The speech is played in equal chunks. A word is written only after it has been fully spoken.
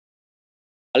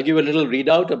I'll give a little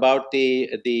readout about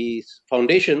the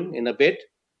foundation in a bit,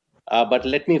 but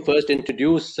let me first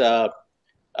introduce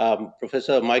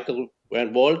Professor Michael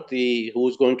Van Walt,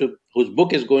 whose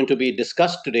book is going to be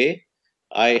discussed today.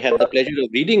 I had the pleasure of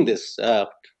reading this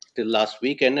till last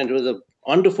weekend, and it was a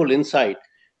wonderful insight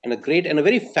and a great and a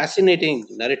very fascinating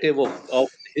narrative of the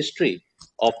history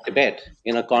of Tibet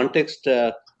in a context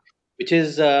which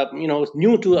is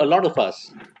new to a lot of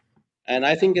us. And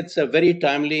I think it's a very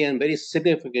timely and very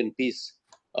significant piece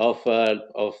of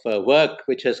work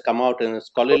which has come out, and a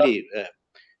scholarly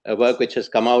work which has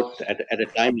come out at a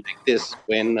time like this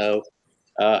when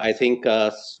I think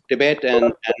Tibet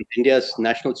and India's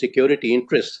national security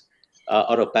interests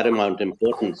are of paramount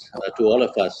importance to all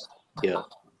of us here.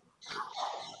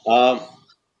 Um,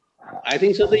 I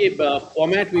think so. The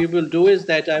format we will do is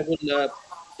that I will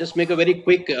just make a very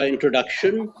quick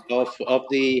introduction of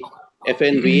the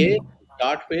FNVA to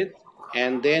start with,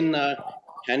 and then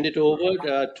hand it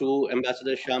over to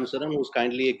Ambassador Shyam Saran, who's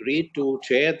kindly agreed to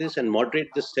chair this and moderate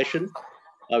this session.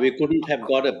 We couldn't have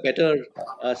got a better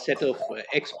set of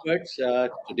experts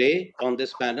today on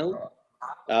this panel.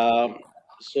 Um,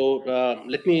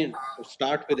 Let me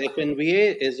start with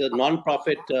FNVA is a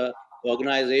non-profit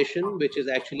organization which is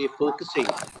actually focusing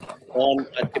on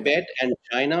Tibet and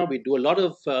China. We do a lot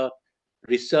of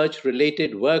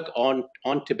research-related work on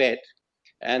Tibet,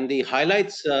 and the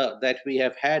highlights that we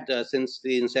have had since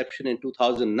the inception in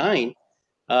 2009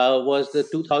 was the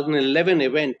 2011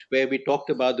 event where we talked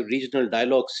about the regional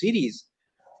dialogue series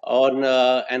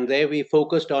and there we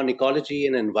focused on ecology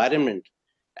and environment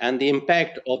and the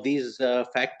impact of these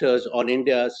factors on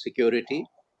India's security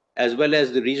as well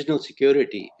as the regional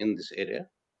security in this area.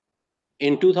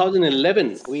 In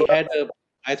 2011, we had,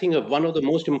 I think, one of the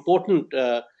most important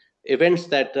events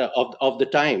that of the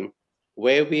time,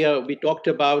 where we talked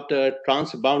about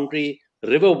transboundary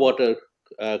river water.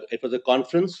 It was a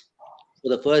conference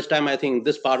for the first time, I think, in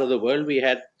this part of the world. We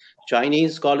had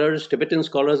Chinese scholars, Tibetan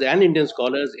scholars, and Indian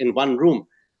scholars in one room,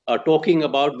 talking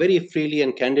about very freely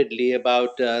and candidly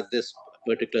about this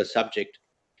particular subject.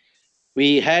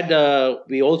 We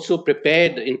also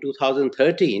prepared in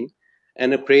 2013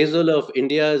 an appraisal of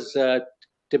India's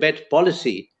Tibet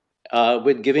policy,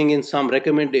 with giving in some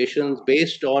recommendations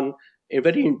based on a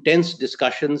very intense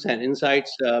discussions and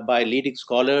insights by leading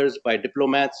scholars, by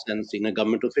diplomats and senior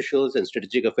government officials and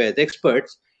strategic affairs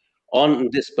experts on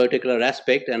this particular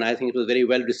aspect. And I think it was very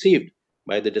well received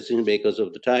by the decision makers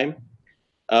of the time.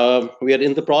 We are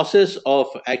in the process of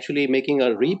actually making a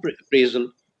reappraisal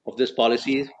of this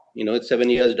policy. It's 7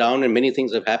 years down and many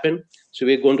things have happened. So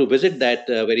we're going to visit that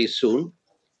very soon.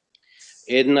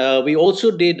 We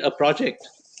also did a project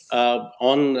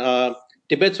on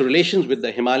Tibet's relations with the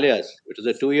Himalayas, which is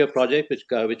a 2-year project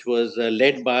which was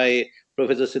led by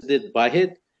Professor Siddhit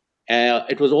Bahit.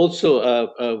 It was also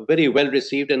a very well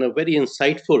received and a very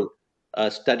insightful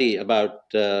study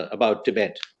about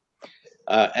Tibet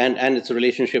and its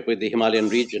relationship with the Himalayan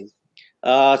region.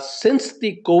 Since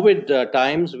the COVID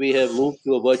times, we have moved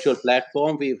to a virtual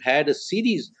platform. We've had a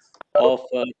series of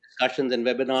discussions and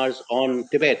webinars on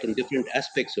Tibet and different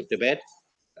aspects of Tibet,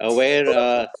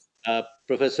 where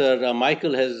Professor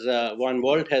Michael Van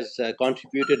Walt has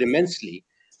contributed immensely.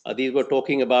 These were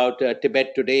talking about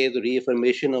Tibet today, the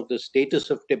reaffirmation of the status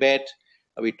of Tibet.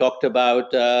 We talked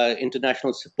about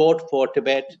international support for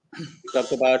Tibet. We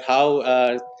talked about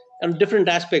how and different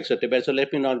aspects of Tibet. So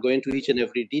let me not go into each and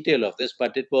every detail of this,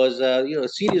 but it was a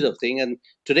series of things. And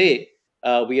today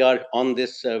we are on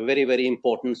this very, very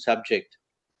important subject.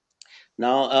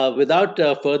 Now, without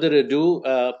further ado,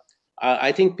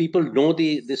 I think people know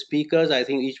the speakers. I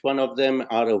think each one of them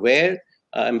are aware.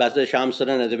 Ambassador Shyam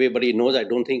Saran, as everybody knows, I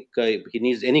don't think he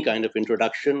needs any kind of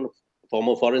introduction.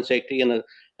 Former Foreign Secretary and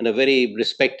a very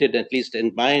respected, at least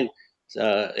in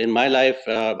my life,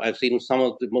 I've seen some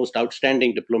of the most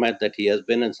outstanding diplomat that he has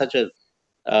been, and such an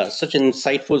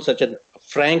insightful, such a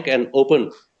frank and open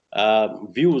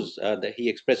views that he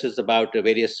expresses about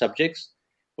various subjects.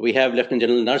 We have Lieutenant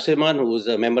General Narasimhan, who is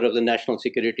a member of the National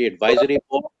Security Advisory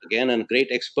Board, again, a great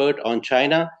expert on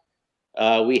China.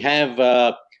 We have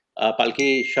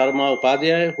Palki Sharma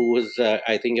Upadhyay, who is,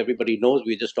 I think everybody knows,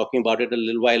 we were just talking about it a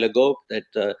little while ago,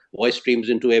 that voice streams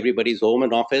into everybody's home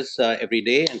and office every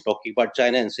day and talking about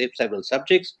China and several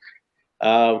subjects.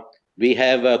 We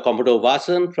have Commodore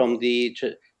Vasan from the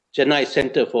Chennai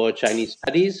Center for Chinese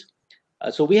Studies.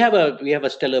 So we have a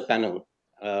stellar panel.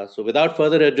 So without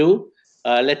further ado,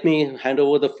 let me hand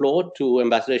over the floor to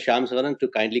Ambassador Shyam Saran to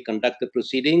kindly conduct the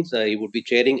proceedings. He would be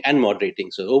chairing and moderating.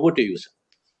 So over to you, sir.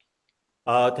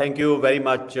 Thank you very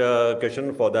much,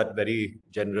 Krishan, for that very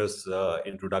generous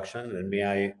introduction. And may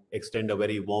I extend a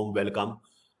very warm welcome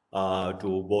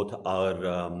to both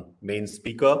our main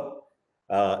speaker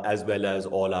as well as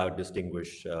all our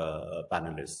distinguished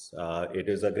panelists. It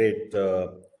is a great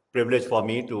privilege for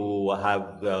me to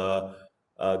have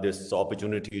this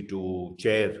opportunity to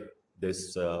chair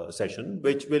this session,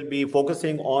 which will be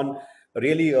focusing on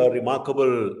really a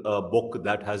remarkable book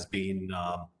that has been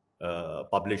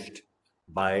published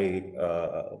by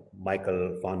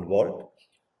Michael van Walt,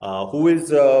 who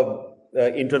is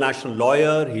an international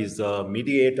lawyer. He's a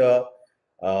mediator.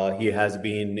 He has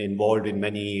been involved in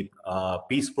many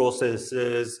peace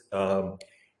processes.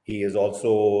 He is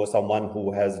also someone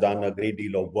who has done a great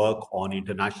deal of work on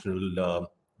international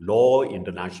law,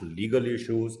 international legal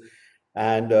issues.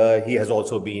 And he has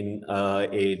also been a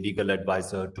legal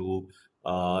advisor to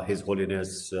His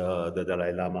Holiness the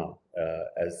Dalai Lama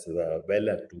as well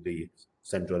as to the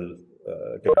Central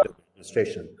Tibet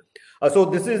Administration. So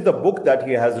this is the book that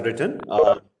he has written,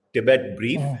 Tibet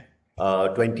Brief,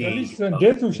 20.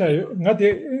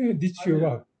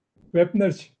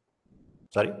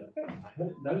 Sorry?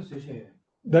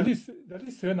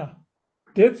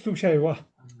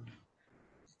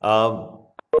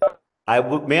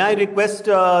 May I request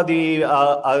the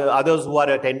others who are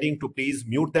attending to please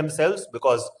mute themselves,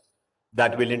 because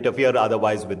that will interfere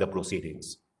otherwise with the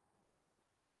proceedings.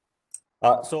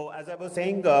 So as I was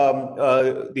saying,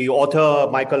 the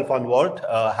author Michael van Walt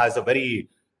has a very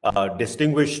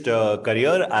distinguished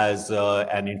career as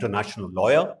an international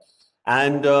lawyer,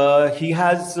 and he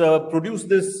has produced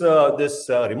this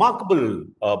remarkable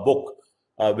book,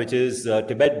 which is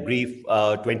Tibet Brief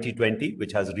 2020,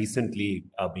 which has recently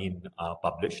been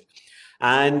published.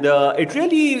 And it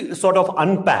really sort of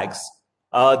unpacks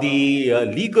the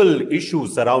legal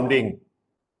issues surrounding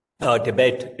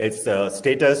Tibet, its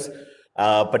status,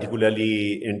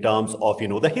 particularly in terms of,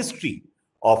 the history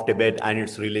of Tibet and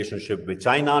its relationship with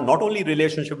China, not only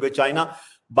relationship with China,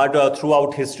 but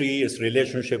throughout history, its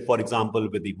relationship, for example,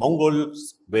 with the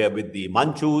Mongols, with the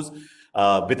Manchus,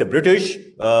 with the British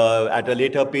at a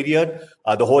later period,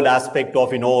 the whole aspect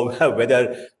of,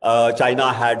 whether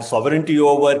China had sovereignty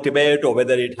over Tibet or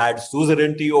whether it had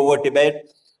suzerainty over Tibet.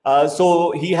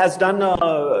 So he has done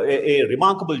a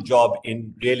remarkable job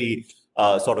in really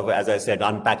sort of, as I said,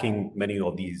 unpacking many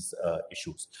of these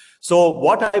issues. So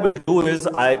what I will do is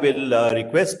I will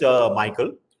request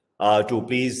Michael to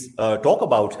please talk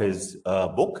about his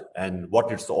book and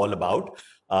what it's all about.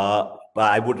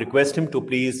 I would request him to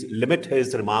please limit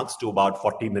his remarks to about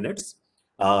 40 minutes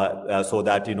so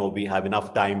that, we have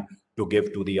enough time to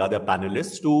give to the other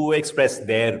panelists to express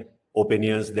their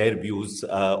opinions, their views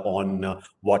on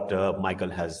what Michael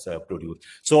has produced.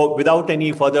 So without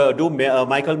any further ado,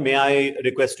 Michael, may I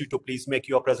request you to please make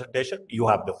your presentation? You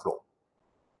have the floor.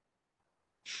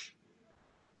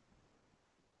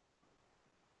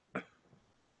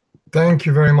 Thank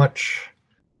you very much.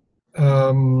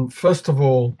 First of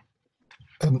all,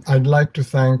 I'd like to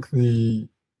thank the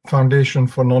Foundation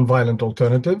for Nonviolent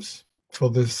Alternatives for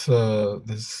this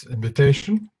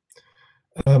invitation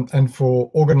and for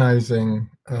organizing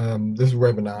this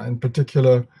webinar. In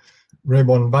particular,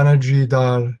 Rebon Banerjee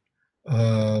Dar,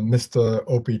 Mr.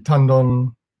 O.P.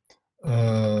 Tandon.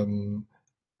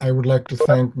 I would like to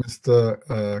thank Mr.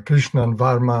 Krishnan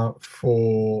Varma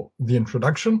for the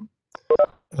introduction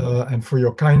and for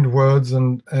your kind words.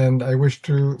 And I wish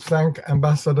to thank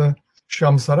Ambassador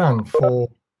Shyam Saran for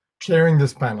chairing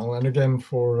this panel, and again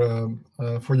for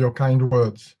your kind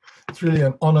words. It's really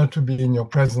an honor to be in your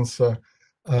presence, sir,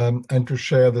 and to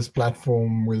share this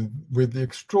platform with the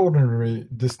extraordinary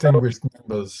distinguished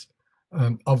members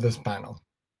of this panel.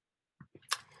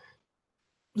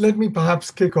 Let me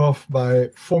perhaps kick off by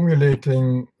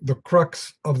formulating the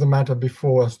crux of the matter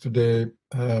before us today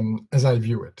as I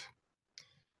view it.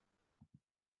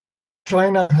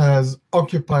 China has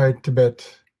occupied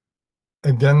Tibet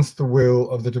against the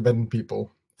will of the Tibetan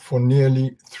people for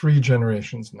nearly 3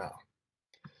 generations now.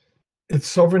 Its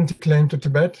sovereignty claim to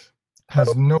Tibet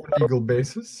has no legal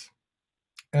basis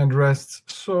and rests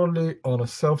solely on a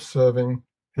self-serving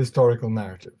historical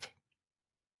narrative.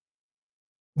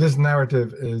 This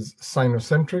narrative is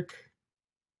Sinocentric,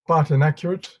 part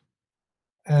inaccurate,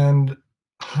 and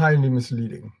highly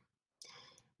misleading.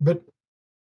 But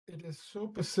it is so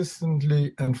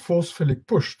persistently and forcefully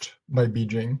pushed by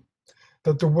Beijing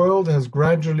that the world has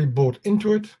gradually bought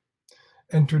into it,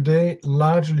 and today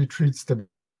largely treats Tibet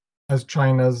as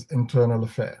China's internal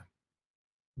affair,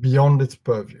 beyond its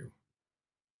purview.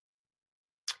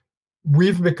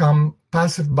 We've become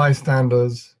passive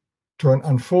bystanders to an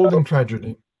unfolding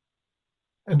tragedy,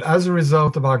 and as a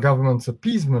result of our government's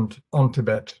appeasement on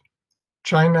Tibet,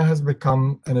 China has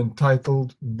become an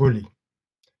entitled bully,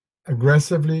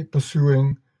 aggressively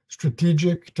pursuing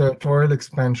strategic territorial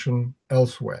expansion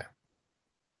elsewhere.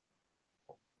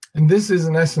 And this is,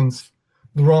 in essence,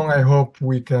 the wrong I hope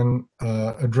we can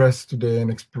address today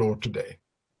and explore today.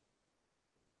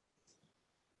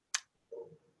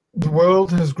 The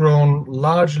world has grown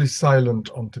largely silent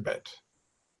on Tibet.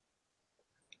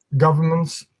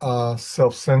 Governments are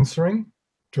self-censoring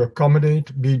to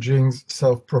accommodate Beijing's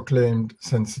self-proclaimed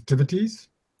sensitivities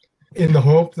in the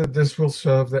hope that this will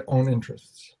serve their own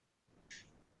interests.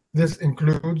 This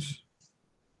includes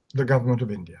the government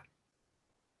of India.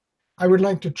 I would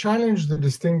like to challenge the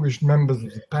distinguished members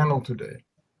of the panel today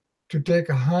to take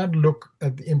a hard look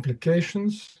at the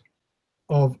implications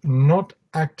of not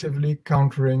actively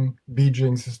countering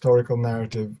Beijing's historical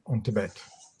narrative on Tibet.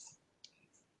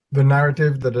 The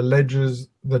narrative that alleges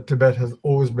that Tibet has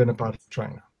always been a part of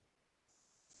China.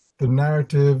 The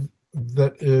narrative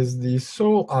that is the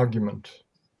sole argument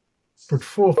put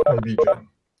forth by Beijing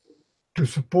to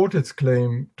support its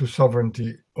claim to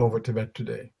sovereignty over Tibet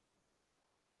today.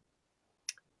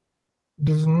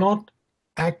 Does not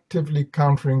actively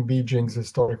countering Beijing's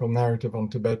historical narrative on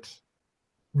Tibet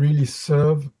really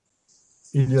serve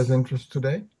India's interests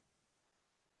today?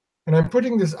 And I'm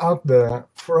putting this out there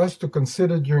for us to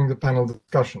consider during the panel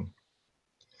discussion.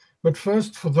 But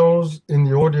first, for those in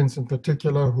the audience in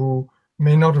particular who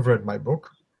may not have read my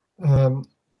book,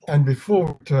 and before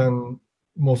we turn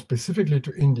more specifically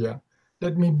to India,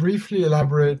 let me briefly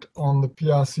elaborate on the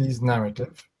PRC's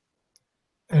narrative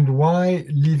and why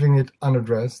leaving it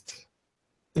unaddressed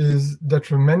is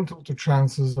detrimental to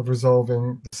chances of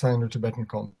resolving the Sino-Tibetan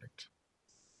conflict.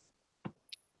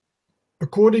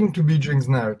 According to Beijing's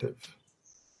narrative,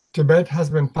 Tibet has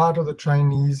been part of the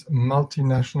Chinese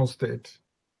multinational state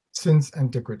since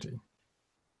antiquity.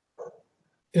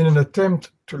 In an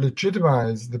attempt to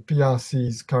legitimize the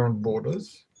PRC's current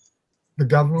borders, the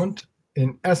government,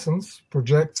 in essence,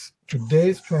 projects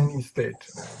today's Chinese state,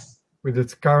 with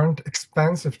its current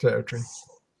expansive territory,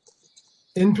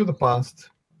 into the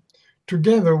past,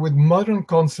 together with modern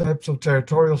concepts of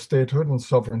territorial statehood and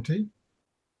sovereignty,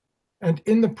 and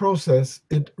in the process,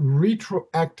 it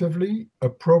retroactively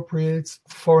appropriates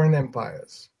foreign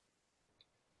empires,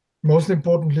 most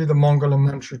importantly the Mongol and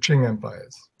Manchu Qing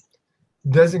empires,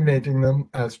 designating them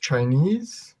as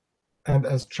Chinese and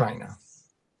as China.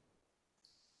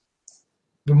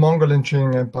 The Mongol and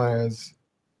Qing empires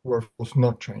were, of course,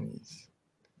 not Chinese.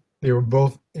 They were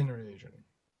both Inner Asian.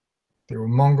 They were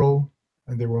Mongol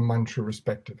and they were Manchu,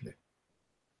 respectively.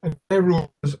 And their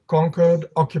rulers conquered,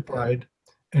 occupied,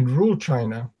 and ruled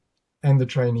China and the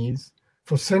Chinese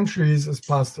for centuries as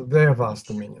part of their vast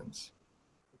dominions.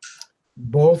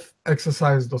 Both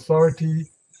exercised authority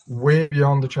way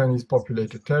beyond the Chinese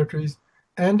populated territories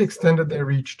and extended their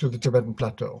reach to the Tibetan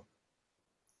plateau.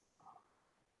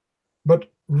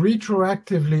 But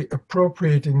retroactively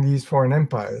appropriating these foreign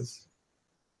empires,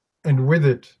 and with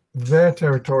it their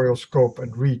territorial scope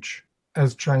and reach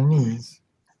as Chinese,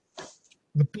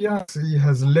 the PRC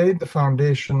has laid the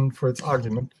foundation for its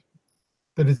argument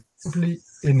that it simply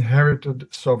inherited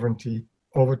sovereignty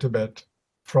over Tibet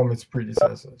from its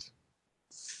predecessors.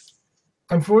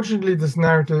 Unfortunately, this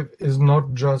narrative is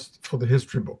not just for the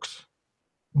history books.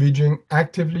 Beijing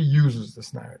actively uses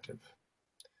this narrative.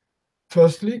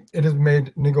 Firstly, it has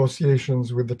made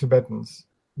negotiations with the Tibetans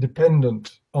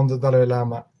dependent on the Dalai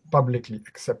Lama publicly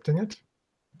accepting it.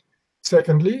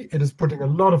 Secondly, it is putting a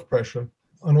lot of pressure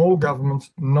on all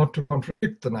governments not to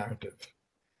contradict the narrative.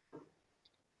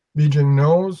 Beijing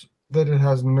knows that it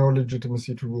has no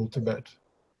legitimacy to rule Tibet,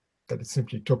 that it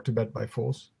simply took Tibet by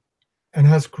force, and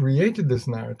has created this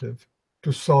narrative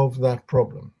to solve that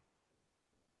problem.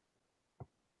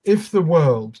 If the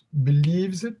world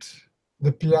believes it,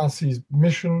 the PRC's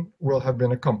mission will have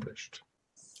been accomplished.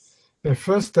 Their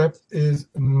first step is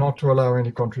not to allow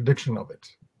any contradiction of it.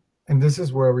 And this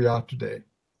is where we are today,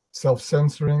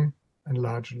 self-censoring and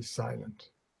largely silent.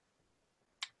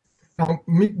 Now,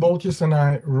 Mick Boltius and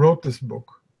I wrote this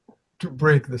book to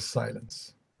break this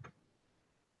silence.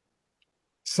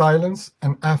 Silence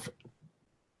and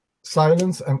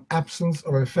absence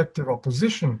of effective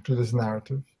opposition to this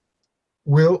narrative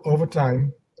will, over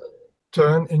time,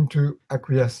 turn into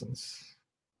acquiescence,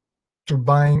 to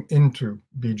buying into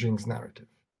Beijing's narrative.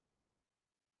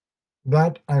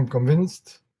 That, I'm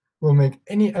convinced, will make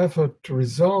any effort to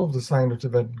resolve the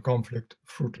Sino-Tibetan conflict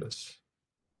fruitless.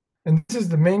 And this is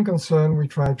the main concern we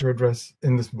try to address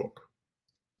in this book.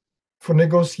 For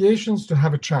negotiations to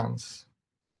have a chance,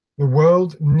 the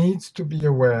world needs to be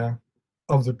aware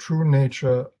of the true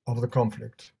nature of the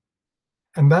conflict.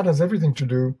 And that has everything to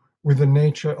do with the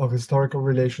nature of historical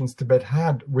relations Tibet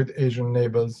had with Asian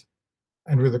neighbors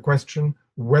and with the question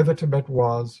whether Tibet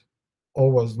was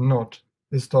or was not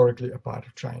historically a part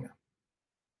of China.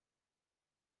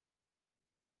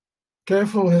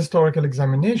 Careful historical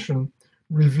examination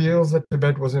reveals that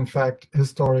Tibet was in fact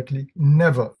historically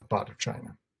never a part of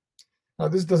China. Now,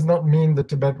 this does not mean that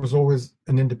Tibet was always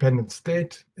an independent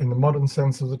state in the modern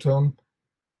sense of the term.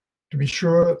 To be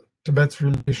sure, Tibet's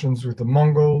relations with the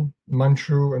Mongol,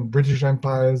 Manchu, and British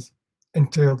empires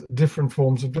entailed different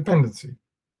forms of dependency.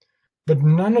 But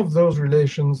none of those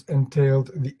relations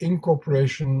entailed the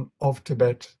incorporation of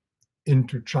Tibet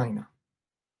into China.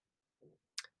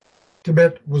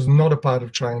 Tibet was not a part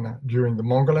of China during the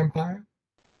Mongol Empire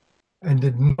and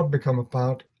did not become a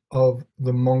part of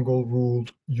the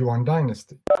Mongol-ruled Yuan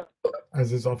dynasty,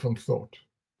 as is often thought.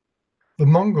 The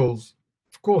Mongols,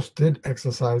 of course, did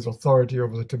exercise authority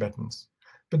over the Tibetans,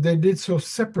 but they did so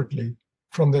separately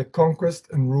from their conquest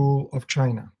and rule of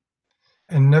China,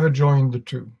 and never joined the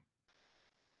two.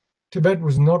 Tibet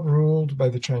was not ruled by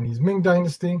the Chinese Ming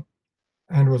dynasty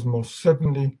and was most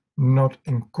certainly not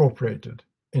incorporated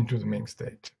into the Ming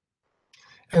state.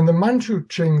 And the Manchu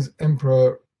Qing's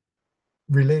emperor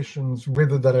relations with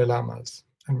the Dalai Lamas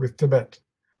and with Tibet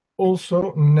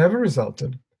also never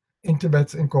resulted in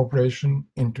Tibet's incorporation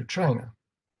into China.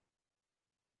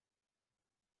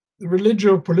 The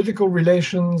religio-political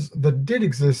relations that did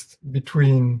exist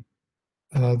between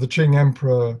the Qing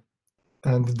emperor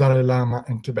and the Dalai Lama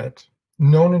and Tibet,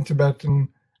 known in Tibetan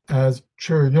as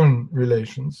Che-Yun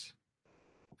relations,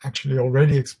 actually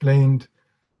already explained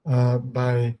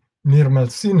by Nirmal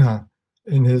Sinha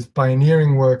in his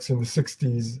pioneering works in the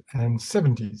 60s and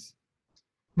 70s,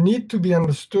 need to be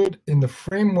understood in the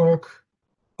framework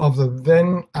of the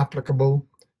then applicable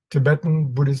Tibetan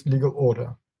Buddhist legal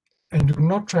order and do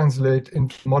not translate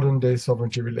into modern-day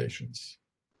sovereignty relations.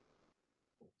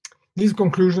 These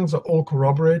conclusions are all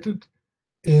corroborated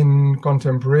in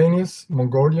contemporaneous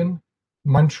Mongolian,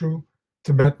 Manchu,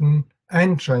 Tibetan,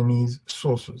 and Chinese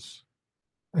sources,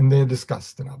 and they're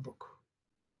discussed in our book.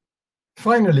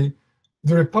 Finally,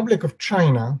 the Republic of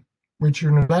China, which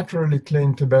unilaterally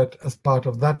claimed Tibet as part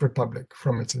of that republic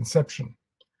from its inception,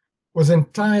 was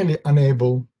entirely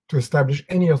unable to establish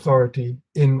any authority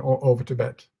in or over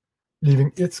Tibet,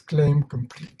 leaving its claim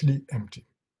completely empty.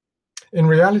 In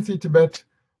reality, Tibet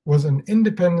was an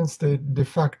independent state de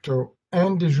facto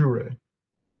and de jure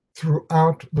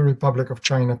throughout the Republic of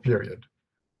China period,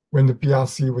 when the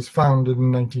PRC was founded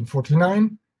in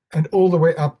 1949, and all the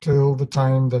way up till the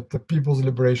time that the People's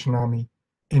Liberation Army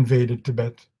invaded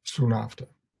Tibet soon after.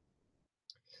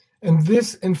 And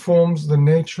this informs the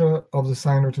nature of the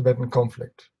Sino-Tibetan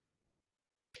conflict.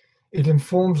 It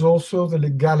informs also the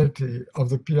legality of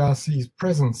the PRC's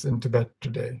presence in Tibet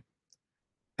today,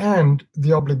 and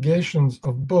the obligations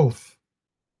of both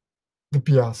the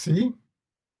PRC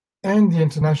and the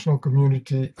international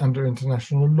community under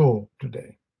international law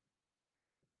today.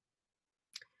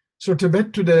 So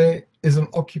Tibet today is an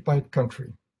occupied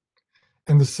country,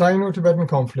 and the Sino-Tibetan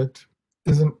conflict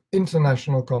is an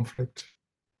international conflict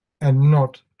and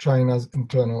not China's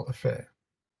internal affair.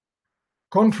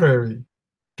 Contrary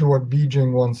to what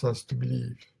Beijing wants us to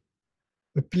believe,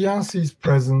 the PRC's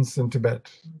presence in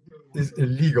Tibet is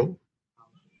illegal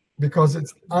because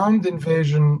its armed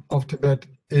invasion of Tibet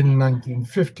in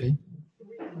 1950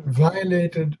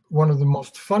 violated one of the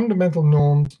most fundamental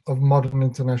norms of modern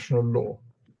international law,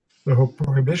 the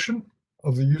prohibition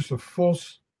of the use of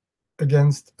force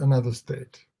against another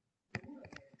state.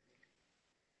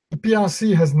 The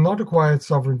PRC has not acquired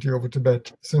sovereignty over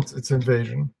Tibet since its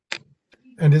invasion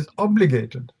and is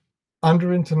obligated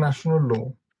under international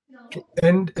law to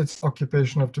end its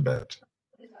occupation of Tibet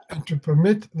and to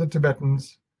permit the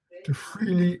Tibetans to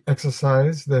freely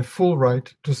exercise their full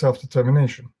right to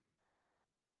self-determination.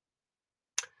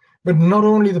 But not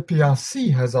only the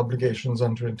PRC has obligations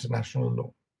under international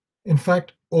law. In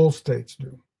fact, all states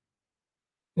do.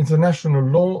 International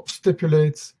law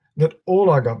stipulates that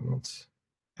all our governments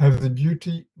have the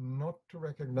duty not to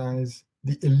recognize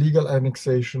the illegal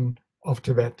annexation of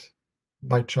Tibet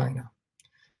by China,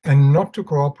 and not to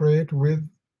cooperate with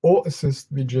or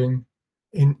assist Beijing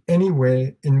in any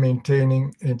way in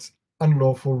maintaining its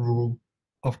unlawful rule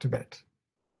of Tibet.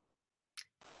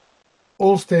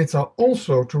 All states are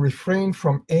also to refrain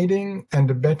from aiding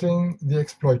and abetting the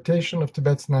exploitation of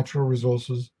Tibet's natural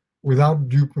resources without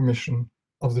due permission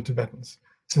of the Tibetans,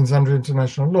 since under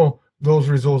international law, those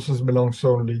resources belong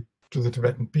solely to the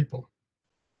Tibetan people.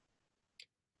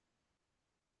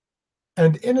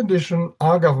 And in addition,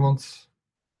 our governments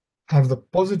have the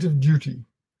positive duty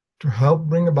to help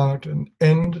bring about an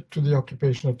end to the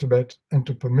occupation of Tibet and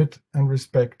to permit and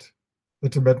respect the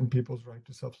Tibetan people's right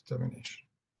to self-determination.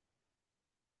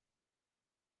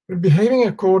 But behaving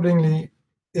accordingly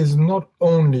is not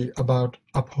only about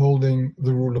upholding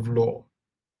the rule of law.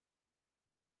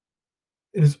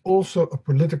 It is also a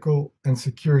political and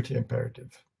security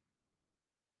imperative.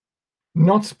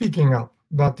 Not speaking up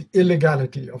about the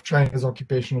illegality of China's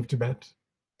occupation of Tibet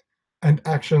and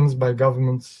actions by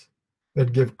governments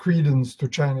that give credence to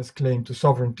China's claim to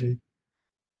sovereignty,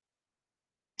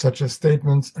 such as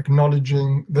statements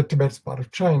acknowledging that Tibet is part of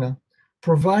China,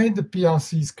 provide the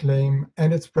PRC's claim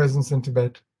and its presence in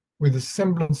Tibet with a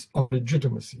semblance of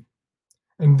legitimacy.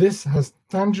 And this has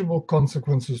tangible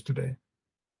consequences today.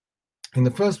 In the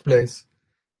first place,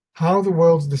 how the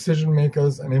world's decision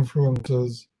makers and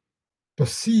influencers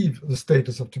perceive the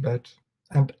status of Tibet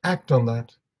and act on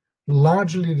that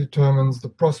largely determines the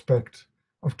prospect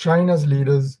of China's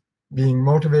leaders being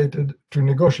motivated to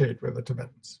negotiate with the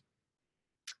Tibetans.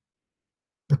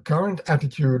 The current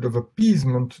attitude of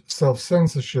appeasement,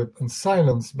 self-censorship, and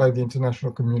silence by the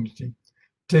international community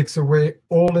takes away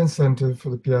all incentive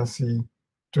for the PRC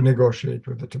to negotiate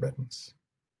with the Tibetans.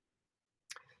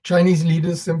 Chinese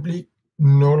leaders simply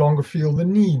no longer feel the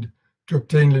need to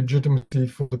obtain legitimacy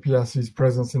for the PRC's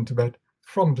presence in Tibet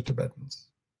from the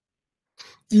Tibetans.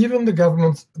 Even the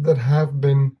governments that have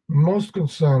been most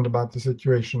concerned about the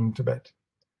situation in Tibet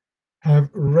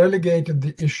have relegated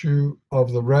the issue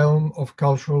of the realm of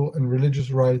cultural and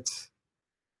religious rights,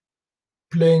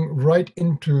 playing right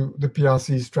into the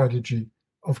PRC's strategy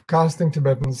of casting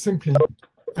Tibetans simply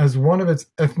as one of its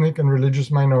ethnic and religious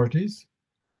minorities,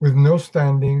 with no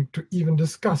standing to even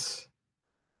discuss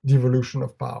devolution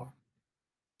of power.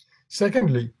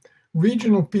 Secondly,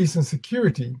 regional peace and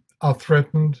security are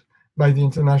threatened by the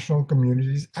international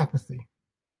community's apathy.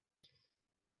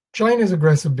 China's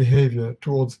aggressive behavior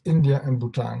towards India and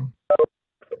Bhutan,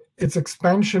 its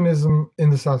expansionism in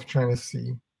the South China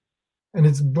Sea, and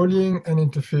its bullying and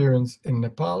interference in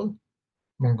Nepal,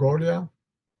 Mongolia,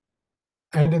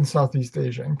 and in Southeast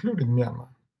Asia, including Myanmar,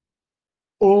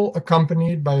 all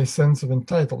accompanied by a sense of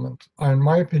entitlement, are, in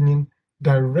my opinion,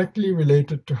 directly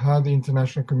related to how the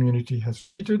international community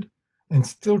has treated and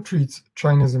still treats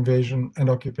China's invasion and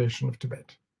occupation of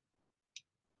Tibet.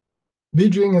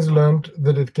 Beijing has learned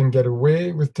that it can get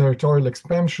away with territorial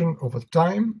expansion over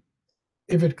time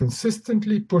if it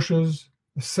consistently pushes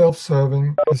a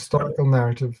self-serving historical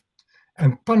narrative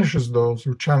and punishes those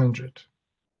who challenge it.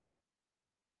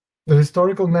 The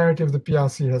historical narrative the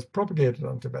PRC has propagated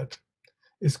on Tibet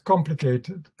is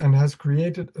complicated and has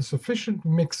created a sufficient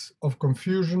mix of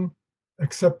confusion,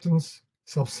 acceptance,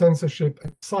 self-censorship,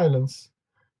 and silence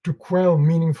to quell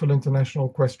meaningful international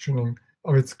questioning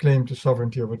of its claim to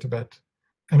sovereignty over Tibet,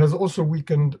 and has also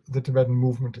weakened the Tibetan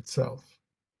movement itself.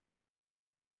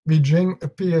 Beijing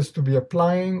appears to be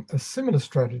applying a similar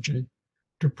strategy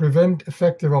to prevent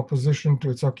effective opposition to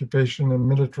its occupation and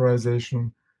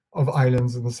militarization of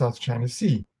islands in the South China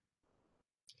Sea.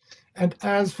 And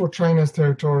as for China's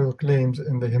territorial claims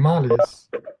in the Himalayas,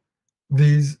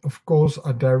 these, of course,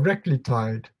 are directly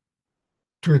tied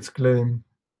to its claim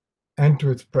and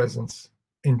to its presence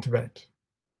in Tibet.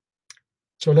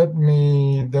 So let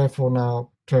me therefore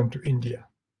now turn to India.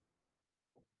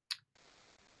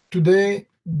 Today,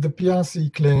 the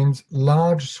PRC claims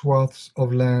large swaths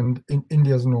of land in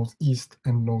India's northeast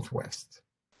and northwest.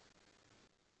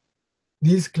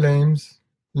 These claims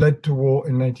led to war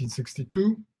in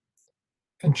 1962,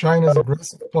 and China's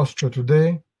aggressive posture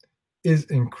today is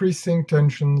increasing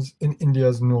tensions in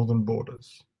India's northern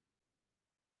borders.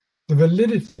 The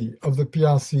validity of the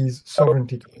PRC's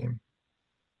sovereignty claim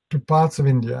to parts of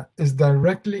India is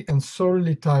directly and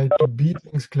solely tied to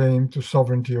Beijing's claim to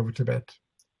sovereignty over Tibet,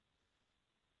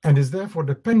 and is therefore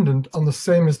dependent on the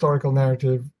same historical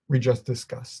narrative we just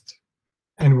discussed,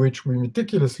 and which we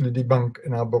meticulously debunk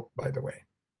in our book, by the way.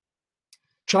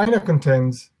 China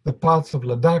contends that parts of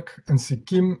Ladakh and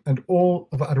Sikkim and all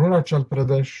of Arunachal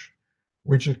Pradesh,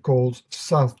 which it calls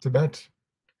South Tibet,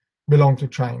 belong to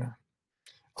China,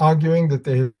 arguing that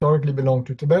they historically belonged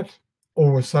to Tibet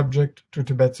or were subject to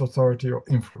Tibet's authority or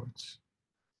influence.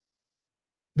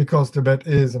 Because Tibet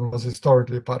is and was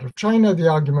historically a part of China, the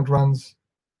argument runs,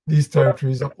 these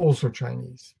territories are also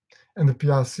Chinese, and the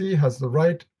PRC has the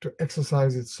right to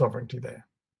exercise its sovereignty there.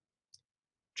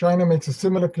 China makes a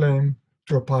similar claim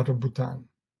to a part of Bhutan.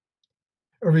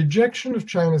 A rejection of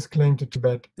China's claim to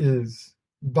Tibet is,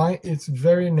 by its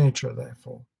very nature,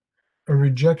 therefore, a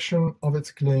rejection of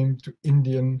its claim to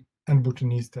Indian and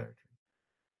Bhutanese territory.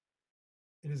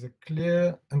 It is a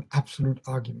clear and absolute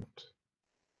argument.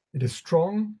 It is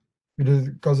strong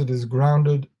because it is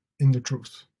grounded in the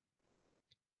truth.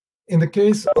 In the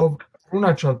case of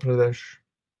Arunachal Pradesh,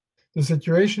 the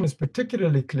situation is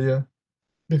particularly clear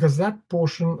because that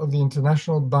portion of the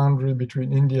international boundary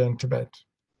between India and Tibet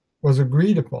was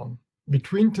agreed upon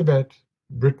between Tibet,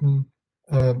 Britain,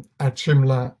 at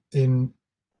Shimla in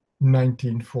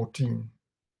 1914.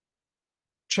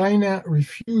 China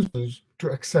refuses to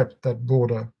accept that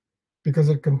border because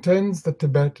it contends that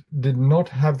Tibet did not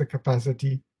have the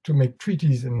capacity to make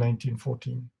treaties in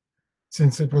 1914,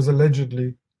 since it was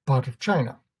allegedly part of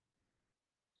China.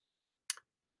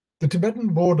 The Tibetan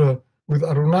border with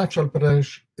Arunachal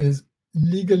Pradesh is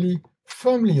legally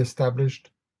firmly established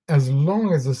as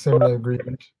long as the Simla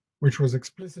Agreement, which was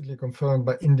explicitly confirmed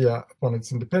by India upon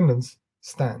its independence,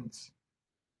 stands.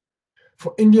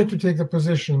 For India to take the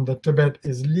position that Tibet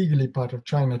is legally part of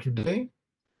China today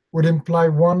would imply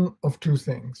one of two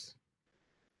things.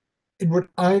 It would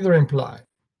either imply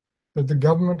that the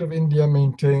government of India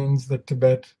maintains that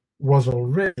Tibet was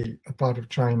already a part of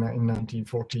China in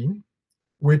 1914,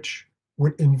 which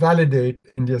would invalidate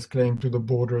India's claim to the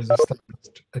border as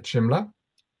established at Shimla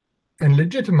and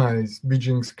legitimize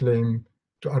Beijing's claim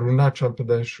to Arunachal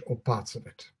Pradesh or parts of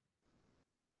it.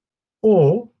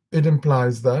 Or it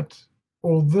implies that,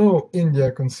 although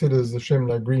India considers the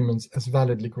Shimla agreements as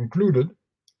validly concluded,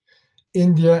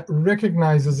 India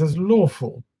recognizes as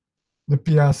lawful the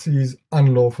PRC's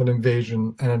unlawful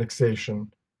invasion and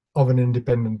annexation of an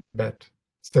independent Tibet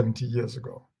 70 years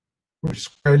ago, which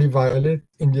squarely violates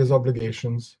India's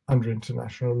obligations under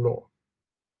international law.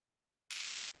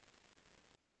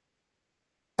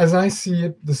 As I see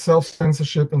it, the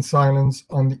self-censorship and silence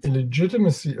on the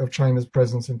illegitimacy of China's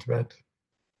presence in Tibet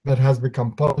that has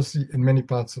become policy in many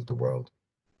parts of the world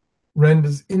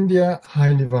renders India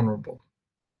highly vulnerable.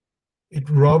 It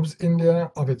robs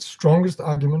India of its strongest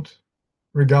argument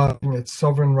regarding its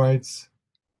sovereign rights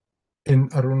in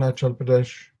Arunachal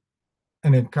Pradesh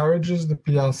and encourages the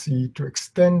PRC to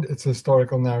extend its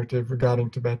historical narrative regarding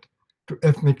Tibet to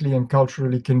ethnically and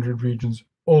culturally kindred regions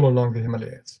all along the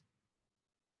Himalayas.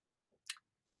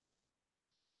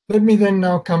 Let me then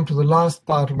now come to the last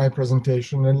part of my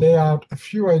presentation and lay out a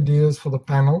few ideas for the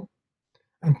panel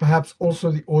and perhaps also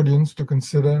the audience to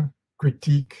consider,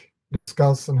 critique,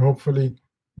 discuss, and hopefully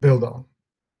build on.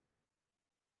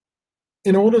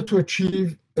 In order to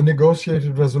achieve a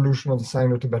negotiated resolution of the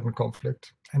Sino-Tibetan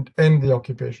conflict and end the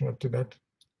occupation of Tibet,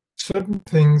 certain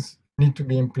things need to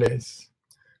be in place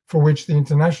for which the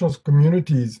international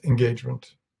community's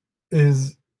engagement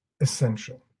is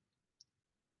essential.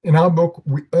 In our book,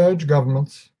 we urge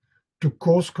governments to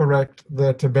course correct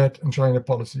their Tibet and China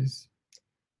policies,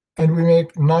 and we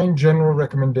make 9 general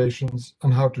recommendations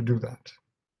on how to do that.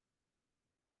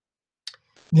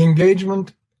 The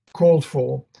engagement called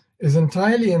for is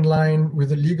entirely in line with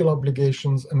the legal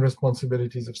obligations and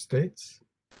responsibilities of states.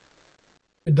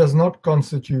 It does not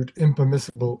constitute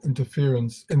impermissible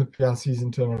interference in the PRC's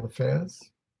internal affairs,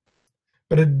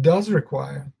 but it does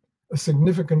require a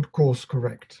significant course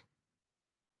correct.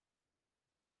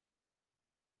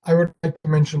 I would like to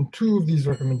mention 2 of these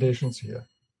recommendations here.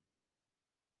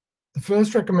 The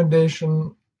first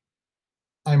recommendation,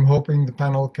 I'm hoping the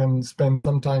panel can spend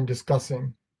some time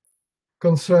discussing,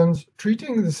 concerns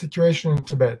treating the situation in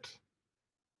Tibet,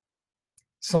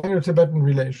 Sino-Tibetan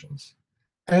relations,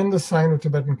 and the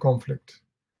Sino-Tibetan conflict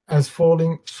as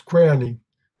falling squarely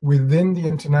within the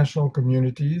international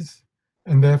communities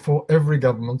and therefore every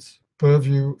government's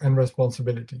purview and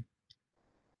responsibility,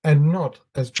 and not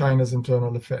as China's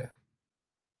internal affair.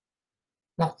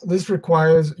 Now, this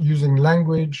requires using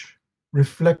language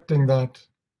reflecting that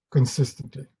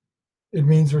consistently. It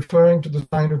means referring to the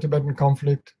Sino-Tibetan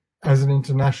conflict as an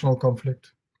international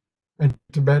conflict and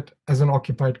Tibet as an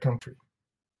occupied country.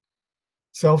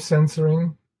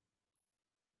 Self-censoring,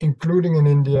 including in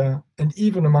India and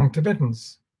even among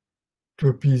Tibetans to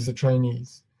appease the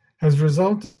Chinese, has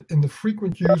resulted in the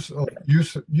frequent use of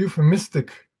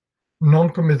euphemistic,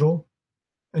 non-committal,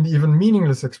 and even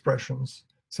meaningless expressions,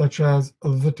 such as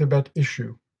the Tibet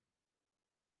issue.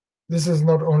 This is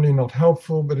not only not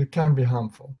helpful, but it can be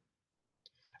harmful.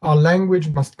 Our language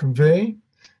must convey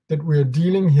that we are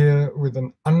dealing here with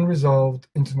an unresolved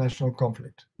international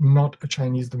conflict, not a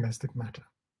Chinese domestic matter.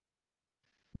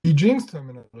 Beijing's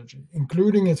terminology,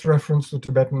 including its reference to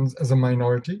Tibetans as a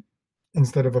minority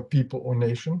instead of a people or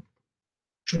nation,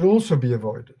 should also be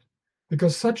avoided,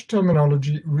 because such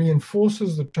terminology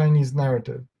reinforces the Chinese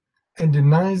narrative and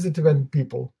denies the Tibetan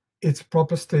people its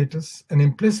proper status and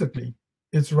implicitly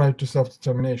its right to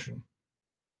self-determination.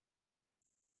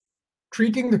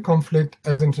 Treating the conflict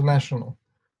as international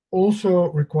also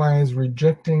requires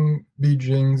rejecting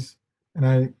Beijing's, and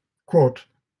I quote,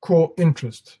 core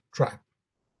interest trap,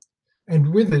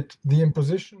 and with it the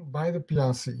imposition by the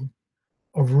PRC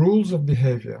of rules of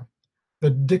behavior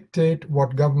that dictate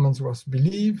what governments must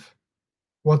believe,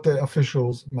 what their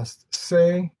officials must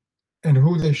say, and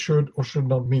who they should or should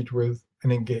not meet with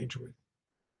and engage with.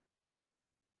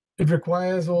 It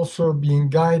requires also being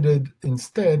guided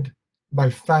instead by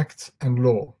facts and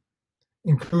law,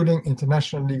 including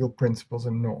international legal principles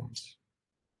and norms.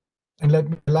 And let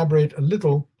me elaborate a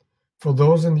little for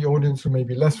those in the audience who may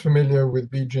be less familiar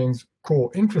with Beijing's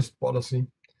core interest policy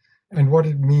and what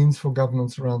it means for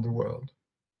governments around the world.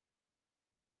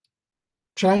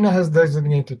 China has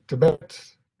designated Tibet,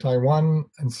 Taiwan,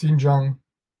 and Xinjiang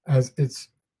as its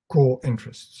core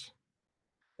interests.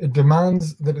 It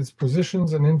demands that its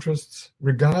positions and interests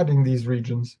regarding these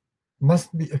regions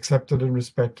must be accepted and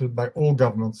respected by all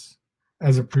governments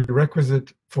as a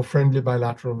prerequisite for friendly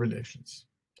bilateral relations.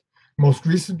 Most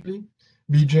recently,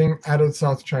 Beijing added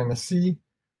South China Sea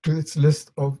to its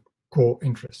list of core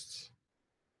interests.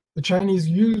 The Chinese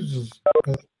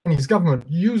government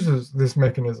uses this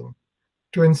mechanism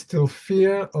to instill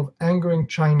fear of angering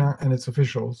China and its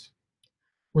officials,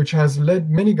 which has led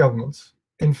many governments,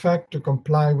 in fact, to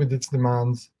comply with its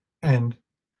demands and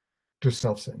to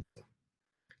self-censor.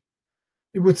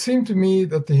 It would seem to me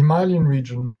that the Himalayan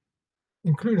region,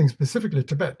 including specifically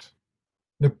Tibet,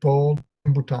 Nepal,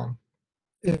 and Bhutan,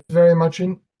 is very much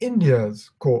in India's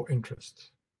core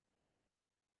interest.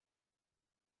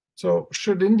 So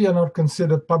should India not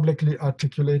consider publicly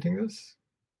articulating this?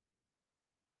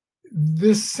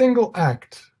 This single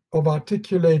act of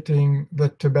articulating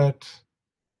that Tibet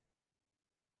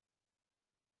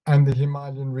and the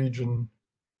Himalayan region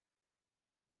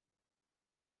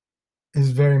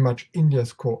is very much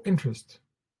India's core interest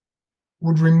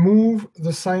would remove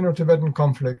the Sino-Tibetan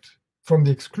conflict from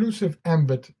the exclusive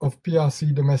ambit of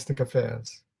PRC domestic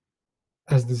affairs,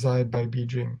 as desired by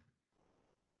Beijing,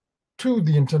 to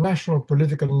the international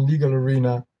political and legal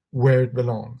arena where it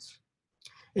belongs.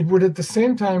 It would at the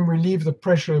same time relieve the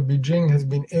pressure Beijing has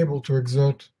been able to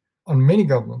exert on many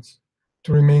governments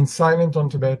to remain silent on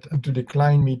Tibet and to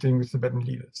decline meeting with Tibetan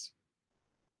leaders.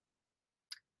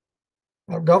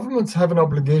 Now, governments have an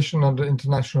obligation under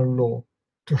international law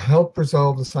to help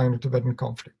resolve the Sino-Tibetan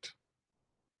conflict.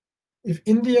 If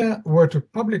India were to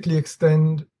publicly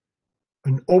extend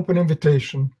an open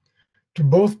invitation to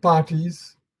both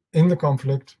parties in the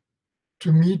conflict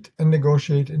to meet and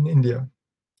negotiate in India,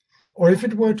 or if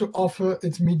it were to offer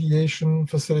its mediation,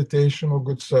 facilitation, or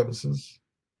good services,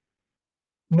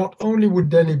 not only would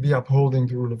Delhi be upholding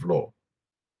the rule of law,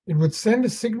 it would send a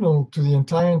signal to the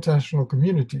entire international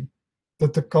community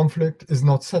that the conflict is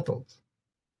not settled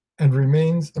and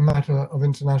remains a matter of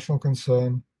international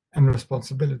concern and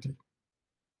responsibility.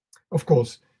 Of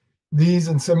course, these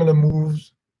and similar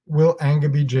moves will anger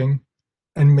Beijing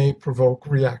and may provoke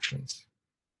reactions.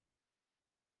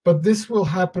 But this will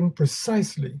happen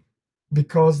precisely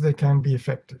because they can be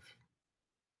effective.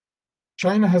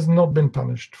 China has not been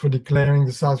punished for declaring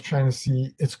the South China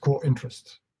Sea its core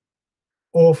interest,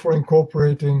 or for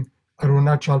incorporating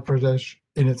Arunachal Pradesh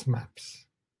in its maps.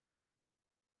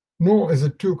 Nor is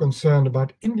it too concerned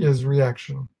about India's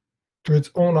reaction to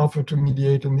its own offer to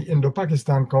mediate in the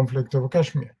Indo-Pakistan conflict over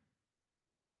Kashmir.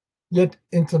 Yet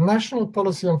international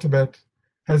policy on Tibet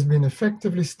has been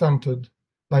effectively stunted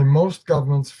by most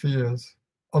governments' fears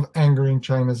of angering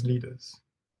China's leaders.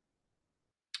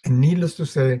 And needless to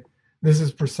say, this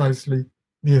is precisely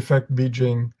the effect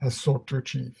Beijing has sought to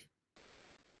achieve.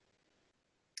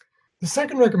 The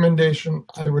second recommendation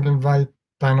I would invite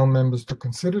panel members to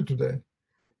consider today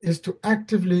is to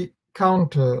actively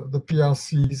counter the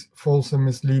PRC's false and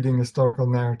misleading historical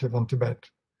narrative on Tibet,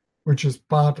 which is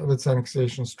part of its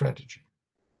annexation strategy.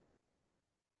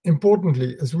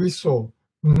 Importantly, as we saw,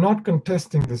 not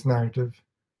contesting this narrative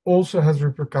also has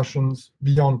repercussions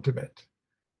beyond Tibet,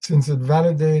 since it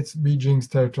validates Beijing's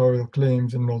territorial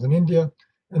claims in northern India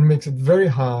and makes it very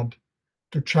hard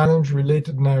to challenge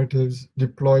related narratives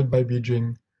deployed by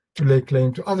Beijing to lay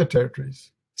claim to other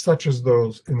territories, such as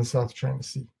those in the South China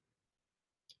Sea.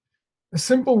 A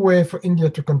simple way for India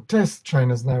to contest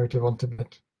China's narrative on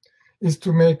Tibet is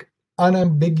to make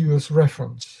unambiguous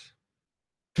reference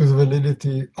to the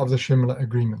validity of the Shimla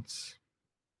agreements.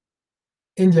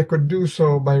 India could do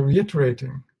so by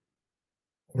reiterating,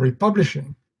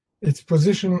 republishing, its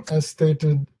position as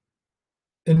stated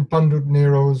in Pandit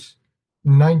Nero's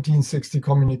 1960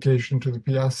 communication to the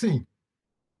PRC,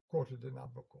 quoted in our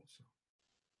book also.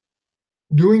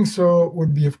 Doing so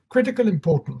would be of critical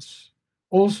importance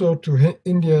also to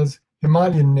India's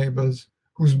Himalayan neighbors,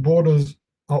 whose borders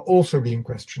are also being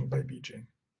questioned by Beijing.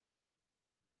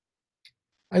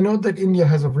 I note that India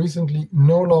has of recently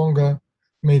no longer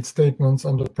made statements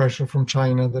under pressure from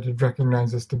China that it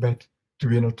recognizes Tibet to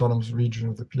be an autonomous region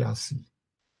of the PRC.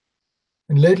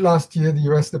 And late last year, the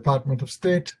US Department of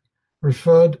State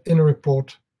referred in a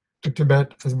report to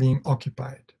Tibet as being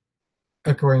occupied,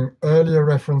 echoing earlier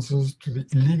references to the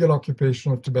illegal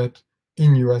occupation of Tibet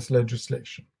in US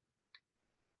legislation.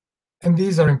 And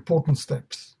these are important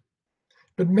steps.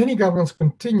 But many governments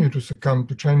continue to succumb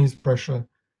to Chinese pressure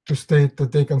to state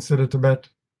that they consider Tibet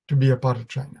to be a part of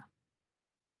China.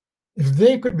 If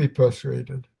they could be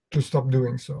persuaded to stop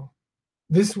doing so,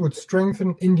 this would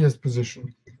strengthen India's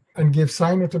position and give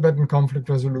Sino-Tibetan conflict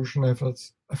resolution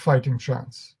efforts a fighting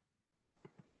chance.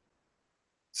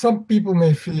 Some people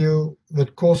may feel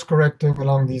that course correcting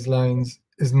along these lines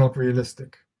is not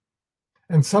realistic,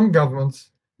 and some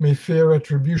governments may fear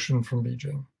retribution from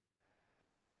Beijing.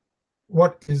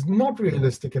 What is not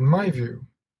realistic, in my view,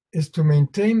 is to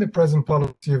maintain the present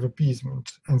policy of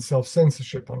appeasement and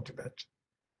self-censorship on Tibet,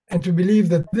 and to believe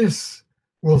that this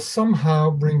will somehow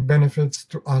bring benefits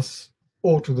to us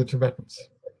or to the Tibetans.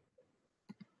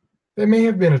 There may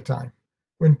have been a time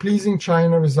when pleasing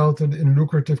China resulted in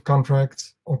lucrative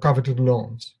contracts or coveted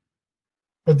loans,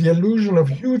 but the illusion of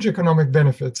huge economic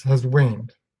benefits has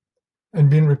waned and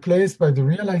been replaced by the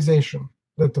realization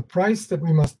that the price that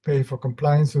we must pay for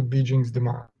compliance with Beijing's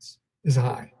demands is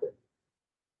high.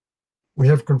 We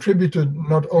have contributed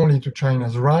not only to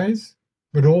China's rise,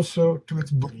 but also to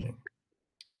its bullying.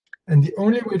 And the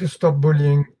only way to stop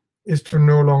bullying is to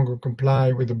no longer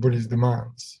comply with the bully's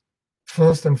demands.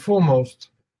 First and foremost,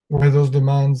 where those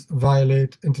demands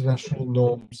violate international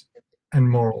norms and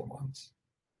moral ones.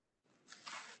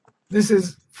 This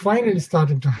is finally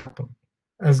starting to happen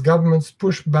as governments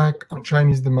push back on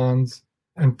Chinese demands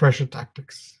and pressure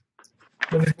tactics.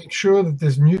 Let us make sure that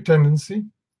this new tendency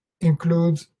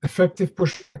includes effective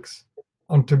pushbacks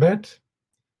on Tibet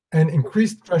and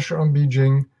increased pressure on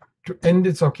Beijing to end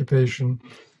its occupation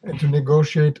and to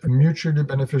negotiate a mutually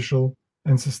beneficial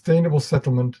and sustainable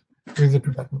settlement with the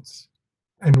Tibetans,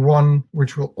 and one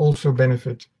which will also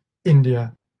benefit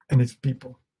India and its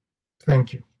people.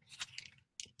 Thank you.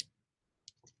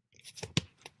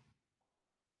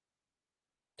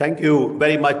 Thank you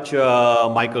very much,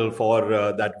 Michael, for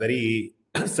that very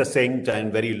succinct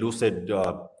and very lucid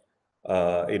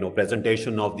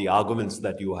presentation of the arguments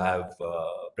that you have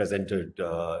presented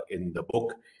in the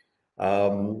book.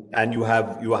 And you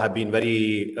have been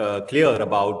very clear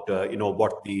about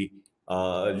what the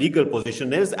legal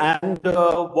position is and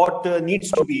what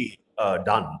needs to be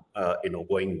done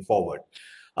going forward.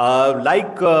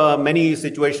 Like many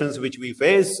situations which we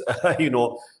face,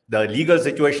 the legal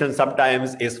situation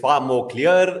sometimes is far more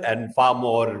clear and far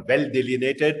more well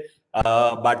delineated,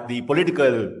 but the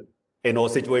political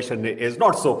situation is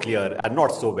not so clear and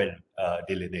not so well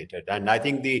delineated. And I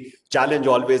think the challenge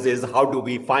always is, how do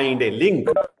we find a link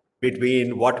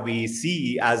between what we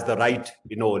see as the right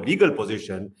legal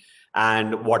position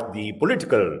and what the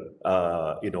political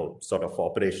sort of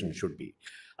operation should be.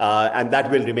 And that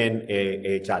will remain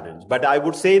a challenge. But I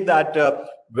would say that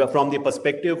from the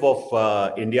perspective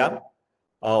of India,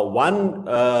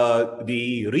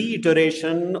 the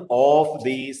reiteration of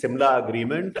the Simla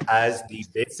Agreement as the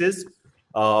basis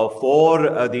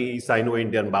for the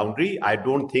Sino-Indian boundary, I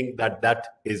don't think that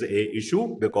is a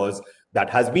issue, because that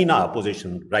has been our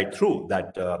position right through,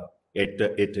 that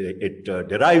it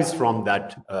derives from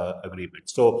that agreement.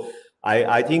 So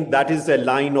I think that is a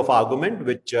line of argument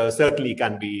which certainly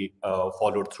can be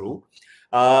followed through.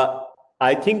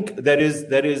 I think there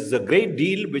is a great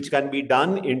deal which can be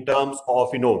done in terms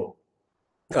of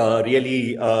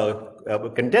really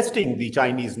contesting the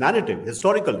Chinese narrative,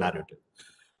 historical narrative,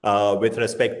 with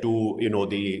respect to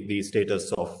the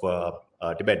status of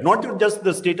Tibet. Not just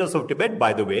the status of Tibet,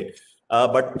 by the way,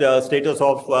 but the status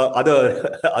of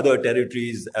other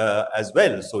territories as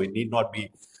well. So it need not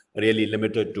be really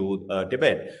limited to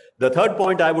Tibet. The third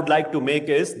point I would like to make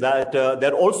is that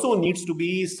there also needs to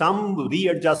be some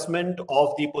readjustment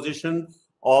of the position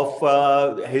of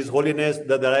His Holiness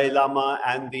the Dalai Lama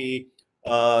and the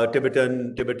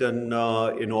Tibetan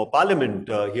Parliament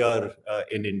here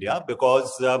in India,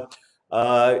 because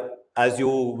as you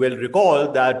will recall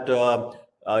that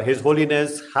His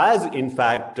Holiness has in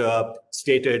fact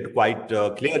stated quite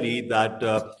clearly that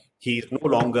he is no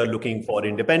longer looking for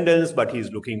independence, but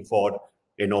he's looking for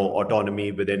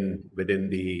autonomy within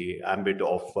the ambit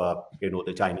of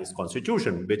the Chinese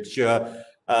constitution, which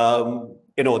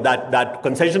that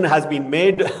concession has been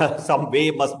made. Some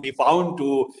way must be found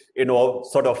to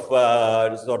sort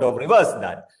of reverse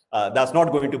that. That's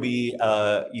not going to be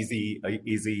easy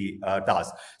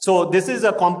task. So this is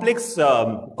a complex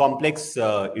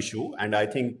issue, and I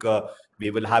think we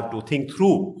will have to think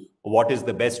through what is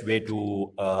the best way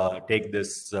to take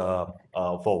this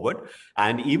forward.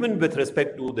 And even with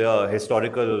respect to the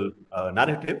historical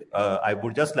narrative, I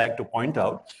would just like to point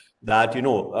out that,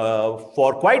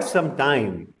 for quite some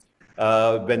time,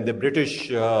 when the British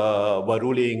were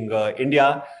ruling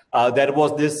India, there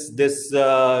was this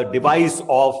device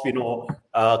of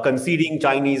conceding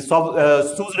Chinese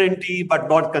suzerainty but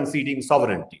not conceding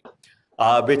sovereignty,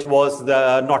 which was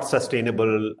not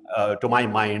sustainable to my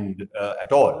mind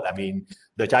at all. I mean,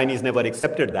 the Chinese never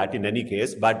accepted that in any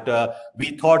case, but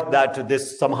we thought that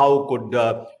this somehow could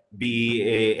be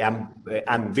a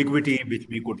ambiguity which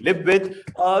we could live with.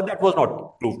 That was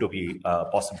not proved to be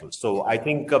possible. So I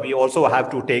think we also have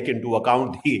to take into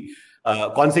account the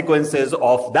consequences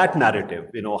of that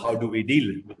narrative. How do we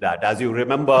deal with that? As you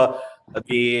remember,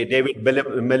 the David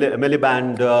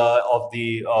Miliband of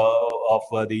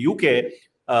the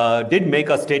UK did make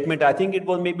a statement. I think it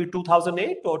was maybe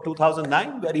 2008 or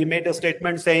 2009, where he made a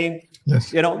statement saying,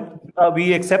 yes,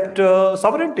 we accept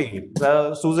sovereignty.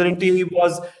 Suzerainty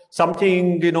was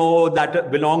something, that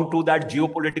belonged to that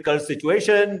geopolitical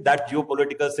situation. That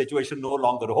geopolitical situation no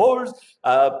longer holds.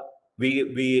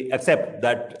 We accept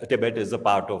that Tibet is a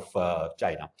part of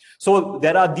China. So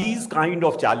there are these kind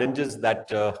of challenges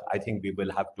that I think we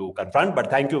will have to confront. But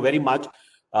thank you very much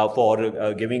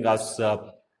for giving us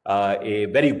a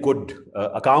very good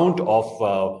account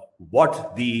of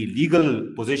what the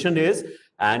legal position is.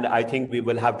 And I think we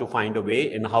will have to find a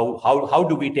way in how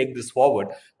do we take this forward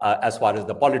as far as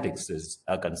the politics is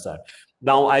concerned.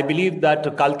 Now, I believe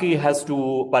that Kalki has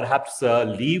to perhaps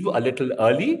leave a little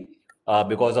early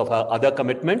because of her other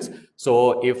commitments.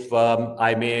 So if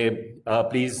I may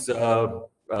please,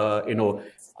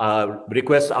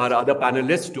 request our other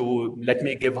panelists to let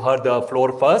me give her the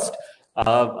floor first.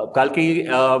 Kalki,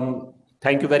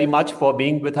 thank you very much for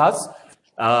being with us.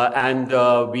 And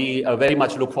we very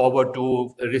much look forward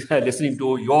to listening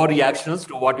to your reactions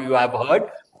to what you have heard.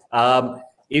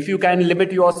 If you can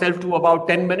limit yourself to about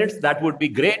 10 minutes, that would be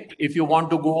great. If you want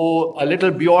to go a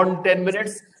little beyond 10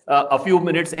 minutes, a few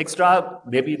minutes extra,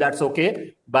 maybe that's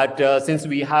okay. But since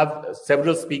we have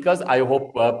several speakers, I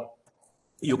hope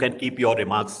you can keep your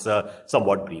remarks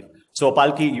somewhat brief. So,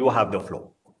 Palki, you have the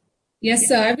floor. Yes,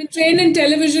 sir. I've been trained in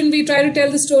television. We try to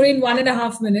tell the story in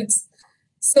 1.5 minutes.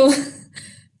 So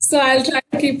I'll try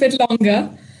to keep it longer.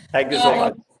 Thank you so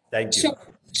much. Thank you.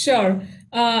 Sure.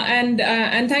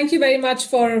 And thank you very much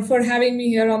for having me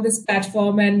here on this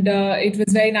platform. And it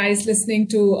was very nice listening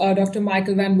to Dr.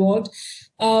 Michael Van Walt.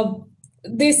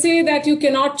 They say that you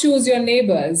cannot choose your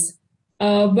neighbors.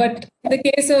 But in the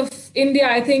case of India,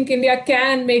 I think India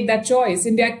can make that choice.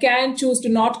 India can choose to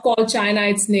not call China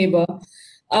its neighbor.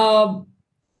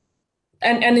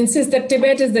 And insist that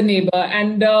Tibet is the neighbor.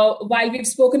 And while we've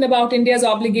spoken about India's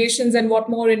obligations and what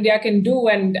more India can do,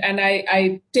 and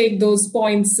I take those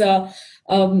points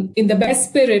in the best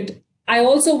spirit, I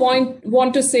also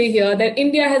want to say here that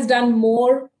India has done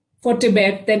more for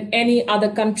Tibet than any other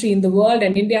country in the world,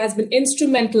 and India has been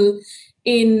instrumental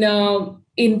in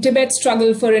Tibet's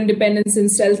struggle for independence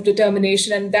and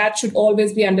self-determination, and that should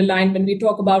always be underlined when we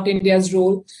talk about India's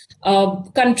role.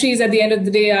 Countries at the end of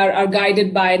the day are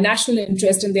guided by national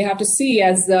interest, and they have to see,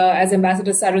 as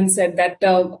Ambassador Saran said, that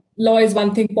law is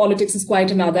one thing, politics is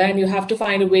quite another, and you have to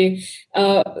find a way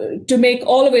to make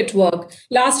all of it work.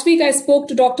 Last week, I spoke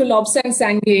to Dr. Lobsang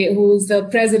Sangye, who's the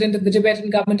president of the Tibetan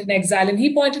government in exile, and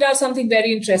he pointed out something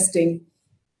very interesting.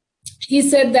 He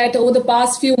said that over the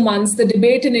past few months, the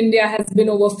debate in India has been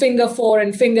over finger 4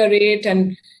 and finger 8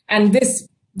 and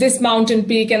this mountain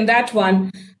peak and that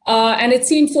one. And it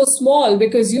seems so small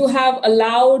because you have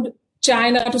allowed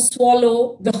China to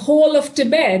swallow the whole of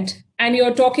Tibet, and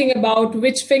you're talking about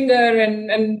which finger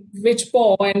and which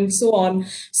paw and so on.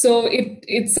 So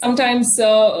it sometimes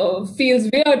feels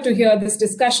weird to hear this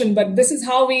discussion, but this is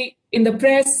how we, in the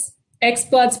press,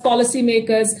 experts,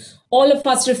 policymakers, all of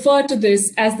us refer to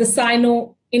this as the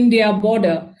Sino-India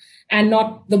border and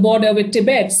not the border with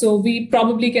Tibet. So we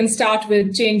probably can start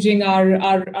with changing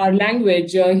our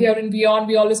language. Here in Beyond,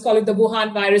 we always call it the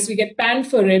Wuhan virus. We get panned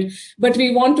for it, but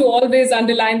we want to always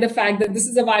underline the fact that this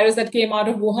is a virus that came out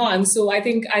of Wuhan. So I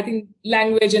think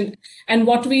language and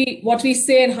what we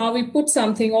say and how we put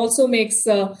something also makes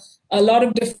a lot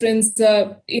of difference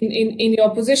in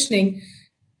your positioning.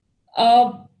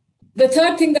 The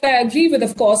third thing that I agree with,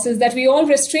 of course, is that we all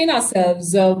restrain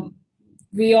ourselves.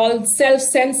 We all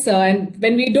self-censor, and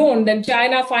when we don't, then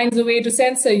China finds a way to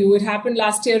censor you. It happened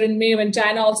last year in May when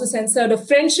China also censored a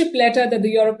friendship letter that the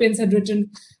Europeans had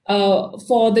written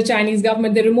for the Chinese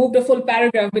government. They removed a full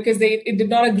paragraph because it did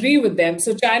not agree with them.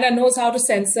 So China knows how to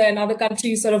censor, and other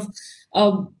countries sort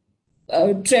of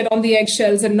tread on the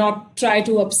eggshells and not try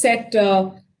to upset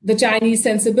the Chinese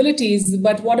sensibilities,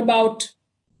 but what about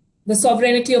the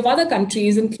sovereignty of other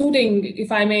countries, including,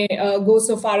 if I may go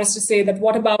so far as to say that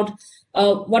what about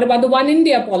the One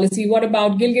India policy? What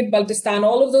about Gilgit-Baltistan?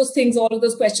 All of those things, all of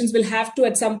those questions will have to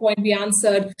at some point be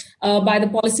answered by the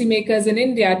policymakers in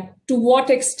India. To what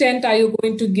extent are you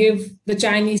going to give the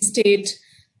Chinese state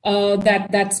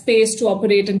that space to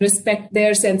operate and respect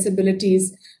their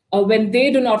sensibilities when they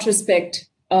do not respect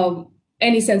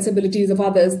any sensibilities of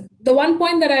others? The one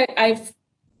point that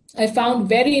I found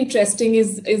very interesting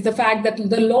is the fact that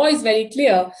the law is very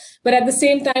clear, but at the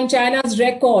same time, China's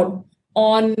record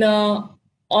on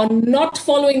not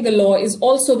following the law is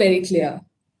also very clear.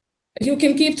 You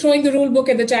can keep throwing the rule book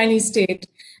at the Chinese state,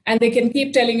 and they can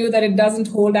keep telling you that it doesn't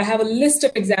hold. I have a list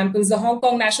of examples. The Hong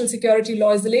Kong national security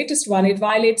law is the latest one. It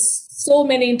violates so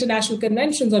many international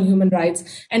conventions on human rights,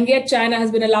 and yet China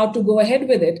has been allowed to go ahead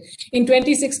with it. In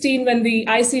 2016, when the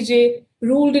ICJ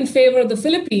ruled in favor of the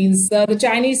Philippines, the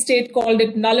Chinese state called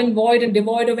it null and void and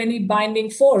devoid of any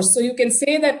binding force. So you can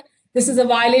say that this is a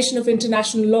violation of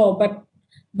international law,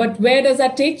 but where does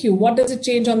that take you? What does it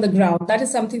change on the ground? That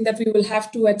is something that we will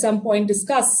have to at some point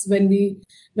discuss when we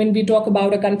talk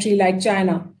about a country like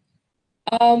China.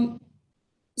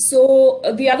 So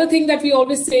the other thing that we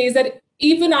always say is that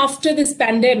even after this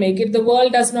pandemic, if the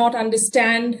world does not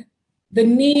understand the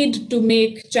need to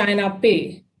make China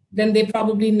pay, then they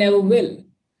probably never will.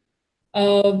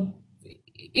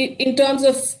 In terms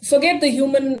of, forget the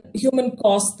human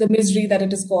cost, the misery that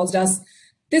it has caused us,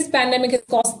 this pandemic has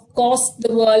cost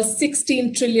the world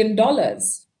 $16 trillion.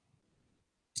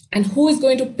 And who is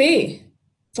going to pay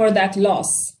for that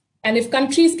loss? And if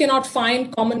countries cannot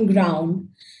find common ground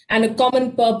and a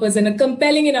common purpose and a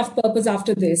compelling enough purpose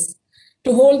after this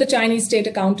to hold the Chinese state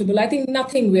accountable, I think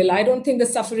nothing will. I don't think the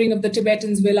suffering of the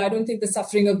Tibetans will. I don't think the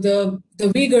suffering of the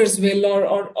Uyghurs will,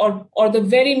 or the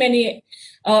very many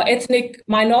ethnic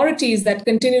minorities that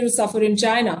continue to suffer in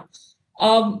China.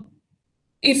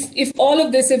 If all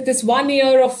of this, if this 1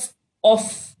 year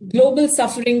of global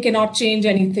suffering cannot change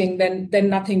anything, then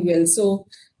nothing will. So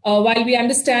while we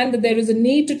understand that there is a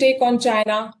need to take on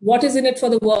China, what is in it for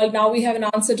the world? Now we have an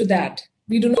answer to that.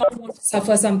 We do not want to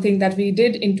suffer something that we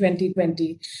did in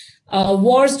 2020.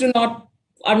 Wars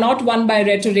are not won by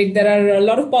rhetoric. There are a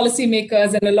lot of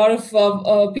policymakers and a lot of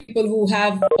people who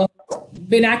have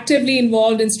been actively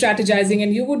involved in strategizing,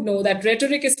 and you would know that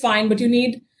rhetoric is fine, but you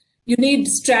need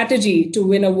strategy to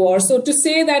win a war. So to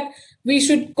say that we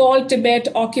should call Tibet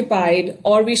occupied,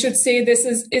 or we should say this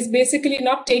is basically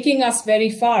not taking us very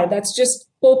far. That's just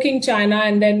poking China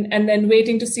and then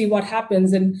waiting to see what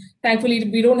happens. And thankfully,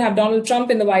 we don't have Donald Trump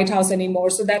in the White House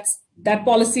anymore. So that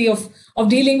policy of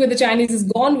dealing with the Chinese is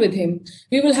gone with him.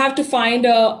 We will have to find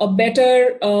a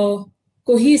better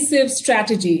cohesive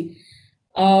strategy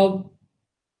for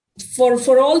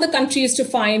all the countries to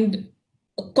find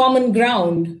a common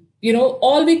ground. You know,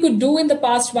 all we could do in the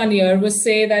past 1 year was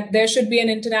say that there should be an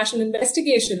international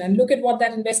investigation, and look at what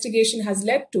that investigation has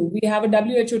led to. We have a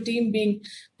WHO team being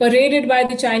paraded by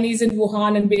the Chinese in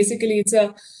Wuhan, and basically it's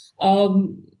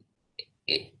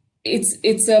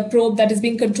a probe that is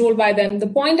being controlled by them. The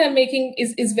point I'm making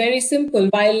is very simple.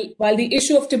 While the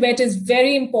issue of Tibet is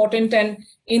very important, and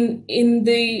in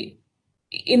the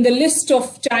list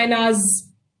of China's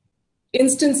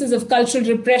instances of cultural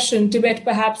repression, Tibet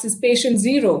perhaps is patient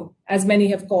zero, as many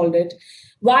have called it.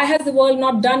 Why has the world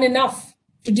not done enough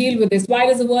to deal with this? Why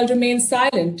does the world remain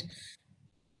silent?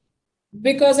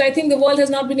 Because I think the world has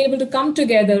not been able to come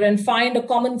together and find a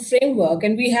common framework.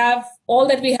 And we have all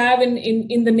that we have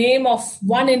in the name of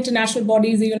one international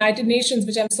body, the United Nations,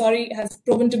 which I'm sorry has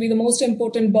proven to be the most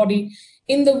important body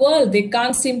in the world. They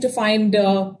can't seem to find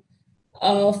a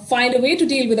way to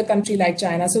deal with a country like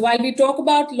China. So while we talk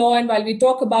about law and while we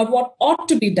talk about what ought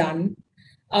to be done,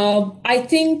 I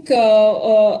think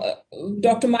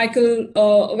Dr. Michael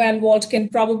Van Walt can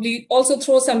probably also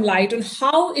throw some light on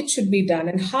how it should be done,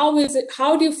 and how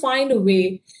do you find a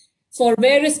way for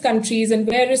various countries and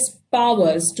various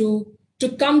powers to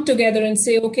come together and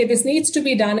say, okay, this needs to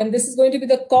be done, and this is going to be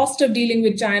the cost of dealing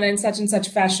with China in such and such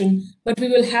fashion, but we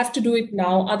will have to do it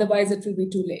now, otherwise it will be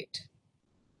too late.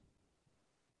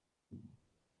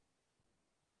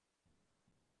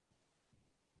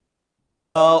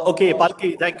 Okay,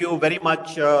 Palki, thank you very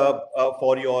much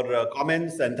for your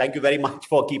comments, and thank you very much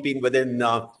for keeping within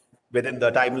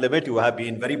the time limit. You have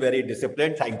been very, very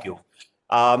disciplined. Thank you.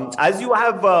 As you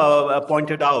have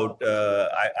pointed out,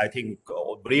 I think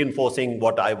reinforcing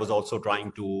what I was also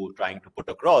trying to put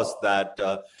across, that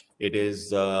it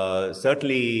is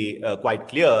certainly quite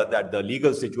clear that the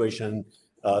legal situation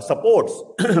supports,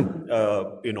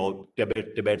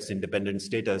 Tibet's independent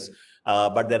status,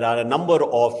 but there are a number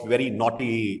of very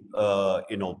knotty,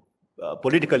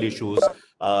 political issues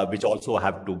which also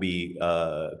have to be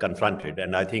confronted.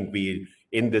 And I think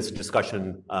in this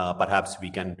discussion, perhaps we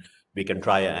can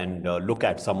try and look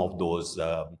at some of those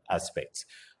aspects.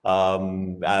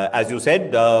 As you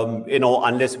said,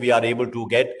 unless we are able to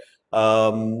get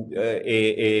a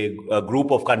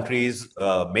group of countries,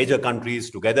 major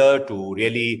countries together to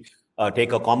really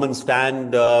take a common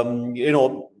stand,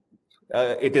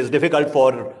 it is difficult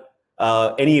for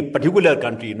any particular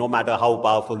country, no matter how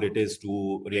powerful it is,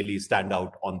 to really stand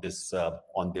out on this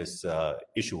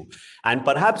issue. And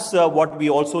perhaps what we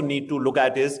also need to look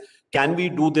at is, can we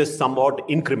do this somewhat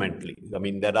incrementally? I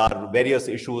mean, there are various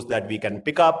issues that we can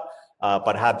pick up,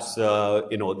 perhaps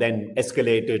then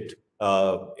escalate it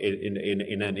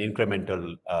in an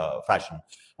incremental fashion.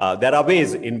 There are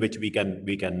ways in which we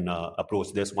can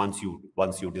approach this once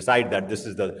you decide that this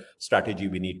is the strategy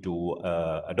we need to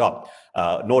adopt.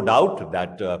 No doubt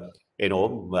that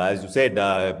as you said,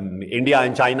 India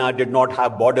and China did not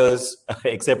have borders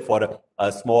except for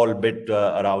a small bit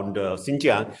around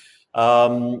Xinjiang.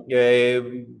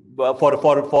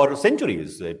 For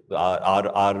centuries,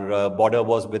 our border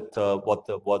was with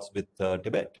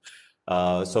Tibet.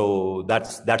 So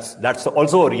that's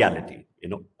also a reality.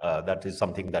 That is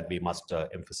something that we must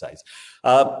emphasize.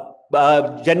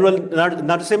 General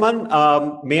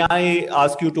Narasimhan, may I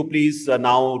ask you to please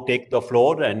now take the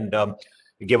floor and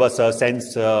give us a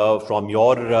sense from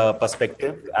your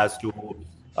perspective as to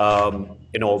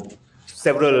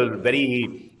several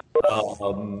very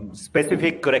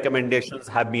specific recommendations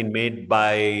have been made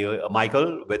by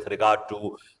Michael with regard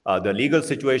to the legal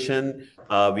situation.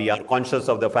 We are conscious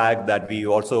of the fact that we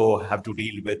also have to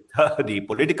deal with the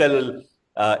political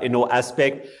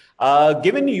aspect.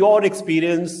 Given your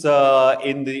experience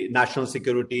in the national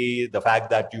security, the fact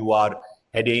that you are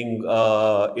heading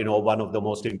one of the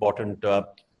most important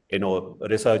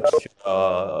research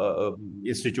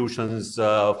institutions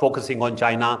focusing on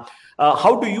China,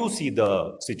 how do you see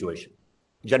the situation?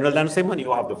 General Narasimhan,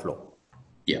 you have the floor.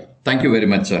 Yeah, thank you very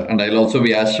much, sir. And I'll also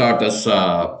be as short as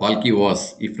Palki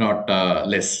was, if not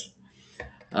less.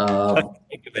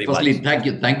 Thank you very Firstly,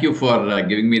 much. thank you for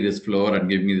giving me this floor and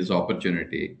giving me this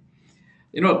opportunity.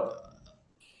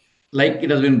 Like it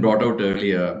has been brought out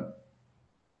earlier,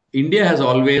 India has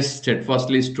always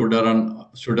steadfastly stood around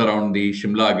the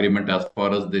Shimla Agreement as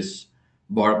far as this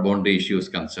boundary issue is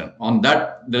concerned. On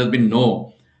that, there has been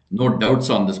no doubts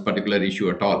on this particular issue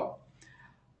at all.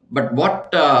 But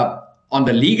on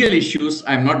the legal issues,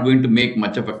 I'm not going to make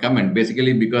much of a comment,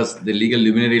 basically because the legal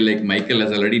luminary like Michael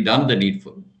has already done the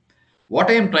needful. What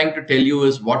I am trying to tell you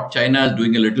is what China is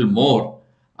doing a little more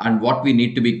and what we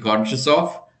need to be conscious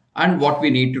of and what we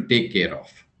need to take care of.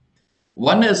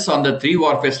 One is on the three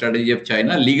warfare strategy of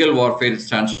China. Legal warfare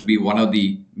stands to be one of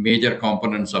the major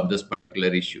components of this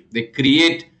particular issue. They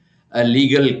create a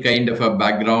legal kind of a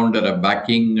background or a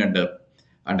backing and a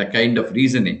kind of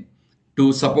reasoning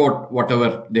to support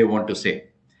whatever they want to say.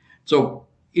 So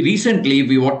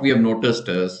recently, what we have noticed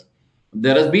is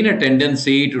there has been a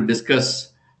tendency to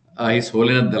discuss His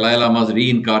Holiness Dalai Lama's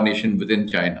reincarnation within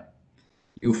China.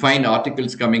 You find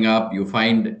articles coming up, you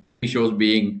find shows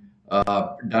being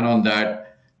done on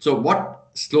that. So what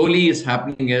slowly is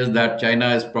happening is that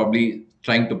China is probably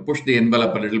trying to push the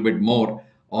envelope a little bit more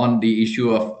on the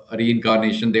issue of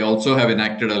reincarnation. They also have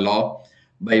enacted a law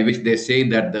by which they say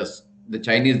that the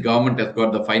Chinese government has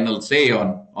got the final say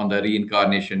on the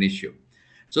reincarnation issue.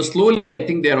 So slowly, I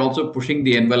think they are also pushing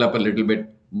the envelope a little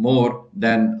bit more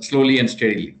than slowly and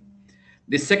steadily.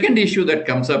 The second issue that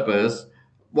comes up is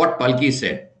what Palki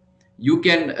said. You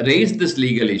can raise this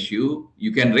legal issue,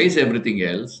 you can raise everything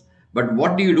else, but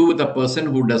what do you do with a person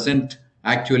who doesn't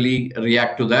actually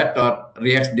react to that or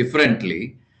reacts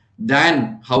differently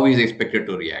than how he is expected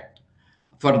to react?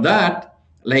 For that,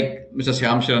 like Mr.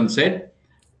 Shyam Sharan said,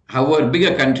 however big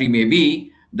a country may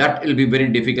be, that will be very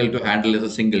difficult to handle as a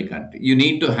single country. You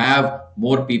need to have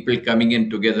more people coming in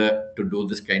together to do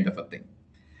this kind of a thing.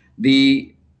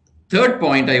 The third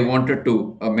point I wanted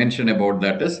to mention about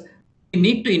that is we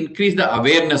need to increase the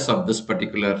awareness of this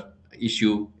particular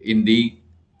issue in the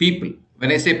people.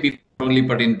 When I say people, only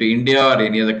pertain to India or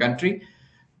any other country,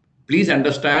 please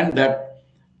understand that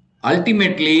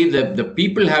ultimately the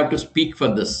people have to speak for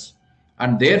this.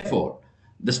 And therefore,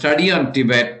 the study on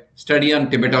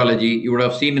Tibetology, you would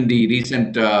have seen in the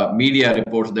recent media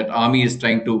reports that army is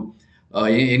trying to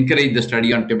encourage the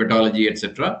study on Tibetology,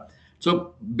 etc.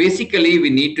 So basically, we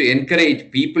need to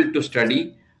encourage people to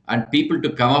study and people to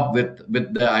come up with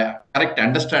the correct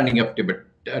understanding of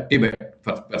Tibet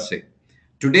per se.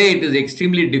 Today, it is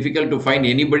extremely difficult to find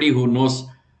anybody who knows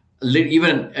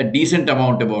even a decent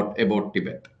amount about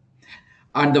Tibet.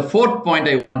 And the fourth point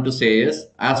I want to say is,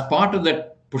 as part of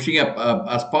that pushing up,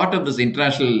 as part of this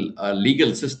international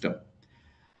legal system,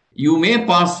 you may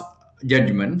pass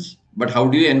judgments, but how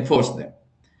do you enforce them?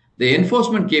 The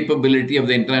enforcement capability of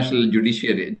the international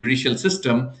judicial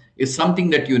system is something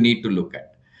that you need to look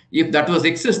at. If that was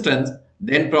existence,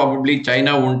 then probably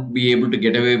China won't be able to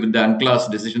get away with the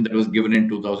UNCLOS decision that was given in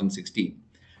 2016.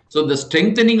 So the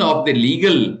strengthening of the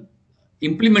legal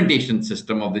implementation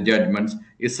system of the judgments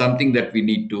is something that we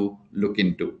need to look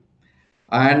into.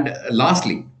 And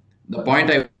lastly, the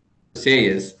point I say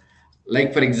is,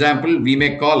 like, for example, we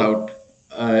may call out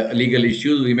legal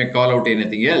issues, we may call out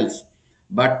anything else,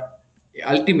 but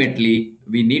ultimately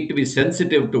we need to be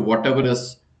sensitive to whatever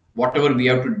we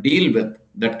have to deal with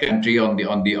that country on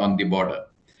the border.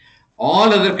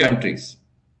 All other countries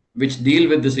which deal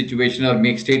with the situation or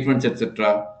make statements,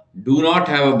 etc., do not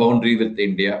have a boundary with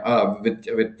India, with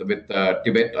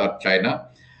Tibet or China,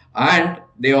 and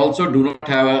they also do not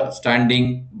have a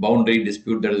standing boundary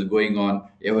dispute that is going on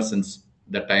ever since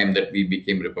the time that we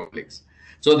became republics.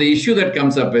 So the issue that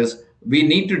comes up is we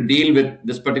need to deal with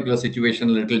this particular situation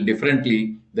a little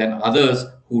differently than others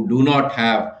who do not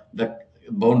have the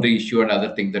boundary issue and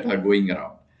other things that are going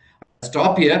around.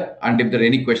 Stop here, and if there are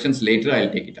any questions later,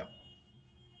 I'll take it up.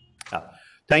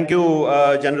 Thank you,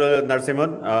 General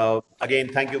Narasimhan. Again,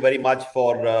 thank you very much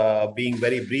for being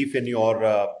very brief in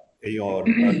your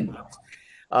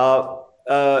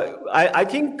I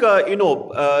think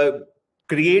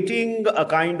creating a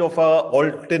kind of a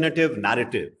alternative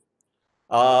narrative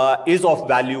is of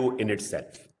value in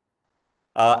itself.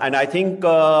 And I think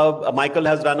Michael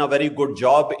has done a very good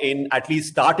job in at least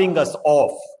starting us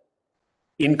off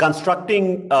in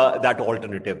constructing that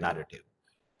alternative narrative.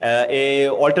 A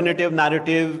alternative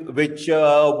narrative which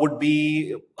would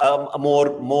be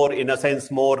more in a sense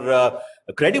more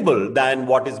credible than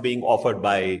what is being offered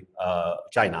by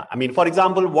China. I mean, for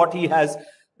example, what he has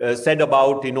said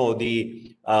about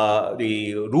the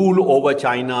rule over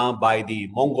China by the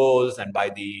Mongols and by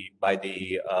the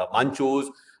Manchus.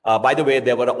 By the way,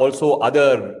 there were also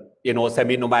other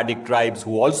semi-nomadic tribes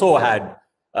who also had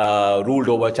ruled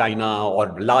over China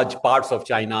or large parts of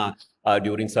China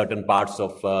during certain parts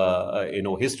of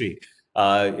history.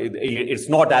 It's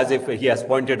not as if he has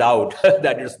pointed out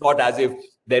that it's not as if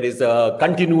there is a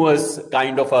continuous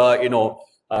kind of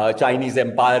a Chinese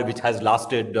empire which has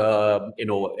lasted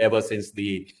ever since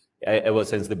the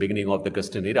beginning of the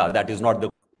Christian era. That is not the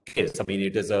case. I mean,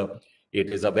 it is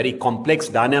a very complex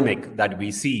dynamic that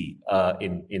we see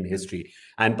in history,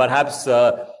 and perhaps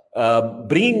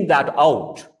bringing that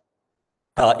out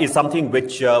is something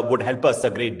which would help us a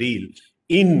great deal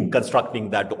in constructing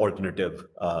that alternative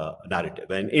narrative,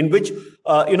 and in which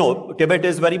Tibet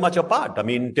is very much a part. I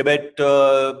mean, Tibet,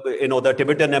 the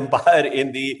Tibetan Empire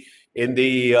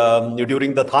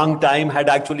during the Tang time had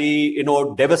actually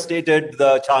devastated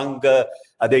the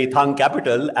Tang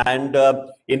capital, and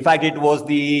in fact it was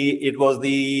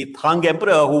the Tang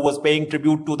emperor who was paying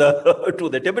tribute to the to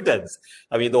the Tibetans.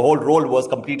 I mean, the whole role was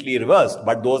completely reversed,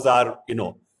 but those are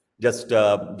just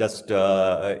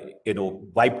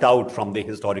wiped out from the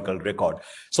historical record.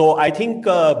 So I think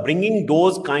bringing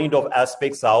those kind of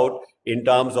aspects out in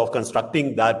terms of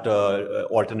constructing that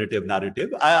alternative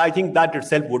narrative, I think that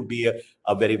itself would be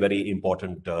a very, very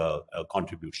important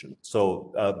contribution.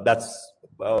 So that's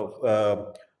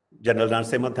General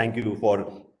Narasimhan. Thank you for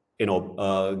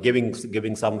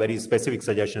giving some very specific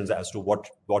suggestions as to what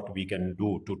we can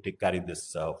do to carry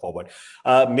this forward.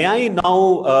 May I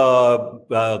now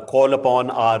call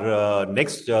upon our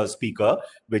next speaker,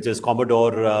 which is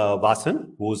Commodore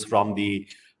Vasan, who's from the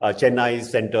Chennai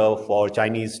Center for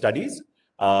Chinese Studies.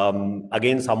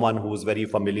 Again, someone who's very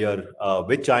familiar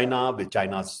with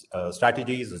China's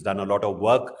strategies, has done a lot of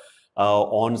work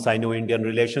on Sino-Indian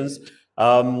relations.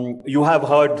 You have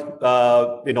heard,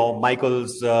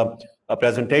 Michael's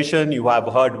presentation. You have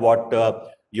heard what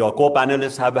your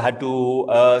co-panelists have had to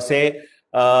say.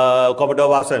 Commodore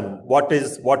Vasan, what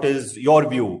is your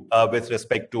view with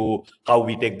respect to how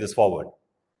we take this forward?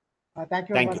 Thank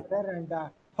you, Ambassador, and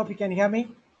hope you can hear me.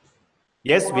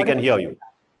 Yes, we can hear you.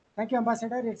 Thank you,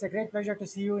 Ambassador. It's a great pleasure to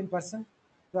see you in person.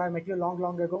 So I met you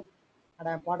long ago, and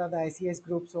I'm part of the ICS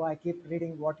group, so I keep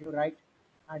reading what you write.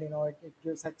 And it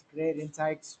gives such great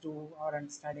insights to our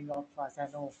understanding of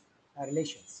Sino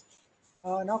relations.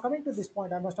 Now coming to this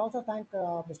point, I must also thank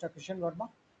Mr. Krishan Verma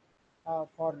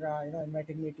for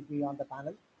inviting me to be on the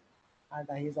panel, and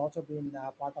he has also been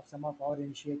part of some of our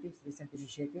recent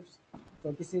initiatives.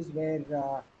 So this is where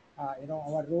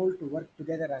our role to work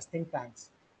together as think tanks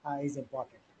is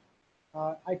important.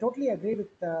 I totally agree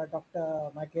with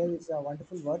Dr. Michael's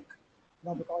wonderful work,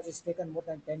 because it's taken more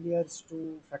than 10 years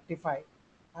to fructify,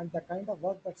 and the kind of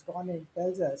work that's gone in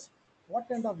tells us what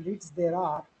kind of leads there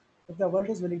are if the world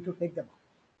is willing to take them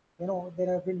up.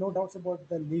 There have been no doubts about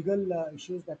the legal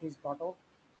issues that is brought out,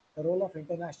 the role of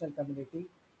international community,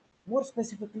 more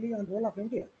specifically on the role of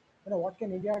India. What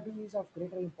can India do is of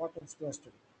greater importance to us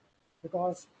today,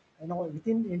 because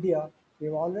within India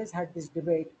we've always had this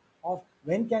debate of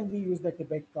when can we use the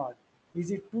Tibet card?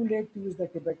 Is it too late to use the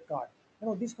Tibet card?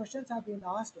 These questions have been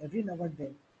asked every now and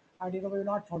then, and we've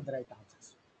not found the right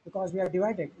answers because we are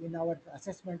divided in our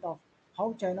assessment of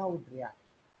how China would react.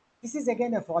 This is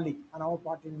again a folly on our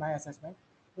part, in my assessment,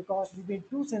 because we've been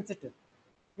too sensitive.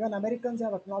 Even Americans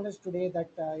have acknowledged today that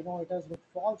it was with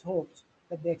false hopes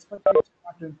that they expected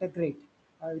China to integrate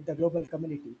with the global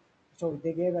community. So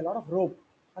they gave a lot of rope,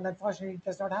 and unfortunately, it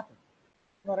does not happen.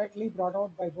 Rightly brought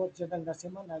out by both General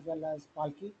Narasimhan as well as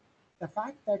Palki, the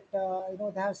fact that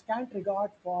they have scant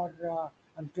regard for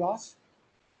UNCLOS,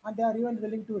 and they are even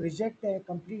willing to reject a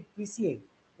complete PCA,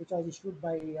 which was issued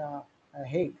by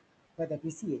Hague, by the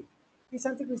PCA. Is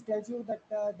something which tells you that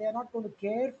they are not going to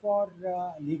care for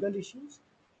legal issues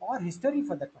or history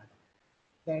for that matter.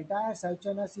 The entire South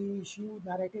China Sea issue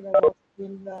narrative has also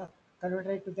been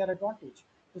converted to their advantage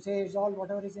to say it's all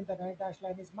whatever is in the 9 dash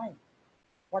line is mine.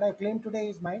 What I claim today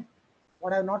is mine.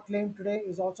 What I have not claimed today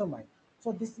is also mine.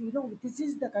 So this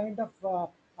is the kind of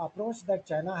approach that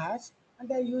China has, and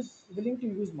they are willing to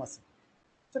use muscle.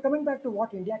 So coming back to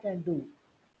what India can do,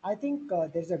 I think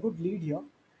there is a good lead here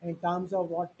in terms of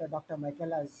what Dr.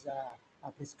 Michael has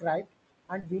prescribed,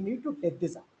 and we need to take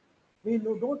this up. We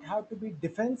don't have to be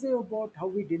defensive about how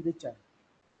we deal with China.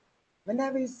 When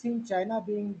have we seen China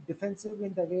being defensive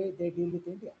in the way they deal with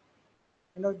India?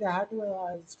 If they had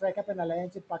to strike up an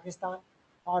alliance with Pakistan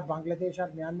or Bangladesh or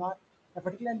Myanmar,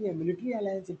 particularly a military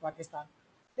alliance in Pakistan,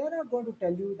 they are not going to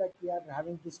tell you that we are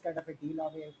having this kind of a deal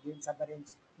or we are giving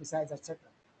submarines, missiles, etc.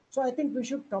 So I think we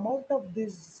should come out of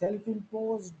this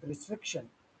self-imposed restriction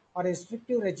or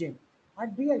restrictive regime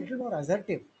and be a little more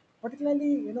assertive,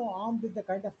 particularly armed with the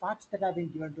kind of facts that have been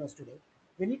given to us today.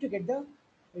 We need to get the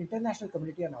international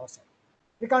community on our side.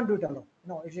 We can't do it alone.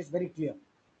 It is very clear.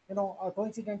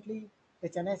 Coincidentally, the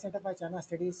Chennai Center for China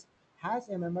Studies has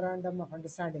a memorandum of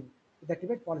understanding with the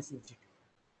Tibet Policy Institute.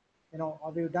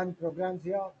 We've done programs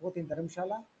here, both in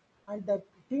Dharamshala, and the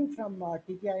team from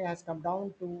TPI has come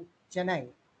down to Chennai,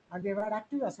 and we've had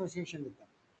active association with them.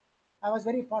 I was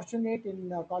very fortunate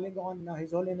in calling on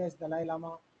His Holiness Dalai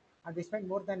Lama, and we spent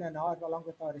more than an hour along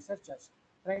with our researchers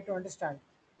trying to understand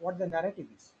what the narrative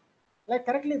is. Like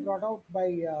correctly brought out by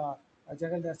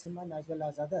General Narasimhan as well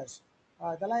as others,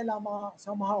 Dalai Lama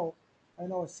somehow,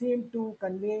 seemed to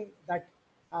convey that,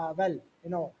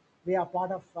 we are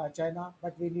part of China,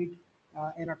 but we need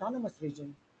an autonomous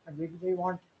region, and we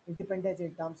want independence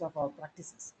in terms of our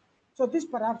practices. So this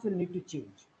perhaps will need to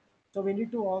change. So we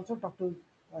need to also talk to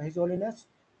His Holiness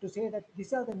to say that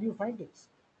these are the new findings.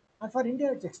 And for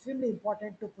India, it's extremely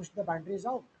important to push the boundaries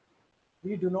out.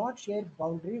 We do not share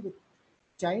boundary with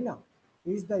China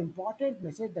is the important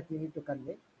message that we need to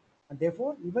convey. And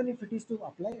therefore, even if it is to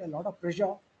apply a lot of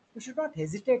pressure, we should not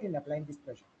hesitate in applying this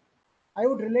pressure. I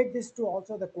would relate this to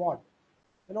also the Quad.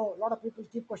 A lot of people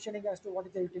keep questioning as to what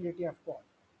is the utility of Quad.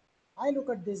 I look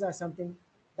at this as something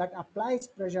that applies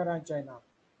pressure on China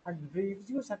and gives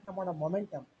you a certain amount of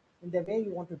momentum in the way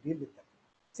you want to deal with them.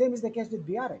 Same is the case with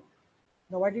BRI.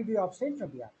 Now, why did we abstain from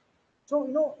BRI?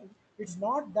 So, it's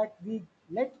not that we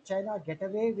let China get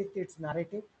away with its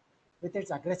narrative, with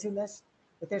its aggressiveness,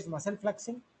 with its muscle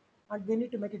flexing, and we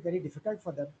need to make it very difficult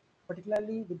for them,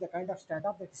 particularly with the kind of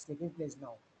standoff that is taking place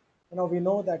now. We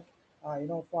know that,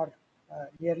 for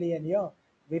nearly a year,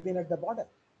 we've been at the border.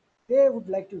 They would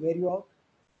like to wear you out.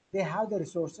 They have the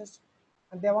resources,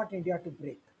 and they want India to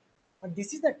break. And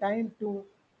this is the time to,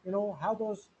 have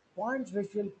those points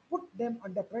which will put them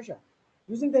under pressure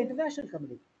using the international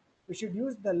community. We should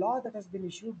use the law that has been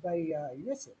issued by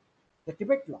USA, the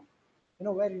Tibet law,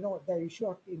 where the issue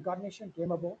of incarnation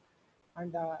came about,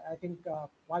 and I think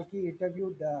Palki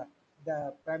interviewed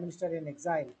the Prime Minister in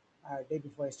exile day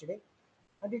before yesterday,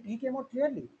 and he came out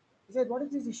clearly. He said, "What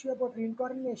is this issue about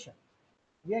reincarnation?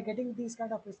 We are getting these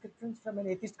kind of prescriptions from an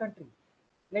atheist country.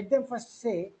 Let them first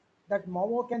say that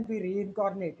Mao can be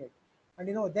reincarnated,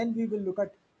 and then we will look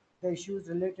at the issues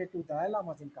related to Dalai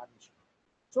Lama's incarnation."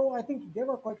 So I think they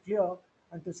were quite clear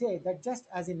and to say that just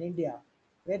as in India,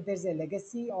 where there's a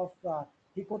legacy of,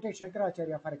 he quoted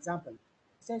Shankaracharya, for example,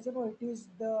 he says, it is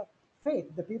the faith,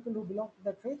 the people who belong to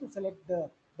that faith who select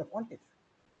the pontiff,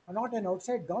 and not an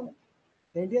outside government.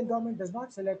 The Indian government does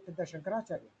not select the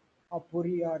Shankaracharya or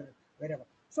Puri or wherever.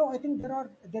 So I think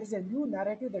there is a new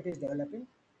narrative that is developing.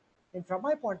 And from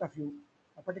my point of view,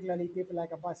 particularly people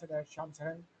like Ambassador Sham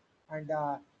Saran and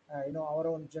our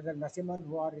own General Narasimhan,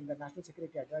 who are in the National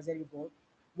Security Advisory Board,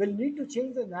 will need to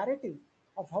change the narrative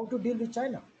of how to deal with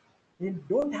China. We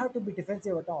don't have to be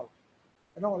defensive at all.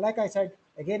 Like I said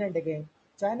again and again,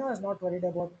 China is not worried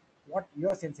about what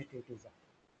your sensitivities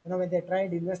are. When they try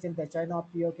and invest in the China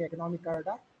POK economic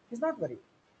corridor, he's not worried.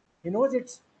 He knows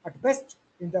it's at best,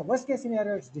 in the worst case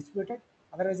scenario, it's disputed,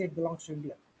 otherwise it belongs to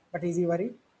India. But is he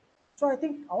worried? So I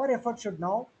think our effort should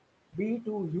now be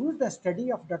to use the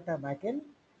study of Dr. Macken,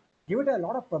 give it a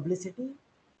lot of publicity,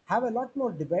 have a lot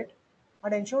more debate,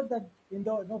 and ensure that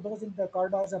those in the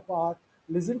corridors of power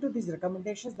listen to these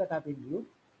recommendations that have been viewed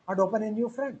and open a new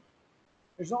front.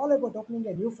 It's all about opening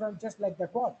a new front, just like the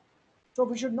Quad. So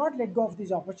we should not let go of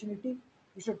this opportunity.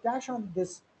 We should cash on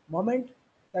this moment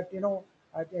that,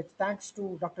 it's thanks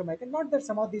to Dr. Michael. Not that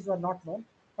some of these were not known,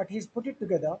 but he's put it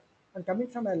together. And coming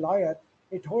from a lawyer,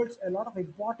 it holds a lot of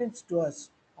importance to us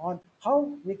on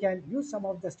how we can use some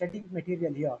of the study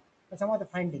material here and some of the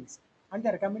findings and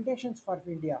the recommendations for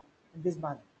India in this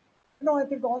manner. I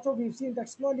think also we've seen that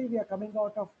slowly we are coming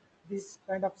out of these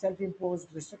kind of self-imposed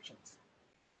restrictions.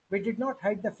 We did not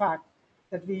hide the fact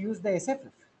that we used the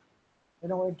SFF,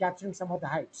 in capturing some of the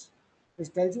heights,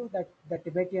 which tells you that the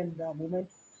Tibetan movement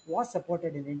was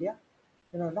supported in India,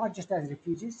 not just as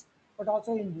refugees, but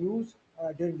also in news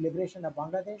during liberation of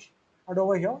Bangladesh. And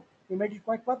over here, we made it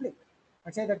quite public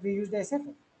and say that we used the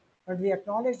SFF and we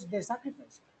acknowledged their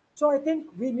sacrifice. So I think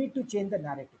we need to change the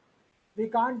narrative. We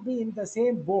can't be in the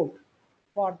same boat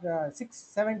for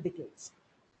 6-7 decades.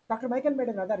 Dr. Michael made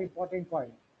another important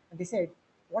point, and he said,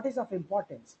 what is of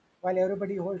importance, while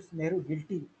everybody holds Nehru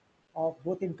guilty of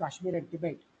both in Kashmir and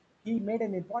Tibet, he made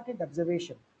an important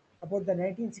observation about the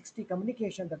 1960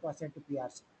 communication that was sent to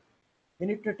PRC. We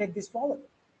need to take this forward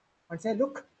and say,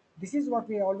 look, this is what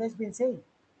we have always been saying.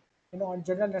 And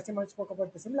General Narasimhan spoke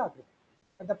about the Simla Agreement.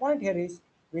 And the point here is,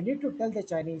 we need to tell the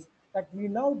Chinese that we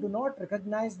now do not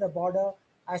recognize the border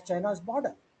as China's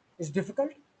border. It's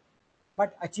difficult,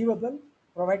 but achievable,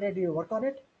 provided you work on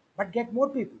it, but get more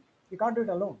people. You can't do it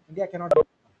alone. India cannot do it.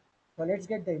 So let's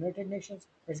get the United Nations,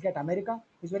 let's get America,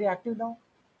 who's very active now.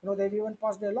 They've even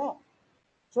passed a law.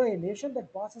 So a nation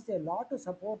that passes a law to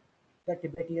support the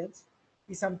Tibetans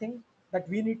is something that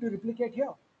we need to replicate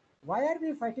here. Why are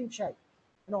we fighting shy?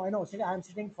 I know I'm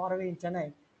sitting far away in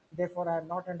Chennai, therefore I'm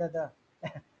not under the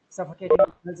suffocating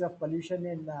levels of pollution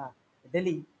in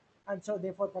Delhi. And so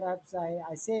therefore perhaps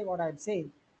I say what I'm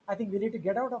saying. I think we need to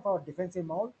get out of our defensive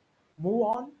mode, move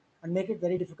on, and make it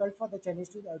very difficult for the Chinese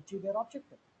to achieve their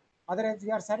objective. Otherwise,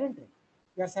 we are surrendering.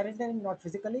 We are surrendering not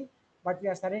physically, but we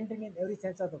are surrendering in every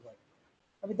sense of the word.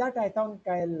 With that, I think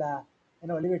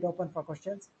I'll leave it open for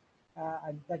questions,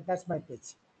 and that's my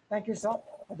pitch. Thank you, sir,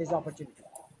 for this opportunity.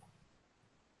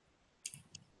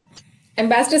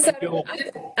 Ambassador sir,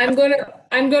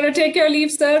 I'm gonna take your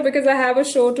leave, sir, because I have a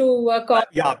show to call.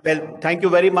 Yeah, well, thank you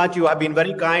very much. You have been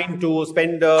very kind to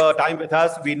spend time with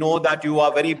us. We know that you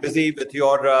are very busy with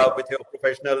your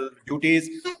professional duties.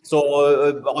 So,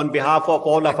 on behalf of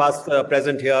all of us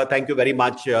present here, thank you very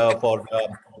much for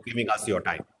giving us your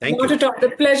time. Thank you. Not at all. The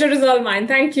pleasure is all mine.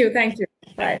 Thank you. Thank you.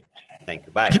 Bye. Thank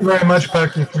you. Bye. Thank you very much,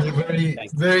 Paki, for your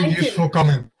very useful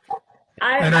comment.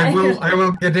 And I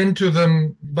will get into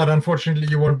them, but unfortunately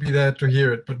you won't be there to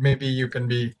hear it. But maybe you can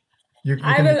be.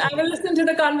 I will listen to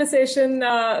the conversation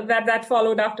that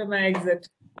followed after my exit.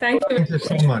 Thank you. Thank you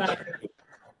so much.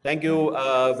 Thank you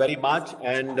very much.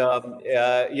 And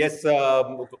yes,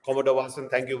 Commodore Watson,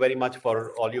 thank you very much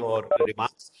for all your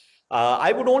remarks.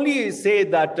 I would only say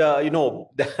that,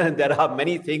 there are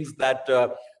many things that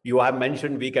you have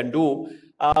mentioned we can do.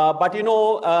 But,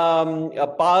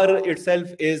 power itself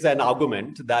is an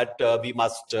argument that we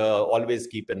must always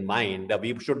keep in mind.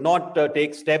 We should not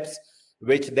take steps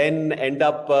which then end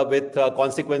up with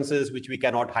consequences which we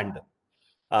cannot handle.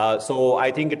 So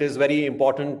I think it is very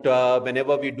important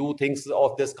whenever we do things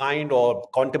of this kind or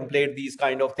contemplate these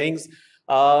kind of things,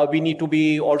 we need to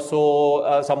be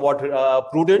also somewhat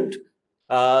prudent,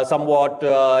 somewhat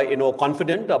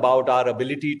confident about our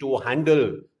ability to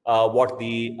handle what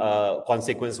the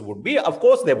consequence would be. Of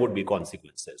course, there would be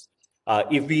consequences.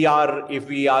 If we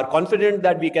are confident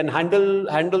that we can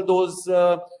handle those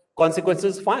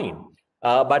consequences, fine.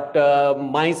 But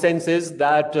my sense is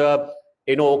that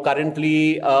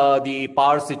currently the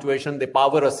power situation, the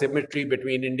power asymmetry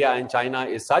between India and China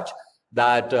is such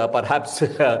that perhaps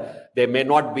there may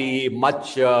not be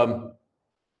much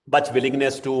much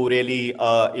willingness to really,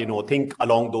 think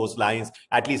along those lines,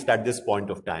 at least at this point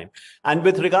of time. And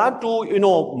with regard to,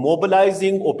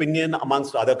 mobilizing opinion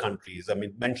amongst other countries, I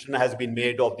mean, mention has been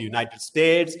made of the United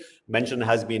States, mention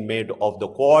has been made of the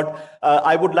Quad.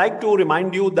 I would like to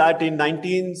remind you that in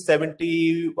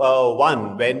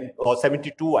 1971, or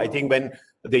 72, I think, when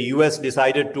the US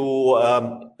decided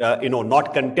to,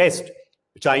 not contest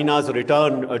China's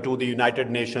return to the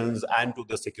United Nations and to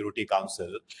the Security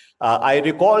Council. I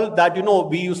recall that,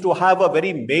 we used to have a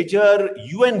very major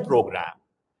UN program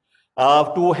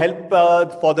to help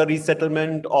for the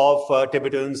resettlement of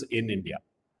Tibetans in India.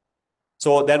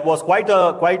 So there was quite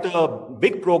a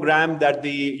big program that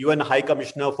the UN High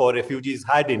Commissioner for Refugees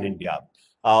had in India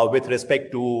with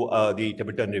respect to the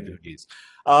Tibetan refugees.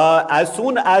 As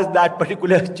soon as that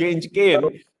particular change came,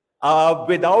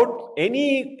 without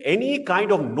any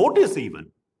kind of notice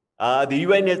even, the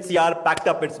UNHCR packed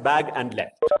up its bag and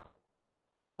left.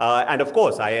 And of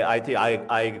course,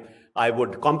 I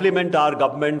would compliment our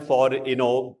government for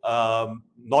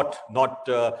not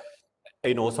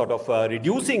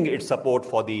reducing its support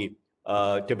for the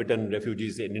Tibetan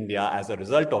refugees in India as a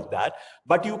result of that.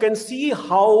 But you can see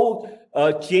how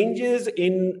changes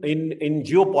in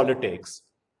geopolitics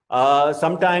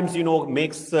sometimes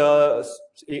makes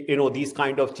these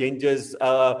kind of changes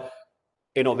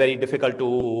very difficult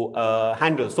to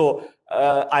handle. So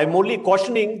I'm only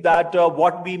cautioning that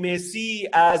what we may see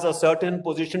as a certain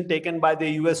position taken by the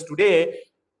US today,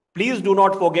 please do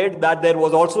not forget that there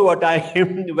was also a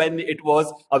time when it was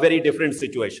a very different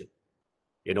situation,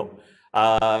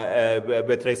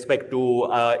 with respect to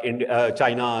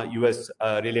China-US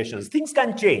relations. Things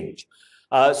can change.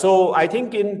 So I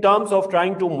think in terms of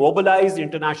trying to mobilize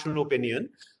international opinion,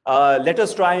 let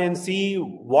us try and see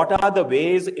what are the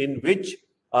ways in which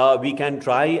we can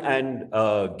try and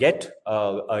get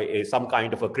some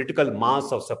kind of a critical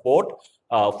mass of support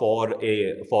for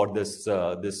this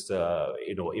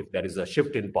if there is a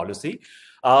shift in policy.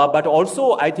 But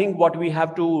also, I think what we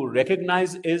have to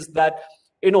recognize is that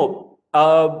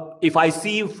if I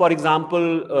see, for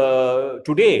example,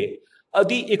 today,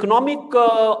 the economic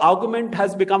argument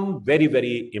has become very,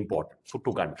 very important for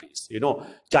two countries.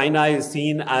 China is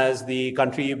seen as the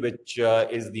country which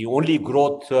is the only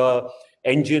growth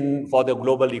engine for the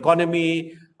global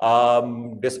economy,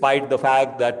 despite the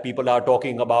fact that people are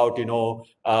talking about,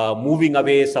 moving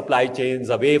away supply chains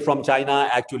away from China.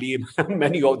 Actually,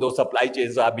 many of those supply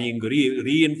chains are being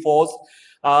reinforced.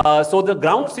 So the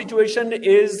ground situation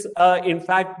is, in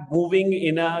fact, moving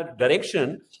in a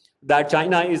direction that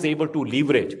China is able to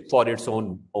leverage for its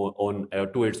own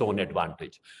to its own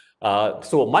advantage.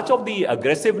 So much of the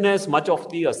aggressiveness, much of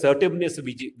the assertiveness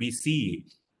we see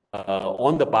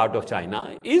on the part of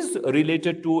China is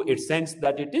related to its sense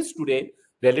that it is today,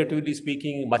 relatively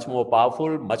speaking, much more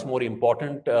powerful, much more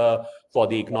important for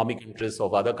the economic interests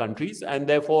of other countries, and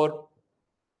therefore,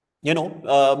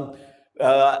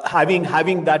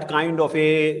 having that kind of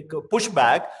a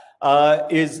pushback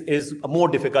is more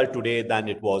difficult today than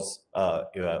it was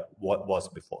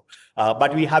before.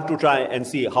 But we have to try and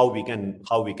see how we can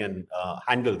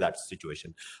handle that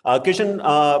situation. Kishan,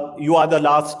 you are the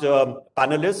last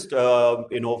panelist,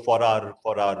 for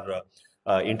our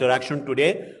interaction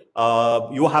today.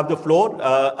 You have the floor,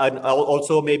 and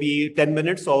also maybe 10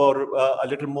 minutes or a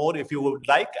little more if you would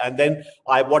like. And then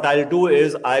what I'll do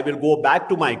is I will go back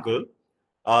to Michael.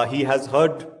 He has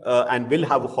heard and will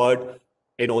have heard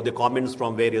the comments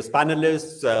from various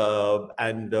panelists,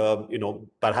 and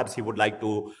perhaps he would like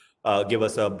to give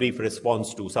us a brief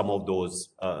response to some of those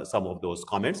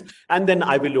comments, and then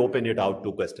I will open it out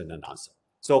to question and answer.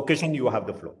 So, Kishan, you have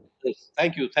the floor. Yes,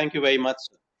 thank you very much.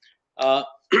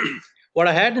 What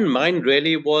I had in mind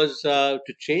really was to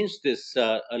change this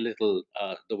a little,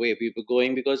 the way we were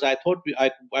going, because I thought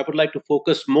I would like to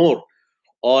focus more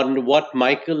on what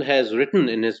Michael has written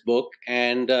in his book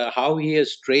and how he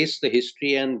has traced the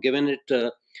history and given it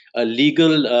a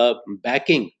legal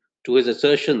backing to his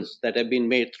assertions that have been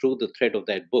made through the thread of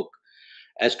that book,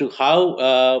 as to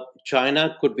how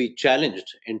China could be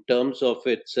challenged in terms of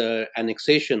its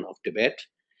annexation of Tibet,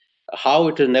 how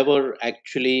it has never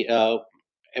actually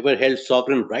ever held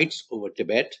sovereign rights over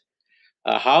Tibet,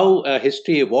 how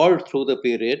history evolved through the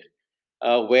period,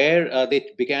 where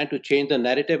they began to change the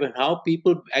narrative, and how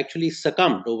people actually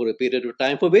succumbed over a period of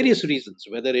time for various reasons,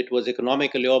 whether it was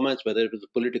economic allurements, whether it was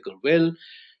political will,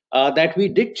 that we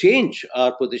did change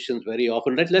our positions very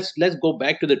often. Let's go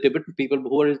back to the Tibetan people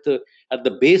who are at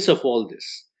the base of all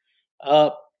this.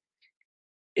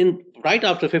 Right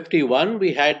after 51,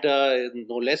 we had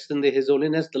no less than His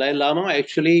Holiness Dalai Lama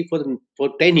actually for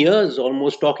 10 years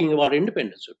almost talking about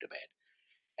independence of Tibet.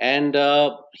 And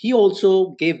he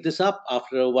also gave this up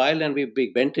after a while, and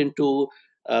we went into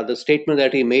the statement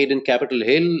that he made in Capitol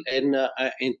Hill in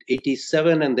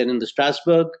 87, and then in the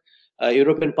Strasbourg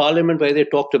European Parliament, where they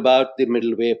talked about the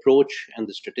middle way approach and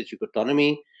the strategic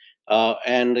autonomy,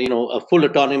 and a full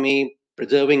autonomy,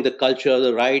 preserving the culture,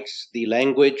 the rights, the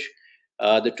language,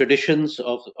 the traditions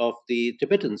of the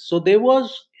Tibetans. So there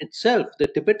was itself, the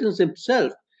Tibetans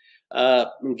themselves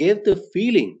gave the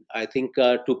feeling, I think,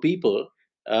 to people,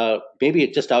 maybe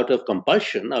just out of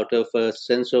compulsion, out of a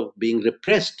sense of being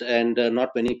repressed and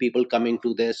not many people coming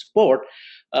to their support,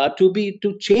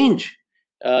 to change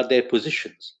their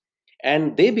positions.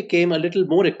 And they became a little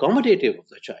more accommodative of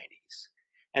the Chinese.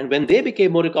 And when they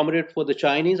became more accommodative for the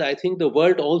Chinese, I think the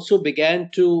world also began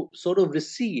to sort of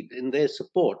recede in their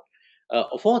support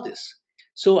for this.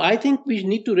 So I think we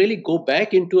need to really go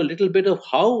back into a little bit of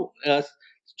how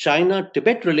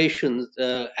China-Tibet relations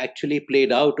actually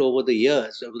played out over the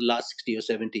years, over the last 60 or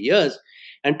 70 years,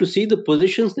 and to see the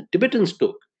positions the Tibetans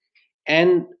took.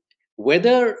 And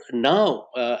whether now,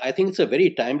 I think it's a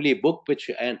very timely book, which,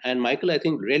 and Michael, I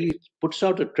think, really puts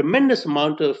out a tremendous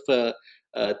amount of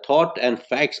thought and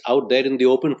facts out there in the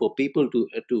open for people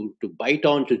to bite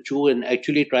on, to chew, and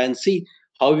actually try and see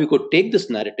how we could take this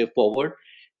narrative forward.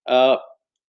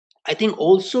 I think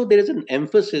also there is an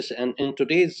emphasis, and in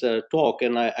today's talk,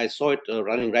 and I saw it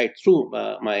running right through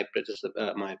my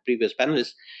previous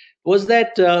panelists, was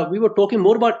that we were talking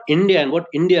more about India and what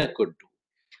India could do.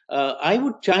 I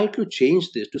would try to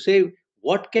change this to say,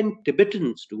 what can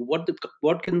Tibetans do? What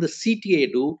can the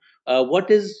CTA do? What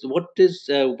is with His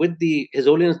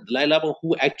Holiness Dalai Lama,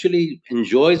 who actually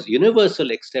enjoys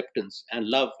universal acceptance and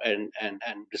love and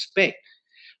respect,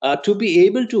 to be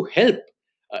able to help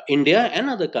India and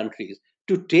other countries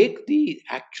to take the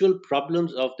actual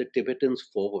problems of the Tibetans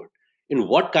forward. In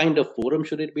what kind of forum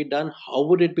should it be done? How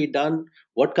would it be done?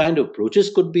 What kind of approaches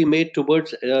could be made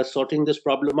towards sorting this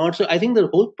problem out? So I think the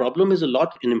whole problem is a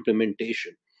lot in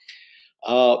implementation.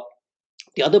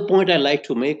 The other point I like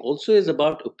to make also is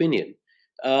about opinion.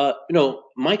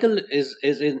 Michael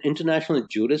is an international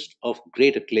jurist of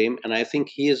great acclaim, and I think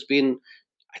he has been,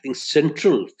 I think,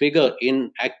 central figure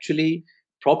in actually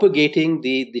propagating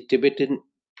the Tibetan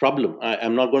problem.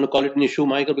 I'm not going to call it an issue,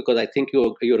 Michael, because I think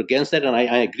you're against that, and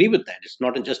I agree with that. It's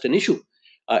not just an issue;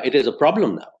 it is a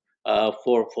problem now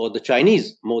for the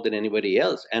Chinese more than anybody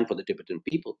else, and for the Tibetan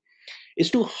people. Is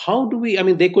to how do we? I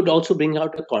mean, they could also bring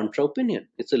out a contra opinion.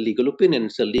 It's a legal opinion.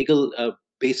 It's a legal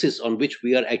basis on which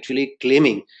we are actually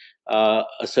claiming a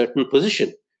certain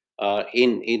position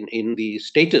in the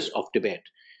status of Tibet.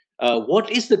 What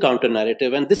is the counter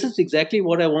narrative? And this is exactly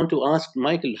what I want to ask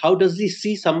Michael. How does he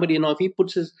see somebody, if he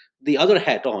puts the other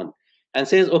hat on and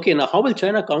says, okay, now how will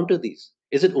China counter these?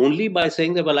 Is it only by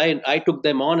saying that, well, I took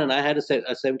them on and I had a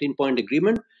 17-point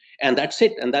agreement and that's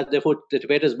it, and that therefore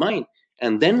Tibet is mine?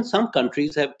 And then some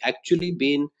countries have actually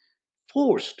been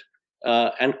forced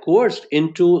and coerced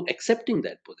into accepting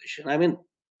that position. I mean,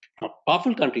 a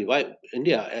powerful country, why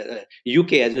India,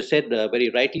 UK, as you said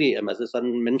very rightly, as the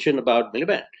son mentioned about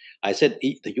Miliband, I said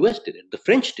the US did it, the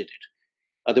French did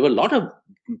it. There were a lot of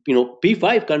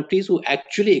P5 countries who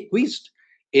actually acquiesced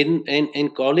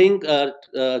in calling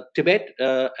Tibet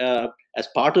as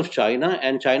part of China,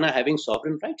 and China having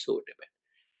sovereign rights over Tibet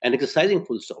and exercising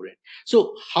full sovereignty.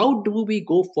 So how do we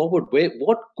go forward?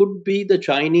 What could be the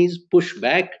Chinese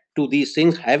pushback to these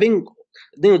things? Having,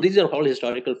 these are all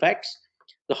historical facts.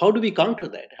 So how do we counter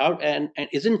that? And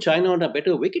isn't China on a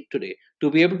better wicket today to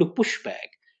be able to push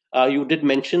back? You did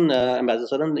mention,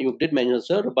 Ambassador, you did mention,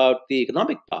 sir, about the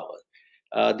economic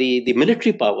power, the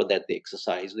military power that they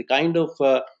exercise, the kind of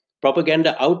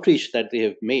propaganda outreach that they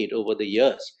have made over the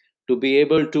years to be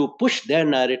able to push their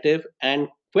narrative and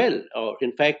quell, or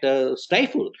in fact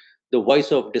stifle, the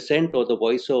voice of dissent or the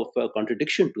voice of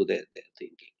contradiction to their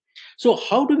thinking. So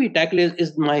how do we tackle it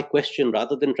is my question,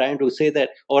 rather than trying to say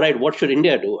that, all right, what should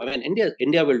India do? I mean,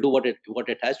 India will do what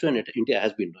it has to, and India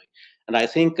has been doing. And I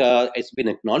think it's been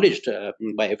acknowledged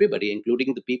by everybody,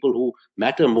 including the people who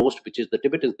matter most, which is the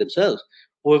Tibetans themselves,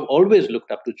 who have always looked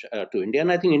up to India.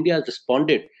 And I think India has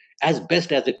responded as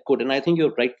best as it could. And I think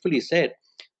you rightfully said,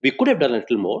 we could have done a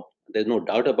little more. There's no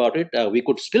doubt about it. We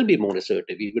could still be more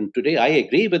assertive. Even today, I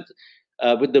agree with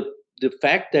the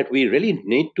fact that we really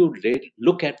need to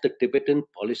look at the Tibetan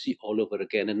policy all over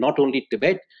again, and not only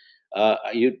Tibet.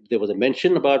 There was a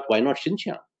mention about why not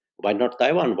Xinjiang, why not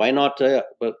Taiwan, why not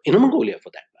Inner Mongolia for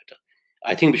that matter.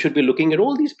 I think we should be looking at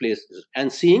all these places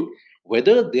and seeing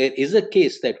whether there is a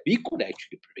case that we could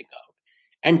actually bring out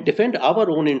and defend our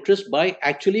own interest by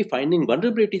actually finding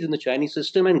vulnerabilities in the Chinese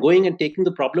system and going and taking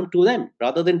the problem to them,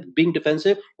 rather than being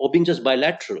defensive or being just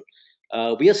bilateral.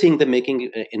 We are seeing them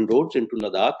making inroads into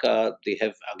Ladakh. They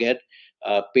have again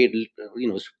paid,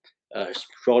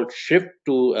 short shrift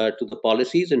to the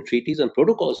policies and treaties and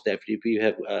protocols that we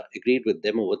have agreed with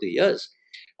them over the years.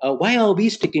 Why are we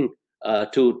sticking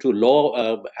to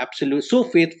law absolute so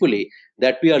faithfully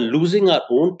that we are losing our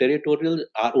own territorial,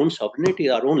 our own sovereignty,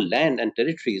 our own land and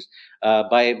territories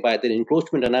by the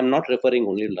encroachment? And I'm not referring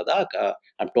only to Ladakh.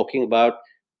 I'm talking about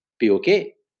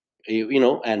POK,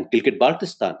 and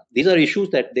Gilgit-Baltistan. These are issues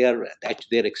that they're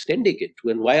extending it to,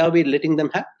 and why are we letting them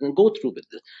go through with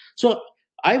this? So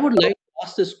I would like to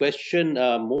ask this question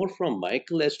more from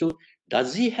Michael as to,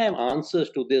 does he have answers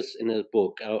to this in his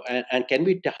book, and can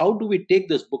we? How do we take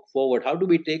this book forward? How do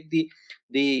we take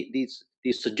these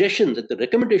suggestions and the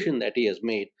recommendation that he has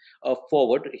made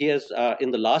forward? He has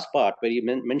in the last part where he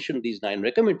mentioned these 9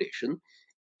 recommendations.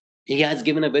 He has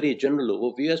given a very general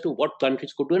overview as to what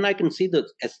countries could do, and I can see the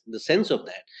sense of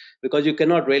that, because you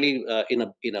cannot really in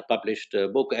a published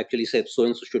book actually say so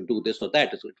and so should do this or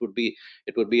that. So it would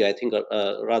be I think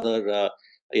rather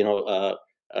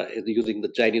using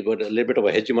the Chinese word, a little bit of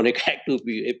a hegemonic act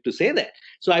to say that.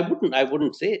 So I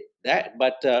wouldn't say that,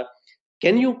 but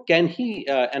can he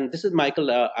and this is Michael,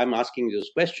 I'm asking you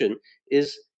this question,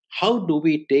 is how do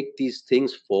we take these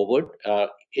things forward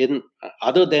in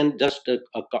other than just a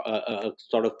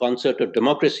sort of concert of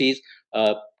democracies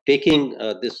taking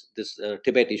this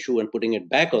Tibet issue and putting it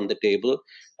back on the table?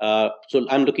 So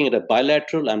I'm looking at a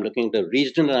bilateral, I'm looking at a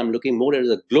regional, and I'm looking more at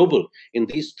a global in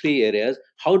these 3 areas.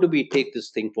 How do we take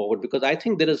this thing forward? Because I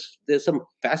think there's some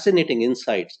fascinating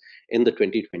insights in the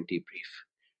 2020 brief.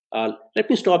 Let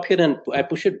me stop here and I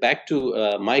push it back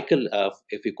to Michael,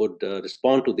 if you could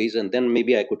respond to these, and then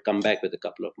maybe I could come back with a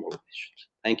couple of more questions.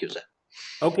 Thank you, sir.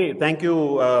 Okay, thank you,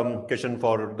 Kishan,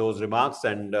 for those remarks,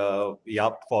 and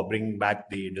for bringing back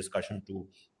the discussion to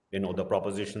the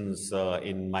propositions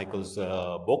in Michael's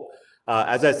book.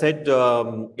 As I said,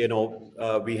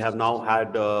 we have now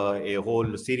had a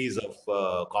whole series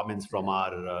of comments from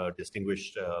our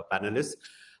distinguished panelists.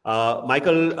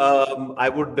 Michael, I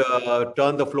would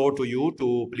turn the floor to you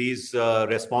to please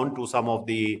respond to some of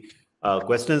the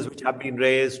questions which have been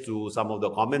raised, to some of the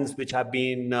comments which have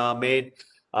been made.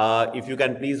 If you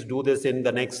can please do this in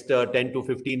the next 10 to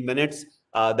 15 minutes,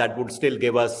 that would still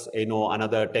give us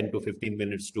another 10 to 15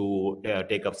 minutes to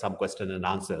take up some questions and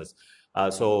answers.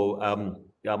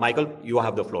 Michael, you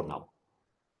have the floor now.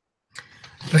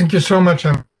 Thank you so much,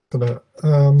 Ambassador.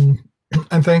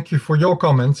 And thank you for your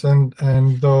comments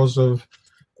and those of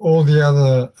all the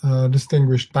other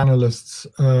distinguished panelists,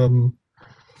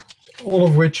 all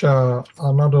of which are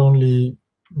not only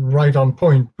right on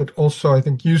point, but also I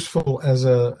think useful as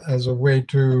a way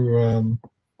to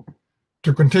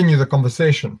continue the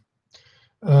conversation.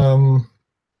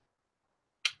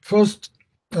 First,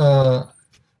 I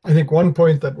think one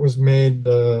point that was made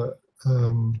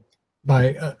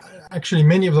by actually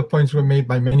many of the points were made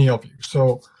by many of you.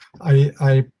 So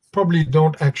I probably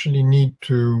don't actually need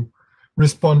to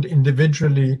respond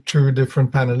individually to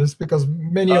different panelists, because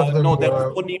many of them. No, there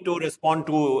is no need to respond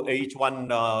to each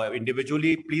one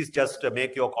individually. Please just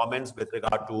make your comments with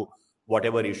regard to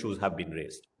whatever issues have been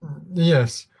raised.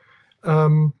 Yes.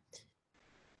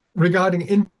 Regarding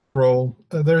India's role,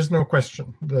 there is no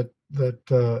question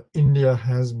that India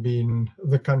has been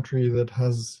the country that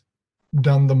has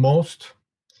done the most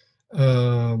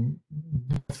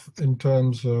in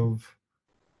terms of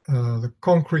the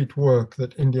concrete work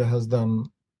that India has done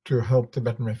to help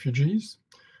Tibetan refugees,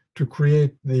 to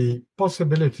create the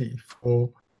possibility for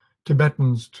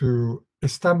Tibetans to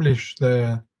establish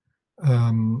their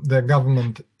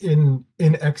government in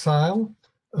exile,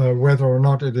 whether or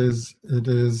not it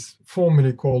is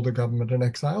formally called a government in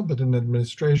exile, but an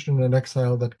administration in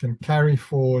exile that can carry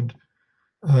forward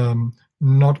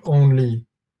not only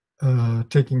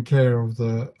taking care of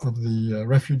the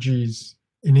refugees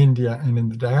in India and in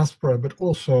the diaspora, but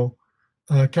also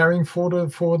carrying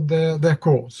forward their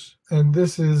cause. And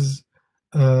this has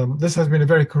been a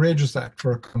very courageous act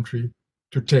for a country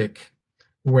to take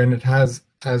when it has,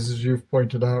 as you've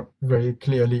pointed out very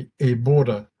clearly, a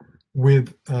border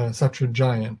with such a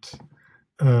giant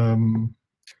and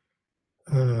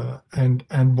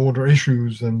border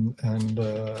issues and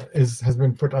has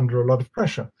been put under a lot of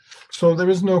pressure. So there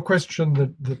is no question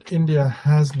that India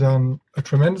has done a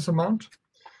tremendous amount.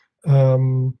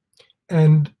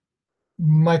 And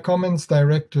my comments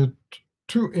directed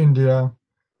to India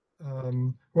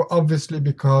were obviously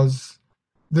because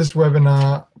this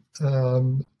webinar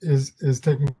is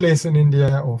taking place in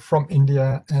India or from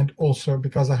India, and also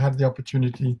because I had the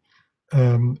opportunity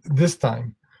this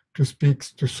time to speak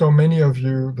to so many of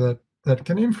you that that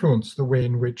can influence the way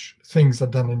in which things are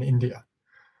done in India.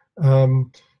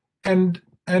 And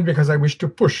because I wish to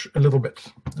push a little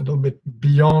bit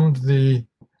beyond the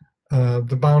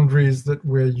boundaries that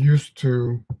we're used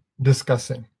to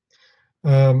discussing.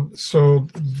 So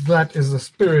that is the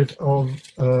spirit of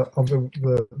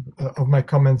my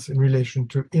comments in relation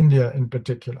to India in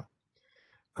particular.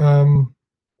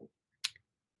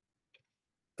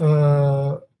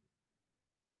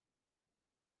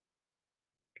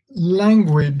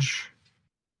 Language.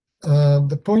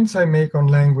 The points I make on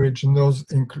language, and those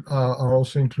are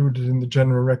also included in the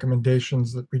general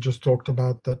recommendations that we just talked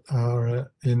about that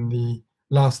are in the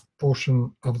last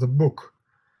portion of the book.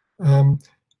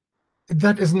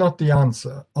 That is not the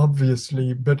answer,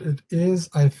 obviously, but it is,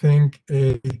 I think,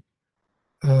 a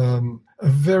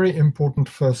very important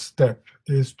first step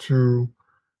is to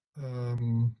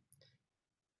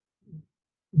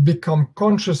become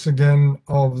conscious again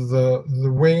of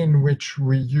the way in which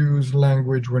we use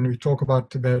language when we talk about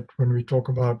Tibet, when we talk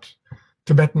about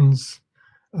Tibetans,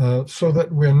 so that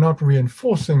we're not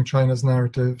reinforcing China's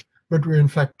narrative, but we're in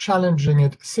fact challenging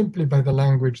it simply by the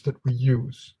language that we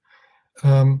use.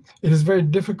 It is very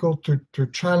difficult to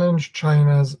challenge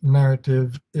China's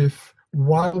narrative if,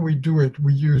 while we do it,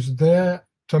 we use their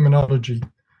terminology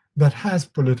that has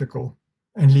political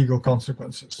and legal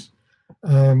consequences.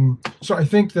 So I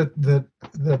think that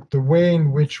the way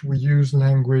in which we use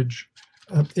language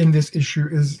in this issue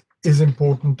is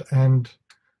important, and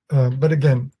but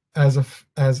again, as a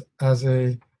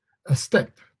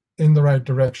step in the right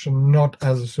direction, not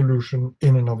as a solution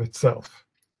in and of itself.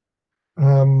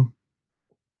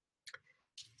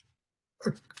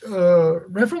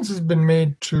 Reference has been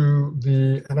made to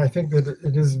and I think that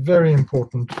it is very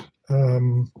important,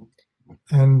 and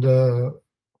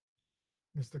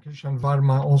Mr. Krishan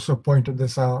Varma also pointed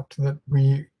this out, that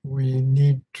we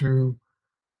need to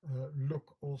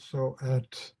look also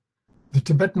at the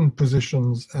Tibetan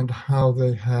positions and how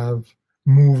they have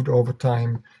moved over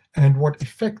time and what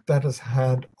effect that has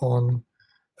had on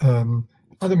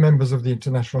other members of the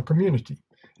international community.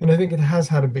 And I think it has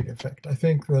had a big effect. I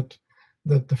think that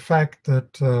the fact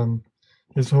that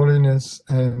His Holiness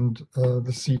and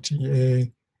the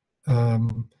CTA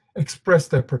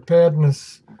expressed their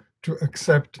preparedness to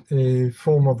accept a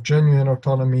form of genuine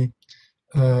autonomy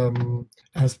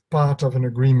as part of an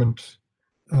agreement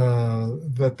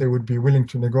that they would be willing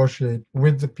to negotiate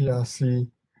with the PRC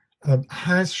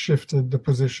has shifted the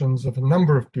positions of a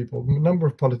number of people, a number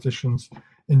of politicians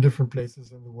in different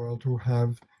places in the world who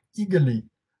have eagerly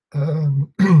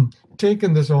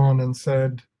taken this on and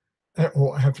said,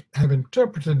 or have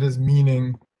interpreted as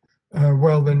meaning,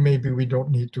 well, then maybe we don't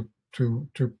need to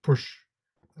push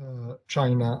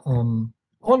China on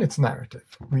its narrative.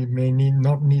 We may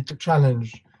not need to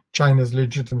challenge China's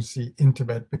legitimacy in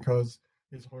Tibet because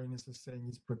His Holiness is saying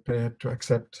he's prepared to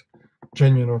accept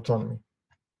genuine autonomy.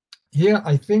 Here,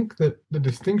 I think that the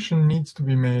distinction needs to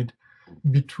be made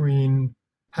between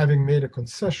having made a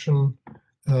concession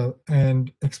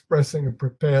and expressing a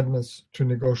preparedness to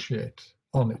negotiate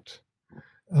on it.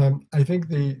 I think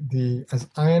as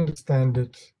I understand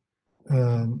it,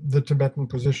 the Tibetan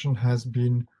position has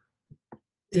been,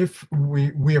 if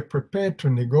we are prepared to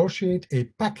negotiate a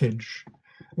package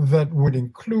that would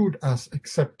include us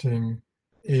accepting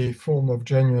a form of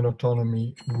genuine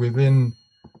autonomy within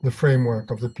the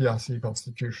framework of the PRC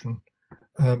constitution,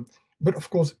 but of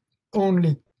course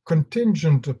only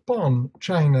contingent upon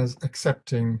China's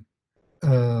accepting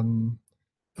to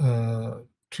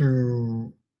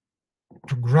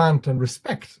grant and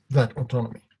respect that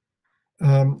autonomy.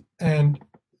 And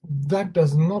that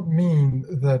does not mean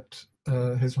that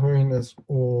His Holiness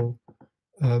or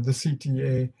the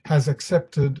CTA has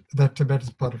accepted that Tibet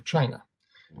is part of China,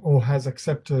 or has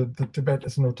accepted that Tibet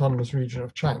is an autonomous region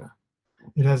of China.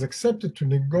 It has accepted to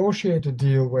negotiate a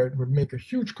deal where it would make a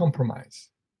huge compromise,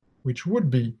 which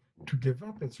would be to give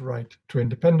up its right to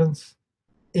independence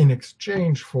in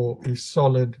exchange for a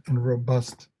solid and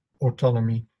robust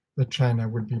autonomy that China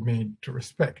would be made to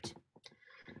respect.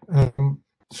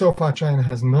 So far, China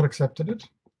has not accepted it,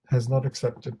 has not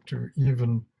accepted to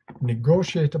even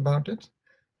negotiate about it,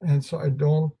 and so I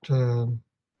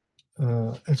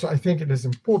think it is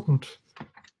important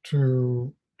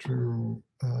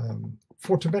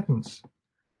for Tibetans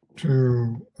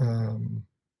to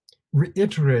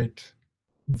reiterate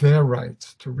their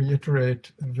rights, to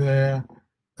reiterate their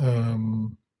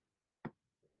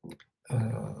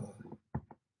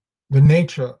the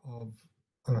nature of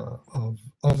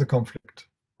the conflict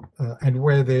and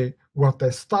what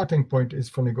their starting point is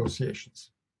for negotiations.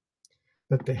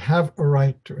 That they have a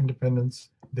right to independence,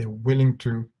 they're willing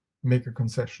to make a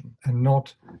concession, and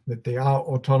not that they are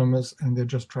autonomous and they're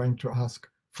just trying to ask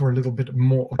for a little bit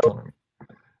more autonomy.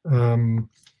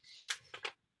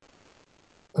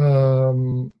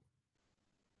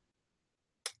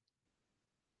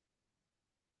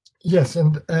 Yes,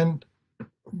 and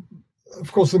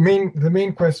of course the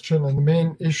main question and the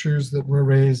main issues that were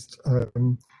raised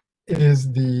is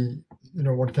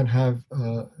one can have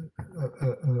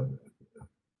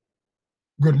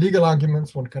good legal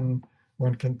arguments, one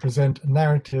can present a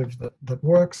narrative that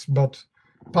works, but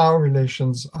power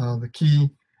relations are the key,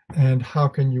 and how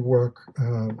can you work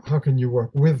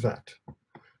with that?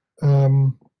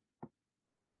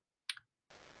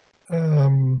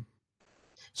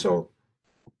 So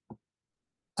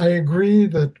I agree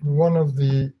that one of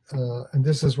the, and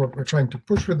this is what we're trying to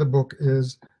push with the book,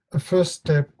 is a first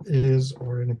step is,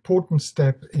 or an important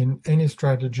step in any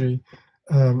strategy,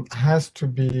 has to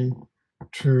be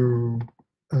to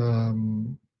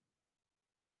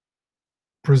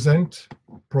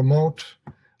promote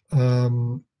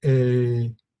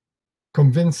a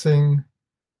convincing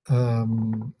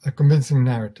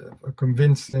narrative, a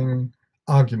convincing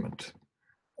argument.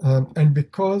 And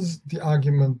because the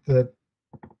argument that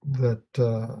the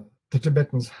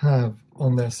Tibetans have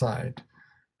on their side,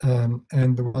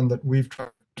 and the one that we've tried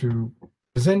to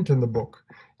present in the book,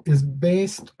 is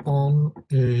based on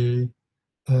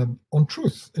on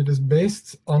truth. It is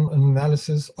based on an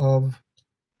analysis of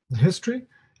the history.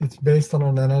 It's based on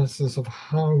an analysis of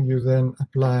how you then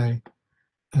apply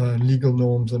legal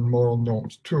norms and moral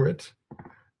norms to it.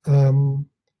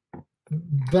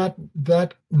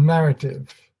 That narrative,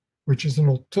 which is an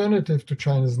alternative to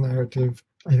China's narrative,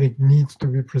 I think needs to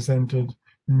be presented,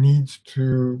 needs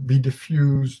to be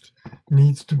diffused,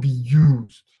 needs to be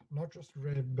used, not just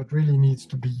read, but really needs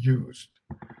to be used.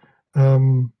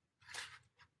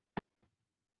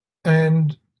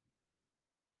 And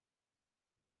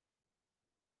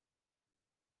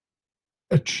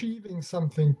achieving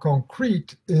something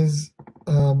concrete is,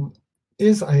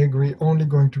 I agree, only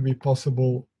going to be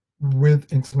possible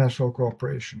with international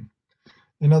cooperation.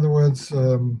 In other words,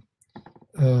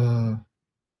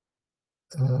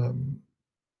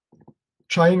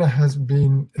 China has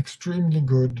been extremely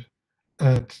good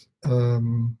at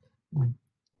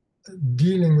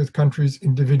dealing with countries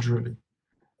individually.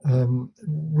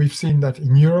 We've seen that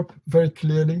in Europe very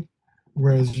clearly,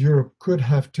 whereas Europe could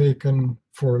have taken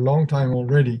for a long time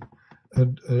already a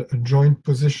joint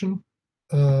position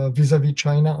vis-à-vis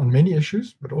China on many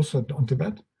issues, but also on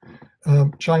Tibet.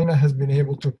 China has been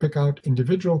able to pick out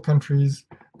individual countries,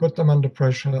 put them under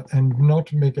pressure, and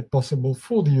not make it possible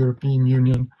for the European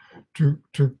Union to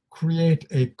create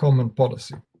a common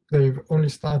policy. They've only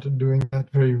started doing that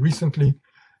very recently,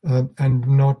 and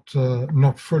not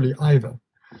fully either.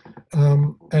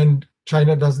 And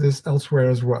China does this elsewhere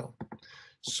as well.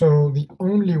 So the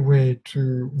only way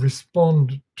to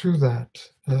respond to that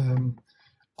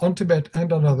on Tibet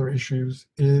and on other issues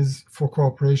is for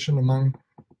cooperation among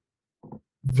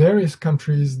various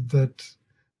countries that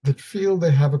feel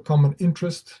they have a common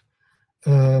interest,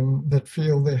 that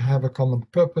feel they have a common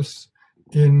purpose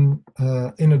in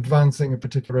advancing a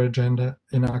particular agenda.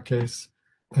 In our case,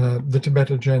 the Tibet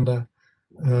agenda,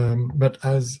 but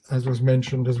as was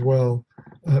mentioned as well,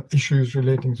 issues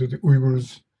relating to the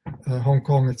Uyghurs, Hong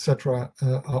Kong, etc.,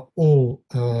 are all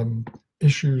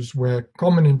issues where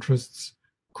common interests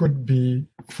could be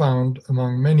found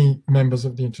among many members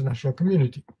of the international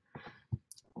community.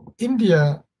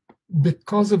 India,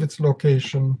 because of its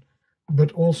location,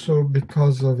 but also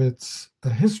because of its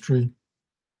history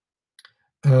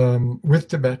with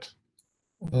Tibet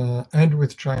and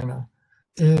with China,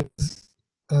 is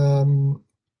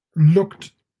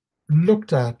looked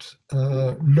up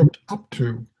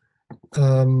to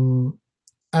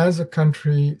as a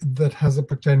country that has a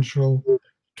potential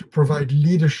to provide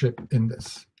leadership in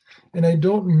this. And I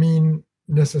don't mean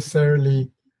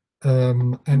necessarily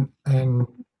an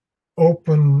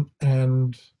open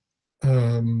and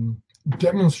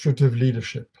demonstrative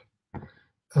leadership,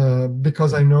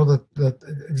 because I know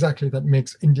that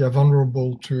makes India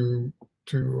vulnerable to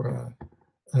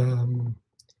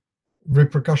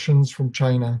repercussions from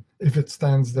China if it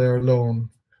stands there alone,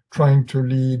 trying to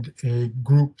lead a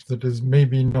group that is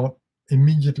maybe not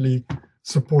immediately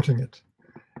supporting it.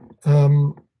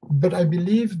 But I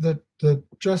believe that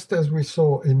just as we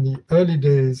saw in the early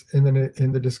days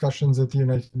in the discussions at the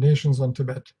United Nations on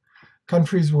Tibet,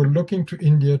 countries were looking to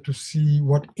India to see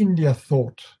what India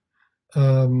thought,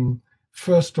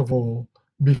 first of all,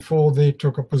 before they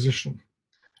took a position,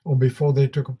 or before they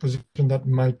took a position that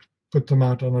might put them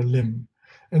out on a limb.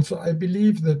 And so I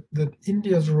believe that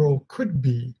India's role could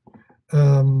be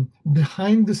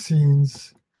behind the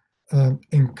scenes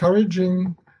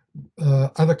encouraging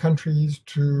other countries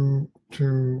to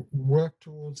work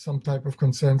towards some type of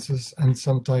consensus and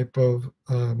some type of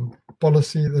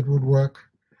policy that would work.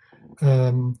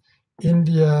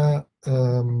 India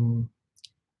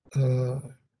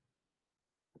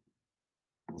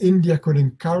could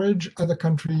encourage other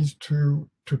countries to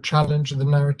challenge the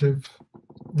narrative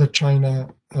that China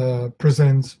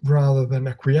presents rather than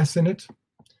acquiesce in it.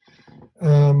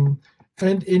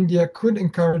 And India could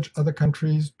encourage other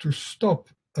countries to stop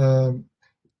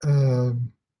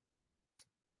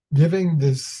giving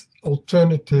this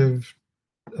alternative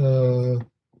to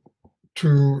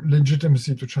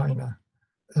legitimacy to China.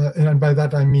 And by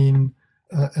that I mean,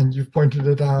 and you've pointed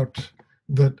it out,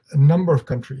 that a number of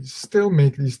countries still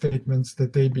make these statements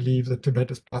that they believe that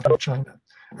Tibet is part of China.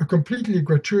 A completely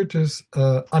gratuitous,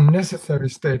 unnecessary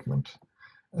statement,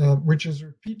 which is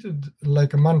repeated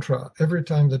like a mantra every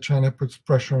time that China puts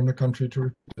pressure on a country to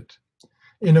repeat it,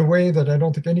 in a way that I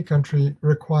don't think any country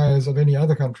requires of any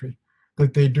other country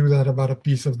that they do that about a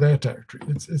piece of their territory.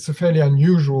 It's a fairly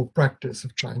unusual practice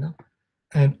of China,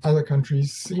 and other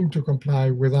countries seem to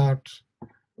comply without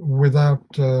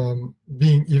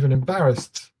being even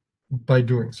embarrassed by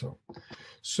doing so.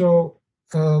 So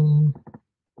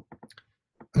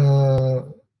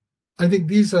I think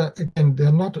these are, again,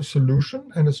 they're not a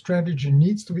solution, and a strategy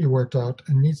needs to be worked out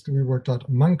and needs to be worked out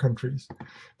among countries.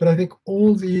 But I think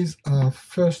all these are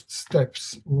first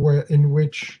steps in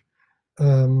which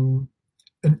an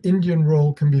Indian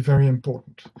role can be very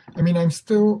important. I mean, I'm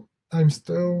still, and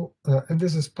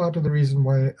this is part of the reason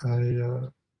why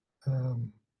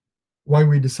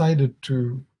we decided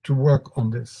to work on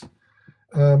this.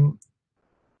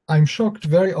 I'm shocked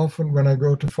very often when I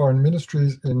go to foreign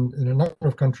ministries in a number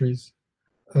of countries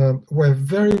where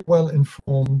very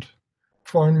well-informed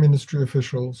foreign ministry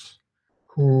officials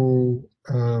who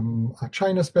are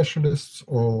China specialists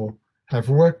or have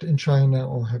worked in China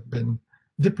or have been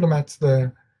diplomats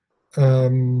there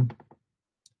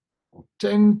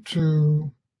tend to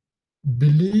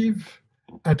believe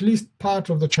at least part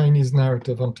of the Chinese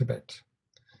narrative on Tibet.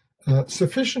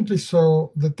 Sufficiently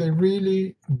so that they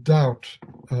really doubt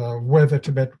whether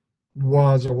Tibet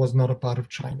was or was not a part of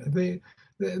China.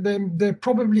 There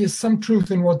probably is some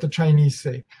truth in what the Chinese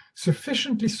say,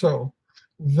 sufficiently so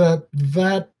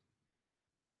that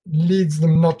leads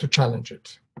them not to challenge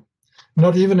it,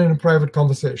 not even in a private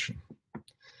conversation.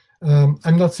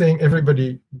 I'm not saying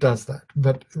everybody does that,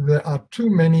 but there are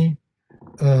too many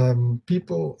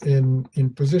people in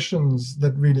positions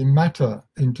that really matter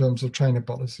in terms of China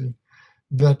policy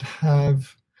that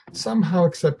have somehow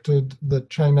accepted that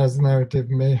China's narrative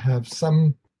may have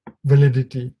some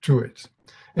validity to it.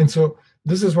 And so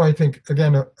this is why I think,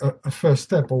 again, a first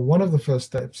step, or one of the first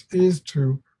steps, is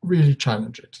to really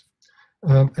challenge it.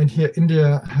 And here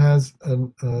India has,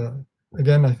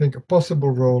 again, I think, a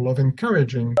possible role of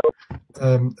encouraging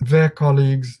their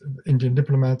colleagues, Indian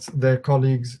diplomats, their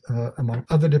colleagues among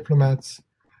other diplomats,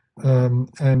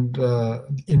 and the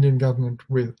Indian government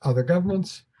with other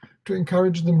governments, to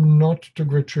encourage them not to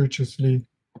gratuitously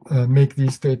make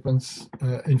these statements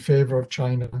in favor of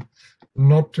China,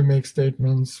 not to make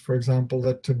statements, for example,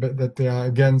 that they are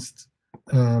against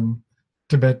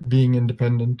Tibet being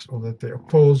independent, or that they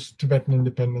oppose Tibetan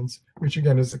independence, which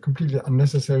again is a completely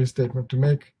unnecessary statement to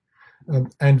make,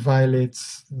 and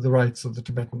violates the rights of the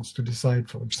Tibetans to decide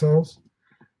for themselves.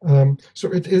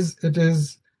 So it is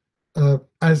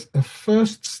as a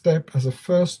first step, as a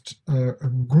first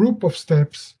group of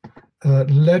steps,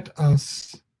 let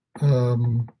us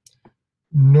no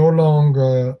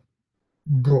longer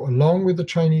go along with the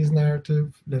Chinese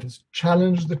narrative. Let us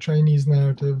challenge the Chinese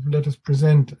narrative. Let us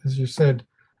present, as you said,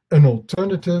 an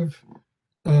alternative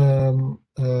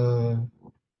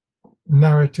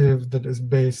narrative that is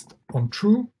based on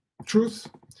truth.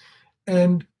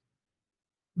 And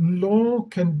law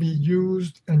can be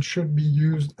used and should be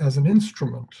used as an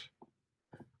instrument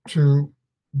to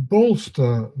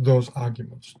bolster those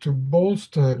arguments, to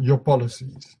bolster your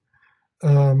policies.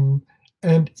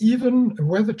 And even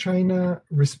whether China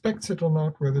respects it or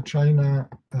not, whether China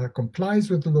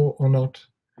complies with the law or not,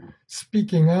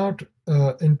 speaking out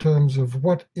in terms of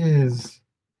what is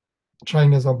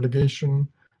China's obligation,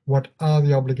 what are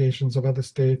the obligations of other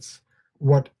states,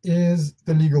 what is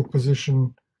the legal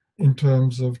position in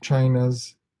terms of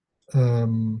China's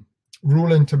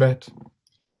rule in Tibet,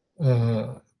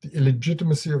 the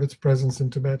illegitimacy of its presence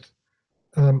in Tibet.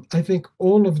 I think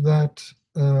all of that,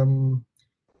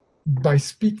 by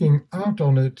speaking out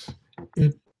on it,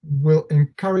 it will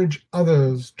encourage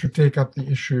others to take up the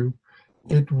issue.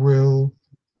 It will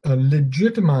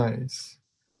legitimize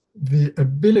the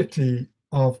ability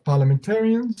of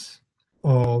parliamentarians,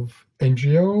 of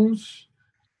NGOs,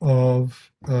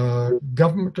 of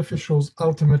government officials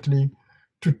ultimately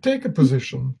to take a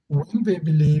position when they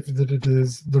believe that it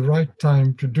is the right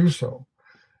time to do so,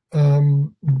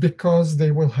 because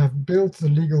they will have built the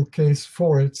legal case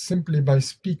for it simply by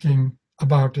speaking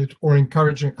about it or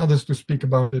encouraging others to speak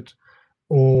about it,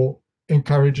 or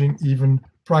encouraging even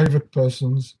private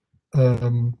persons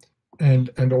and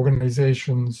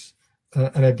organizations,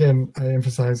 and again, I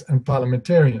emphasize, and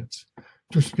parliamentarians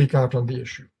to speak out on the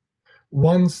issue.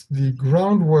 Once the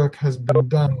groundwork has been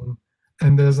done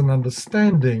and there's an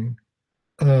understanding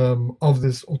of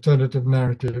this alternative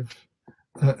narrative,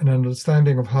 an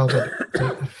understanding of how that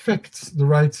affects the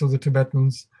rights of the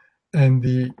Tibetans and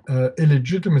the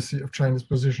illegitimacy of China's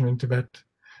position in Tibet,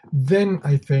 then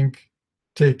I think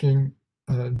taking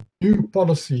new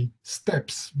policy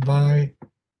steps by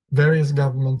various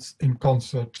governments in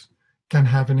concert can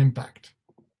have an impact.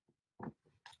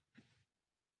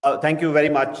 Thank you very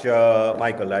much,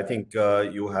 Michael. I think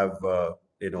you have,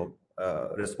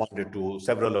 responded to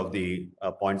several of the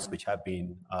points which have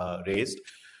been raised.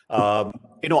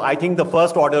 I think the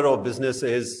first order of business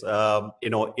is,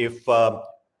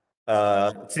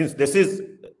 since this is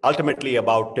ultimately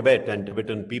about Tibet and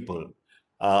Tibetan people,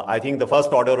 I think the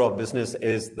first order of business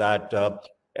is that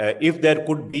if there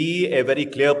could be a very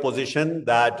clear position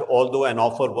that although an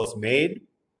offer was made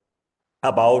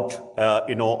about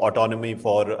autonomy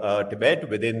for Tibet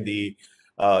within the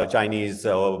Chinese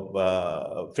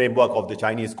framework of the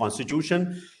Chinese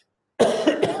constitution,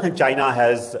 China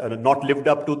has not lived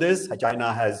up to this.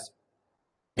 China has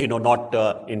not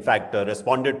in fact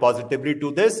responded positively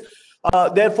to this.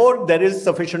 Therefore, there is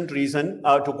sufficient reason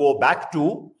to go back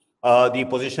to the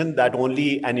position that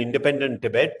only an independent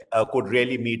Tibet could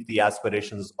really meet the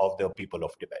aspirations of the people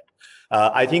of Tibet.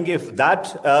 I think if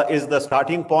that is the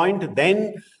starting point,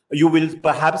 then you will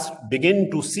perhaps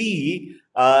begin to see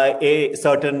a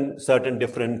certain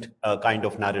different kind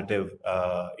of narrative,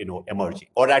 emerging,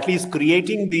 or at least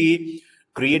creating the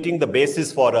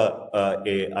basis for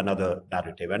another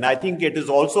narrative. And I think it is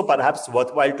also perhaps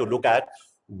worthwhile to look at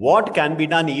what can be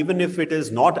done, even if it is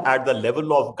not at the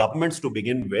level of governments to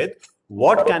begin with,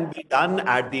 what can be done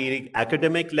at the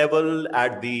academic level,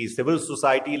 at the civil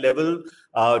society level,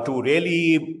 to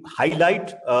really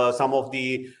highlight some of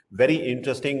the very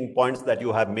interesting points that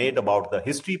you have made about the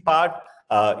history part,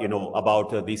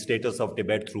 about the status of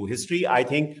Tibet through history. I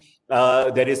think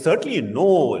there is certainly no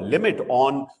limit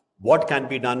on what can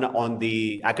be done on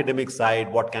the academic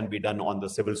side, what can be done on the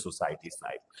civil society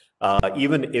side,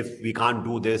 even if we can't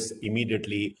do this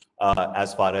immediately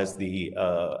as far as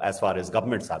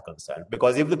governments are concerned.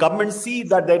 Because if the governments see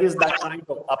that there is that kind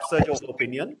of upsurge of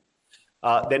opinion,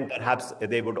 then perhaps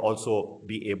they would also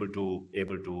be able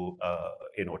to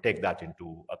take that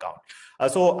into account.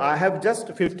 So I have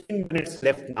just 15 minutes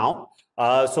left now.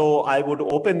 So I would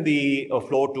open the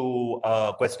floor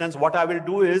to questions. What I will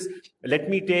do is, let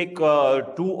me take 2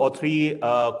 or 3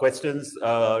 questions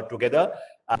together.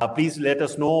 Please let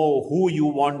us know who you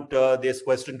want this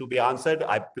question to be answered.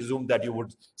 I presume that you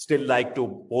would still like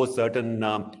to pose certain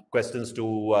questions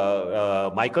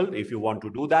to Michael, if you want to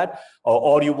do that,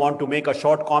 or you want to make a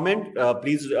short comment,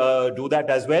 please do that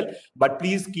as well. But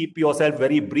please keep yourself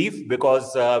very brief,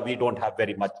 because we don't have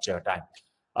very much time.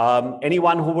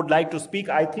 Anyone who would like to speak?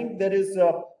 I think there is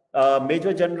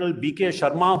Major General B.K.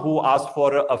 Sharma, who asked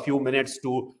for a few minutes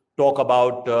to talk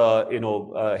about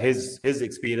his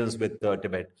experience with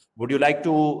Tibet. Would you like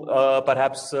to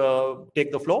perhaps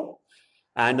take the floor?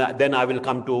 And then I will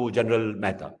come to General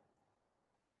Mehta.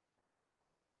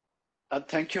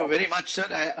 Thank you very much,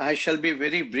 sir. I shall be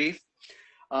very brief.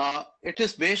 It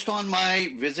is based on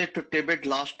my visit to Tibet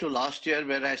last year,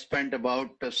 where I spent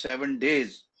about 7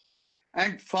 days.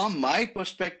 And from my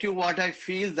perspective, what I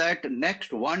feel that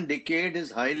next 1 decade is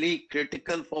highly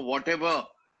critical for whatever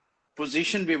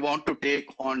position we want to take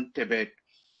on Tibet.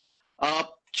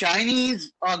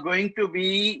 Chinese are going to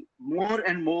be more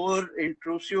and more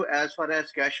intrusive as far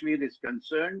as Kashmir is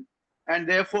concerned, and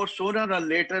therefore sooner or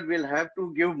later we'll have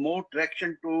to give more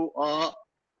traction to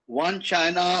one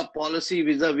China policy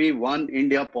vis-a-vis one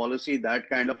India policy, that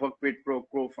kind of a quid pro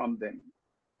quo from them.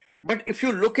 But if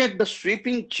you look at the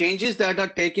sweeping changes that are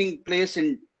taking place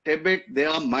in Tibet, they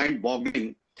are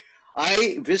mind-boggling.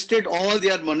 I visited all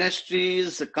their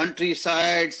monasteries, the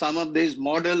countryside, some of these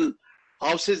model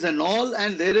houses and all,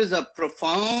 and there is a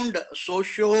profound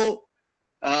social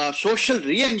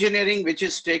re-engineering which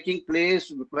is taking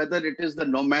place, whether it is the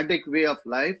nomadic way of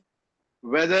life,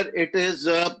 whether it is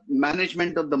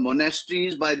management of the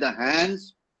monasteries by the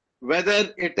hands,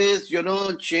 whether it is,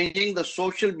 changing the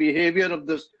social behavior of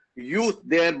the youth,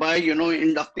 thereby,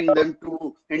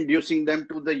 inducing them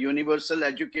to the universal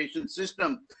education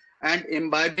system and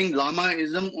imbibing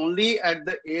Lamaism only at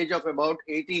the age of about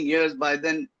 18 years. By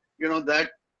then,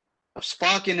 that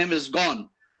spark in him is gone.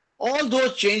 All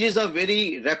those changes are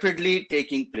very rapidly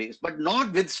taking place. But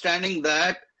notwithstanding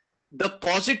that, the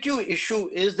positive issue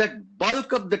is that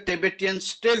bulk of the Tibetans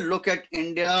still look at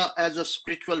India as a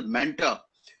spiritual mentor.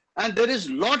 And there is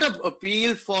a lot of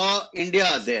appeal for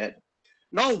India there.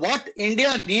 Now, what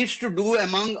India needs to do,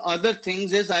 among other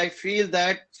things, is I feel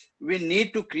that we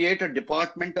need to create a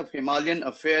Department of Himalayan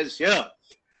Affairs here,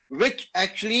 which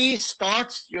actually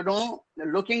starts,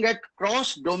 looking at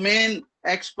cross-domain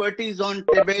expertise on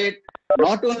Tibet,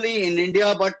 not only in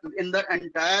India, but in the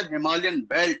entire Himalayan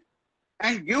belt,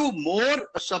 and give more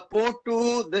support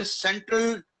to this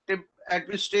central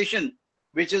administration,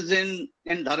 which is in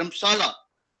Dharamsala.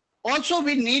 Also,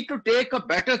 we need to take a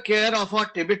better care of our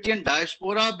Tibetan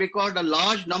diaspora, because a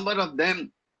large number of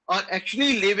them are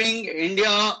actually leaving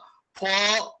India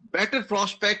for better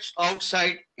prospects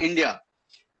outside India.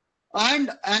 And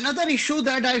another issue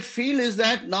that I feel is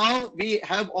that now we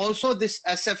have also this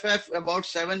SFF, about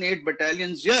 7-8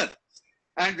 battalions here.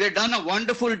 And they've done a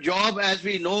wonderful job, as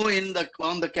we know,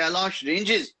 on the Kailash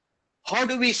ranges. How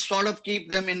do we sort of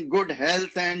keep them in good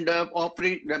health and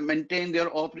maintain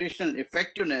their operational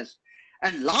effectiveness?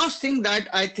 And last thing that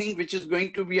I think, which is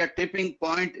going to be a tipping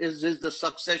point, is the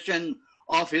succession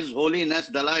of His Holiness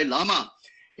Dalai Lama.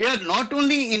 Here, not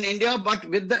only in India, but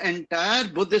with the entire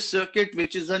Buddhist circuit,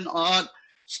 which is in our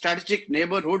strategic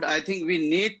neighborhood, I think we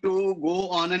need to go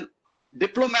on an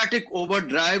diplomatic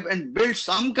overdrive and build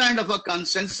some kind of a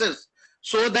consensus,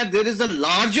 so that there is a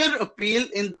larger appeal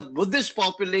in the Buddhist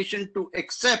population to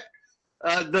accept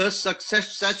the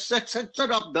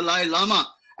successor of Dalai Lama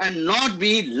and not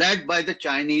be led by the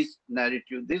Chinese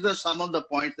narrative. These are some of the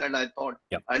points that I thought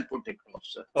I'll put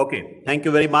across, sir. Okay, thank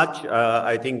you very much.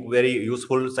 I think very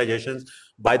useful suggestions.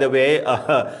 By the way,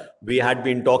 we had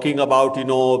been talking about,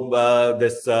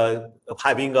 this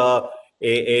having a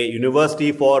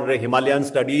university for Himalayan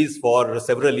studies for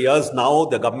several years now.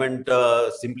 The government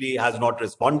simply has not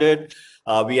responded.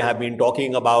 We have been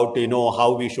talking about,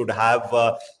 how we should have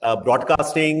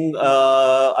broadcasting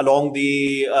along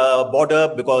the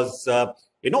border, because,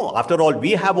 after all,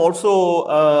 we have also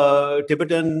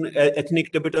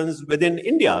ethnic Tibetans within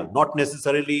India, not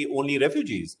necessarily only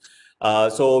refugees.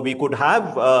 So we could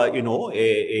have,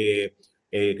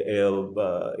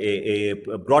 a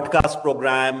broadcast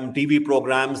program, TV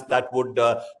programs that would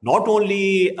not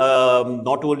only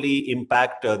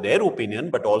impact their opinion,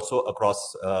 but also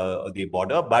across the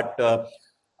border. But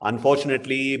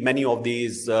unfortunately, many of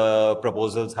these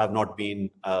proposals have not been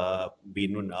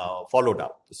followed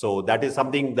up. So that is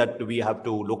something that we have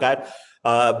to look at.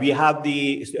 We have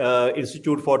the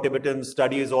Institute for Tibetan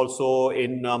Studies also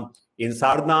in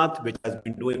Sarnath, which has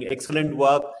been doing excellent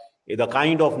work. The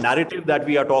kind of narrative that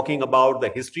we are talking about, the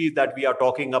history that we are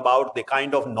talking about, the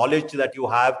kind of knowledge that you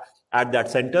have at that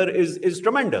center is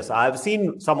tremendous. I have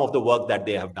seen some of the work that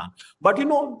they have done. But,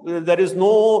 there is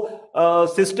no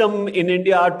system in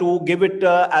India to give it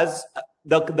as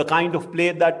the kind of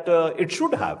play that it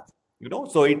should have.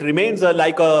 So it remains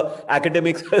like a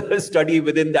academic study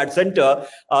within that center.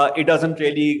 It doesn't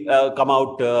really come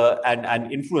out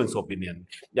and influence opinion.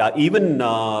 Even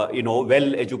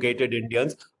well-educated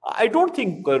Indians, I don't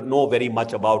think know very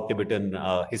much about Tibetan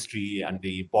history and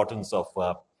the importance of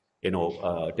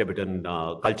Tibetan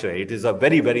culture. It is a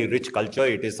very, very rich culture.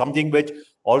 It is something which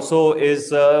also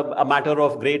is a matter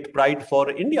of great pride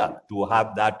for India to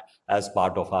have that as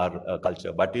part of our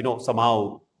culture. But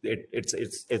somehow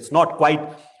it's not quite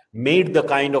made the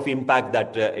kind of impact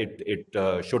that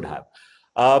it should have.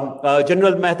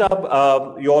 General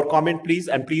Mehta, your comment, please,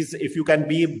 and please, if you can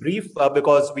be brief,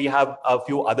 because we have a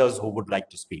few others who would like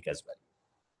to speak as well.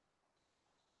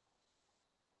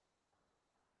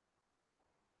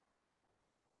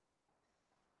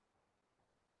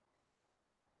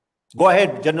 Go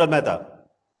ahead, General Mehta.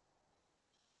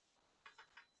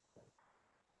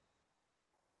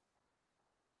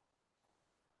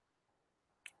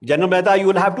 General Mehta, you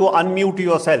will have to unmute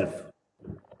yourself.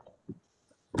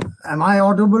 Am I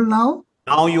audible now?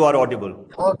 Now you are audible.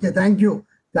 Okay, thank you.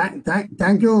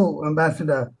 Thank you,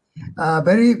 Ambassador.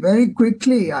 Very, very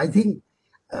quickly, I think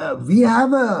we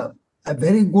have a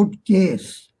very good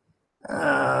case,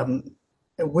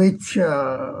 which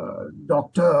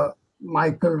Dr.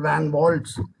 Michael Van Walt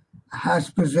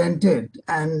has presented.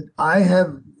 And I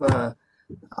have,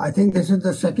 I think this is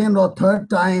the second or third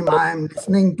time I am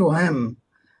listening to him.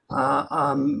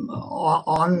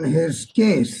 on his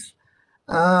case.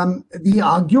 The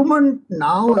argument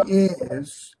now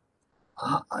is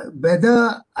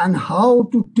whether and how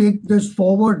to take this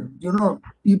forward. You know,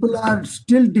 people are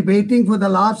still debating. For the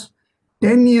last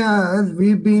 10 years,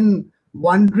 we've been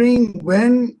wondering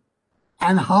when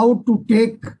and how to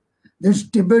take this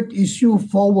Tibet issue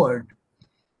forward.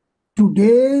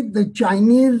 Today, the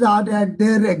Chinese are at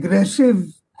their aggressive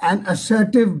and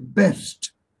assertive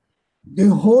best. The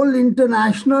whole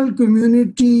international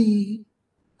community,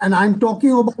 and I'm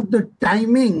talking about the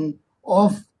timing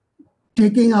of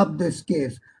taking up this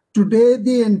case. Today,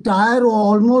 the entire or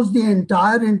almost the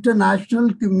entire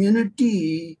international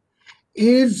community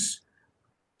is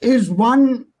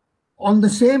one on the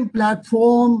same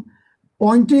platform,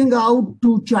 pointing out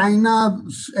to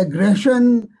China's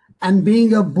aggression and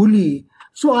being a bully.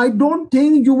 So I don't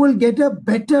think you will get a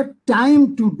better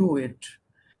time to do it.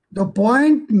 The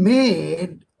point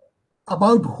made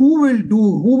about who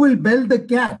will bell the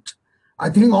cat. I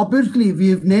think obviously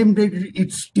we've named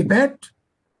it's Tibet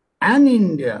and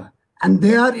India, and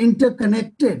they are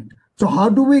interconnected. So how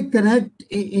do we connect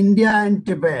India and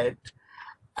Tibet?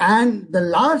 And the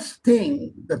last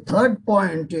thing, the third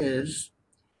point is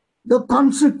the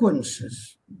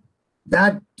consequences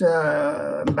that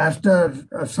Ambassador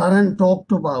Saran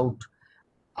talked about.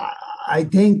 I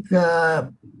think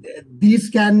these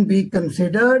can be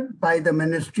considered by the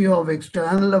Ministry of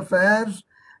External Affairs,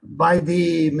 by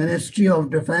the Ministry of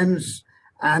Defense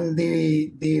and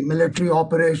the Military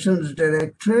Operations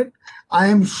Directorate. I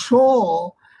am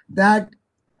sure that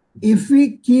if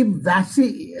we keep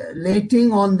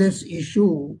vacillating on this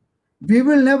issue, we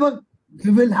will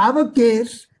have a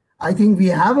case. I think we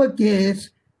have a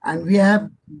case, and we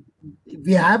have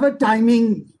a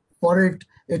timing for it.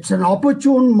 It's an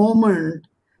opportune moment.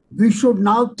 We should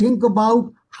now think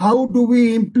about how do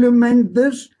we implement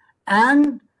this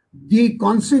and the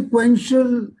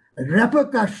consequential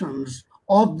repercussions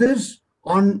of this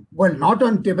on, well, not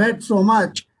on Tibet so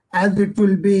much as it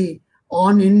will be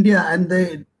on India. And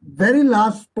the very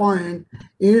last point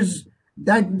is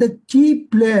that the key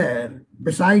player,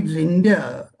 besides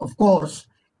India, of course,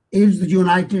 is the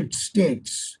United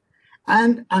States.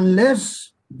 And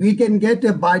unless we can get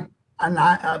a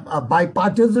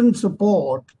bipartisan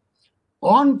support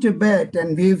on Tibet,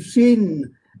 and we've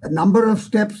seen a number of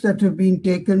steps that have been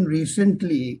taken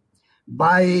recently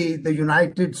by the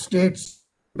United States,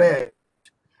 Tibet,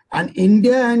 and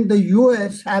India and the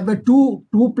US have a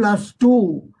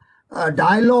 2+2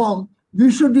 dialogue.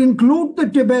 We should include the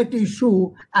Tibet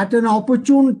issue at an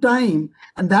opportune time,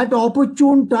 and that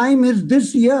opportune time is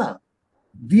this year.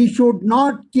 We should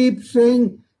not keep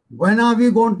saying, when are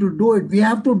we going to do it? We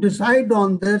have to decide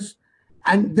on this,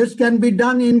 and this can be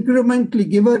done incrementally.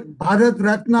 Give a Bharat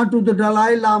Ratna to the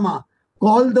Dalai Lama.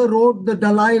 Call the road the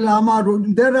Dalai Lama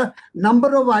road. There are a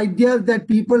number of ideas that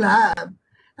people have,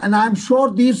 and I'm sure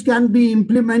these can be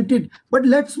implemented. But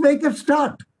let's make a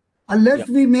start. Unless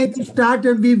we make a start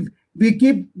and we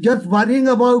keep just worrying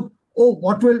about, oh,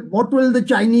 what will the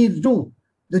Chinese do?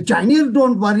 The Chinese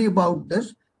don't worry about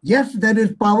this. Yes, there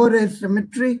is power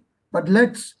asymmetry, but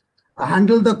let's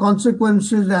handle the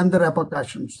consequences and the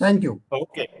repercussions. Thank you.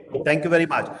 Okay, thank you very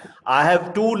much. I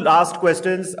have two last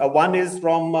questions. One is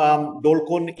from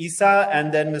Dolkun Isa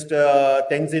and then Mr.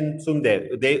 Tenzin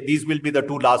Sunde. These will be the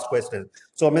two last questions.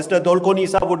 So, Mr. Dolkun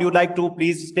Isa, would you like to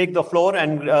please take the floor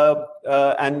and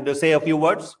say a few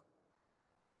words?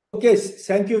 Okay,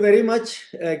 thank you very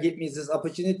much. Give me this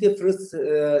opportunity. First,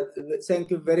 thank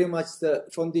you very much. The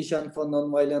Foundation for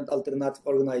Nonviolent Alternative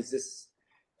organized this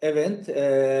event.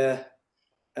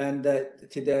 And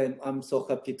today I'm so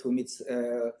happy to meet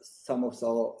some of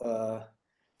our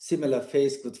similar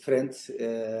face, good friends,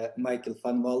 Michael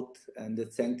van Walt, and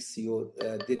thanks, you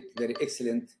did very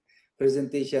excellent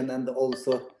presentation. And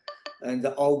also in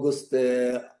August,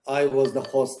 I was the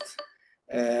host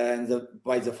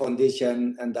by the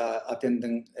foundation and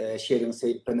attending sharing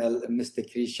say panel, Mr.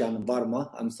 Christian Varma.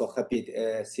 I'm so happy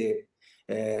to see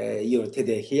you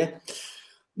today here.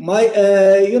 My,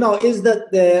 is that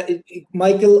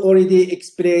Michael already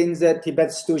explained the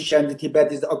Tibet situation.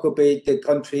 Tibet is occupied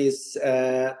countries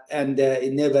and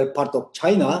never part of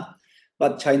China,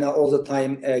 but China all the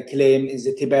time claim is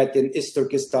the Tibet in East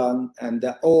Turkestan, and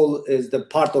all is the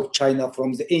part of China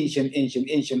from the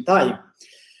ancient time.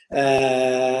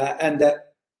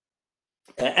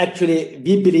 Actually,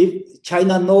 we believe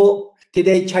China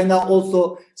today China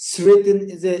also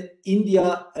threatens the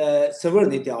India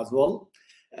sovereignty as well.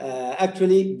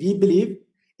 Actually, we believe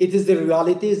it is the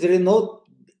reality. There is no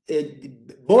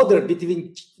border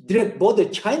between direct border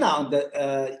China and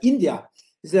India.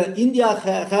 India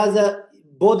has a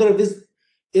border with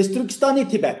Turkestani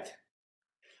Tibet.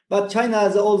 But China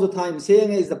is all the time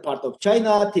saying is a part of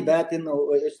China, Tibet,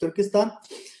 Turkestan.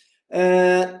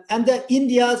 And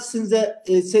India, since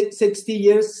the 60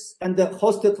 years, and the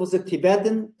hosted was the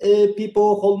Tibetan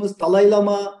people, Holiness Dalai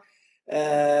Lama.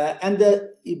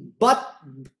 But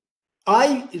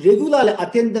I regularly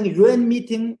attend the UN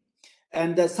meeting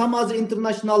and some other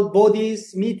international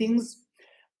bodies meetings.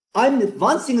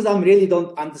 One thing I really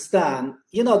don't understand,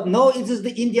 now it is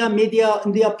the India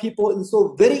people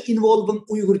so very involved in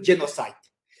Uyghur genocide.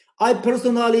 I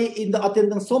personally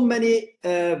attending so many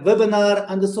webinar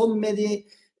and so many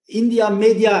India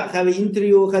media had an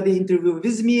interview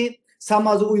with me, some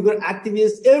other Uyghur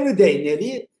activists every day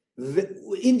nearly.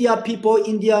 India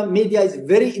media is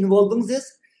very involved in this,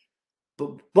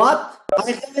 but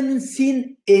I haven't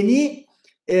seen any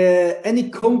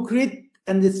concrete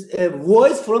and this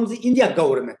voice from the India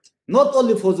government, not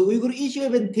only for the Uyghur issue,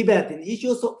 even Tibetan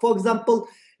issue. So, for example,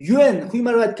 UN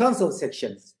Human Rights Council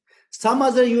sections, some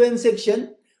other UN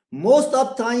section, most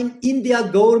of time India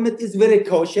government is very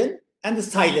cautious and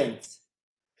silent,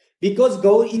 because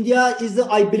India is,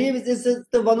 I believe, is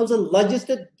one of the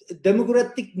largest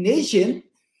democratic nation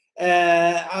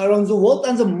around the world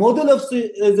and the model of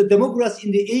the democracy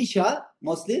in the Asia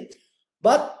mostly,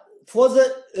 but for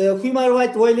the human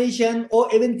rights violation,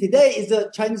 or even today, is the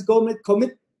Chinese government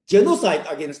commit genocide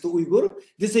against the Uyghur.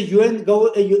 This is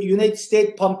United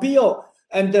States Pompeo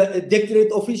and the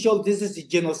declared official. This is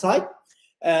genocide,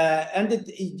 and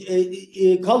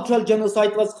the cultural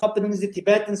genocide was happening in the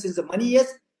Tibetans since many years.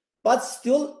 But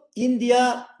still,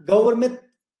 India government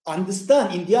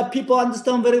understand. India people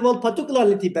understand very well,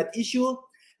 particularly Tibet issue,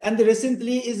 and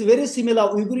recently is very similar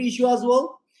Uyghur issue as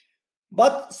well.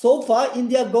 But so far,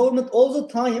 India government all the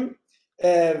time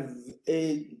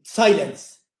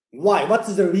silence. Why? What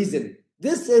is the reason?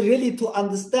 This really to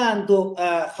understand,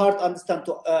 hard to understand.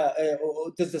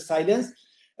 This is silence.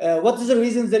 What is the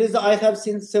reason? There is, I have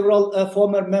seen several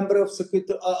former member of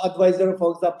security advisor,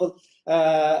 for example,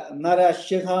 Nara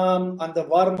Sheham and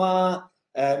Varma,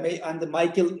 and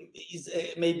Michael is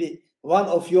maybe one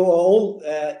of you all.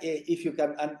 If you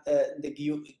can,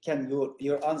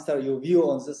 your answer, your view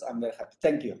on this, I'm very happy.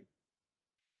 Thank you.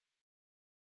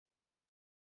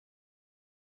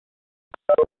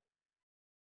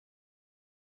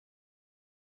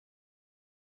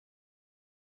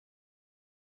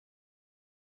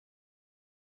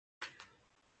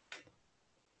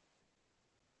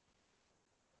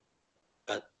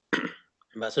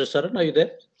 Ambassador Saran, are you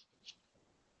there?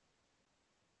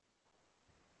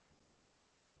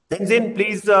 Tenzin,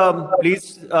 please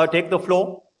take the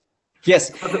floor.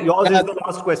 Yes. Yours is the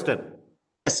last question.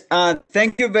 Yes.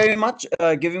 Thank you very much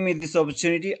giving me this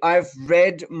opportunity. I've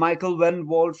read Michael Van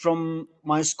Walt from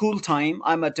my school time.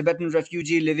 I'm a Tibetan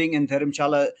refugee living in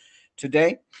Dharamshala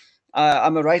today.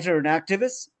 I'm a writer and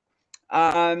activist.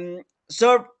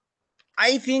 So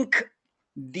I think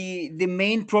the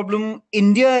main problem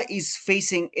India is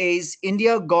facing is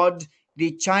India got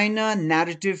the China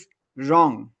narrative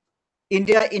wrong.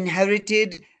 India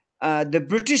inherited the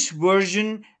British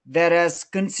version that has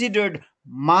considered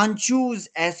Manchus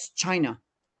as China.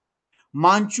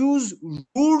 Manchus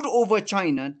ruled over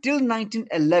China till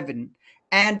 1911,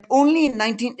 and only in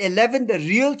 1911 the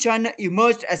real China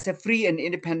emerged as a free and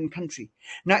independent country.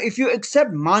 Now, if you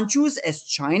accept Manchus as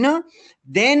China,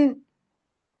 then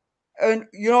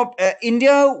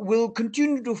India will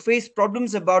continue to face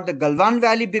problems about the Galwan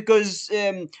Valley, because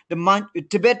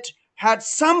Tibet had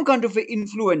some kind of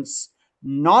influence,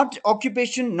 not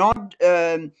occupation, not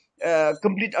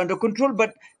complete under control,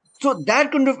 but so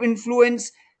that kind of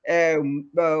influence,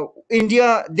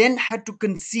 India then had to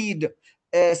concede.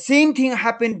 Same thing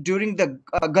happened during the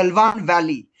Galwan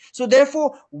Valley. So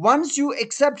therefore, once you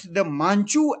accept the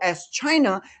Manchu as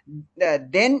China,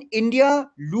 then India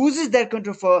loses that kind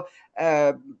of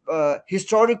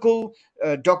historical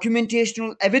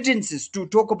documentational evidences to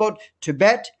talk about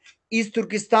Tibet, East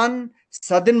Turkestan,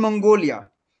 Southern Mongolia,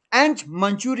 and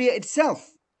Manchuria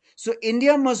itself. So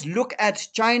India must look at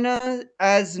China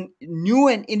as a new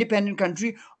and independent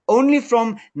country only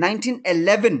from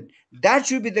 1911. That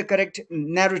should be the correct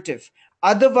narrative.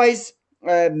 Otherwise,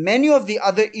 many of the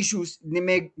other issues they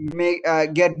may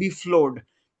be flawed.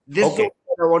 This is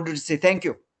what I wanted to say. Thank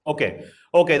you. Okay.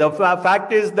 The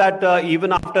fact is that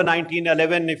even after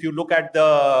 1911, if you look at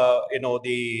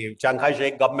the Chiang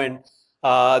Kai-shek government,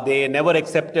 they never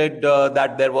accepted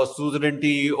that there was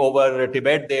suzerainty over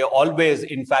Tibet. They always,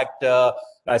 in fact,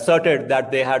 asserted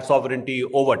that they had sovereignty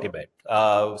over Tibet.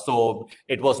 So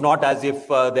it was not as if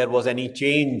there was any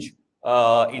change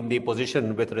in the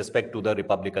position with respect to the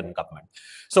Republican government.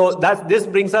 So this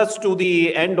brings us to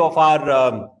the end of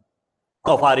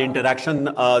our interaction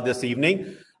this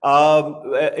evening.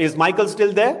 Is Michael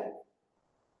still there?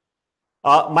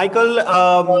 Michael,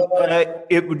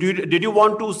 did you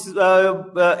want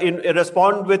to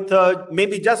respond with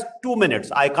maybe just 2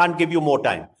 minutes? I can't give you more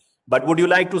time, but would you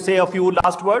like to say a few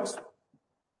last words?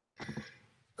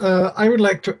 I would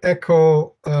like to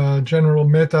echo General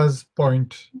Mehta's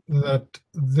point that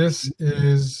this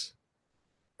is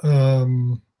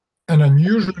an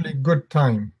unusually good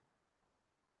time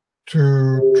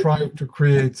to try to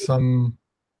create some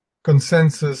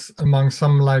consensus among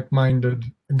some like-minded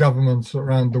governments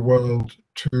around the world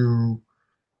to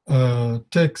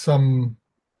take some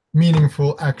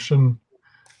meaningful action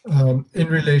in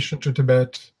relation to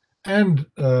Tibet and,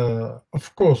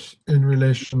 of course, in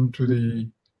relation to the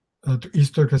to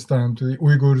East Turkestan, to the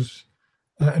Uyghurs,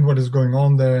 and what is going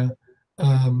on there,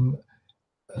 and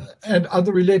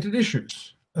other related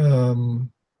issues.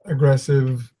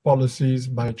 Aggressive policies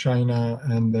by China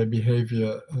and their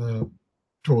behavior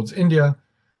towards India,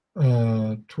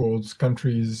 towards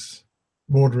countries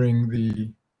bordering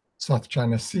the South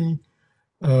China Sea,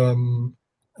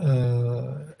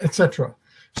 etc.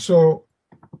 So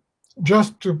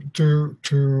just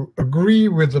to agree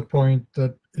with the point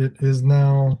that it is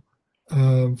now,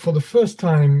 for the first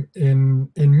time in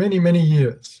many, many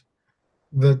years,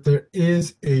 that there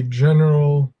is a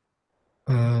general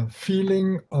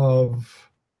feeling of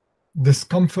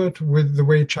discomfort with the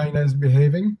way China is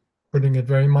behaving, putting it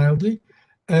very mildly,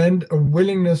 and a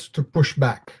willingness to push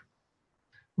back.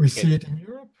 We see it in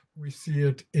Europe, we see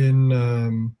it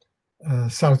in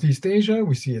Southeast Asia,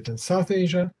 we see it in South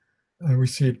Asia, we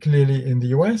see it clearly in the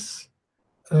US,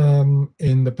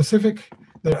 in the Pacific.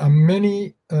 There are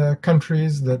many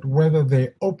countries that, whether they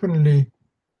openly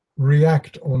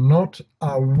react or not,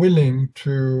 are willing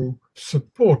to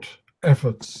support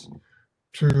efforts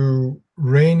to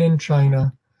rein in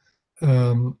China,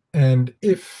 and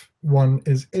if one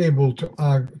is able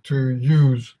to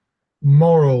use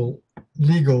moral,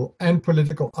 legal, and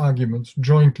political arguments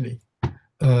jointly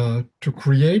to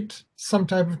create some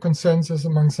type of consensus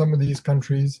among some of these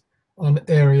countries on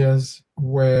areas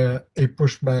where a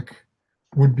pushback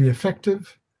would be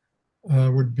effective,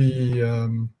 would be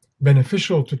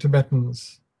beneficial to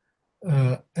Tibetans,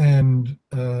 and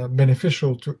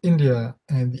beneficial to India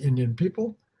and the Indian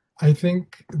people, I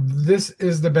think this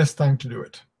is the best time to do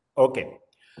it. Okay.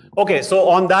 So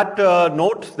on that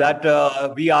note, that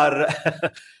we are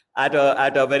at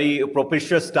a very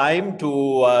propitious time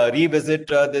to revisit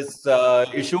this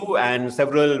issue, and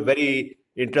several very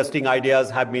interesting ideas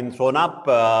have been thrown up,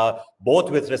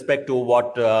 both with respect to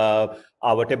what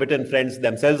our Tibetan friends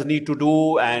themselves need to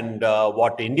do and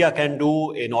what India can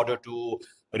do in order to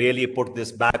really put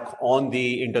this back on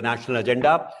the international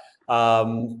agenda.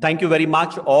 Thank you very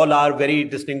much, all our very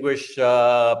distinguished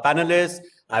panelists.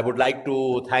 I would like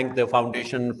to thank the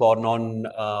Foundation for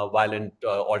Non-Violent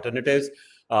Alternatives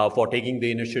for taking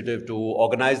the initiative to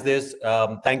organize this.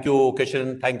 Thank you,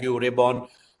 Kishan. Thank you, Rebon,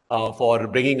 for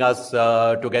bringing us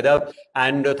together.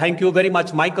 And thank you very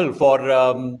much, Michael, for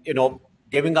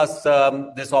giving us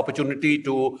this opportunity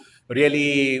to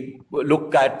really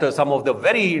look at some of the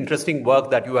very interesting work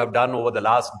that you have done over the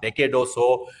last decade or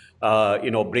so.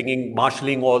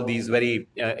 Marshalling all these very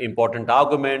important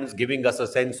arguments, giving us a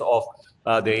sense of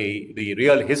the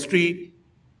real history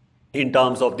in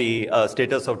terms of the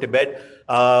status of Tibet.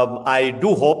 I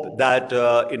do hope that,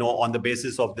 on the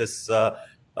basis of this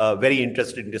very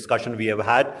interesting discussion we have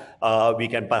had, we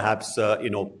can perhaps,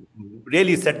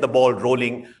 really set the ball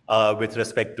rolling with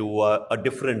respect to a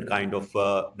different kind of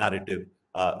narrative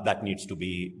that needs to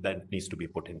be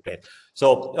put in place.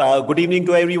 So, good evening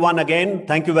to everyone again.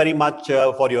 Thank you very much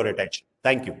for your attention.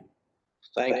 Thank you.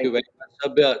 Thank you very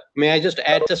much. May I just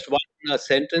add just one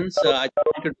sentence? I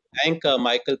wanted to thank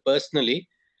Michael personally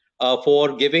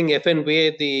for giving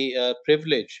FNVA the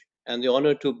privilege and the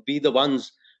honor to be the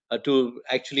ones to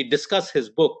actually discuss his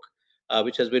book,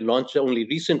 which has been launched only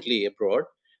recently abroad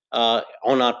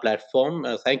on our platform.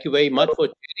 Thank you very much for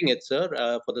chairing it, sir,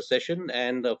 for the session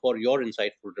and for your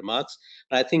insightful remarks.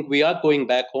 And I think we are going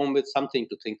back home with something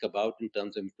to think about in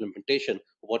terms of implementation of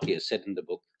what he has said in the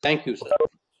book. Thank you, sir.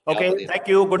 Okay, thank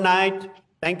you. Good night.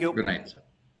 Thank you. Good night, sir.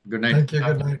 Good night. Thank you.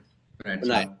 Good night. Good night, Good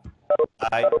night. sir.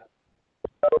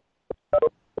 Bye.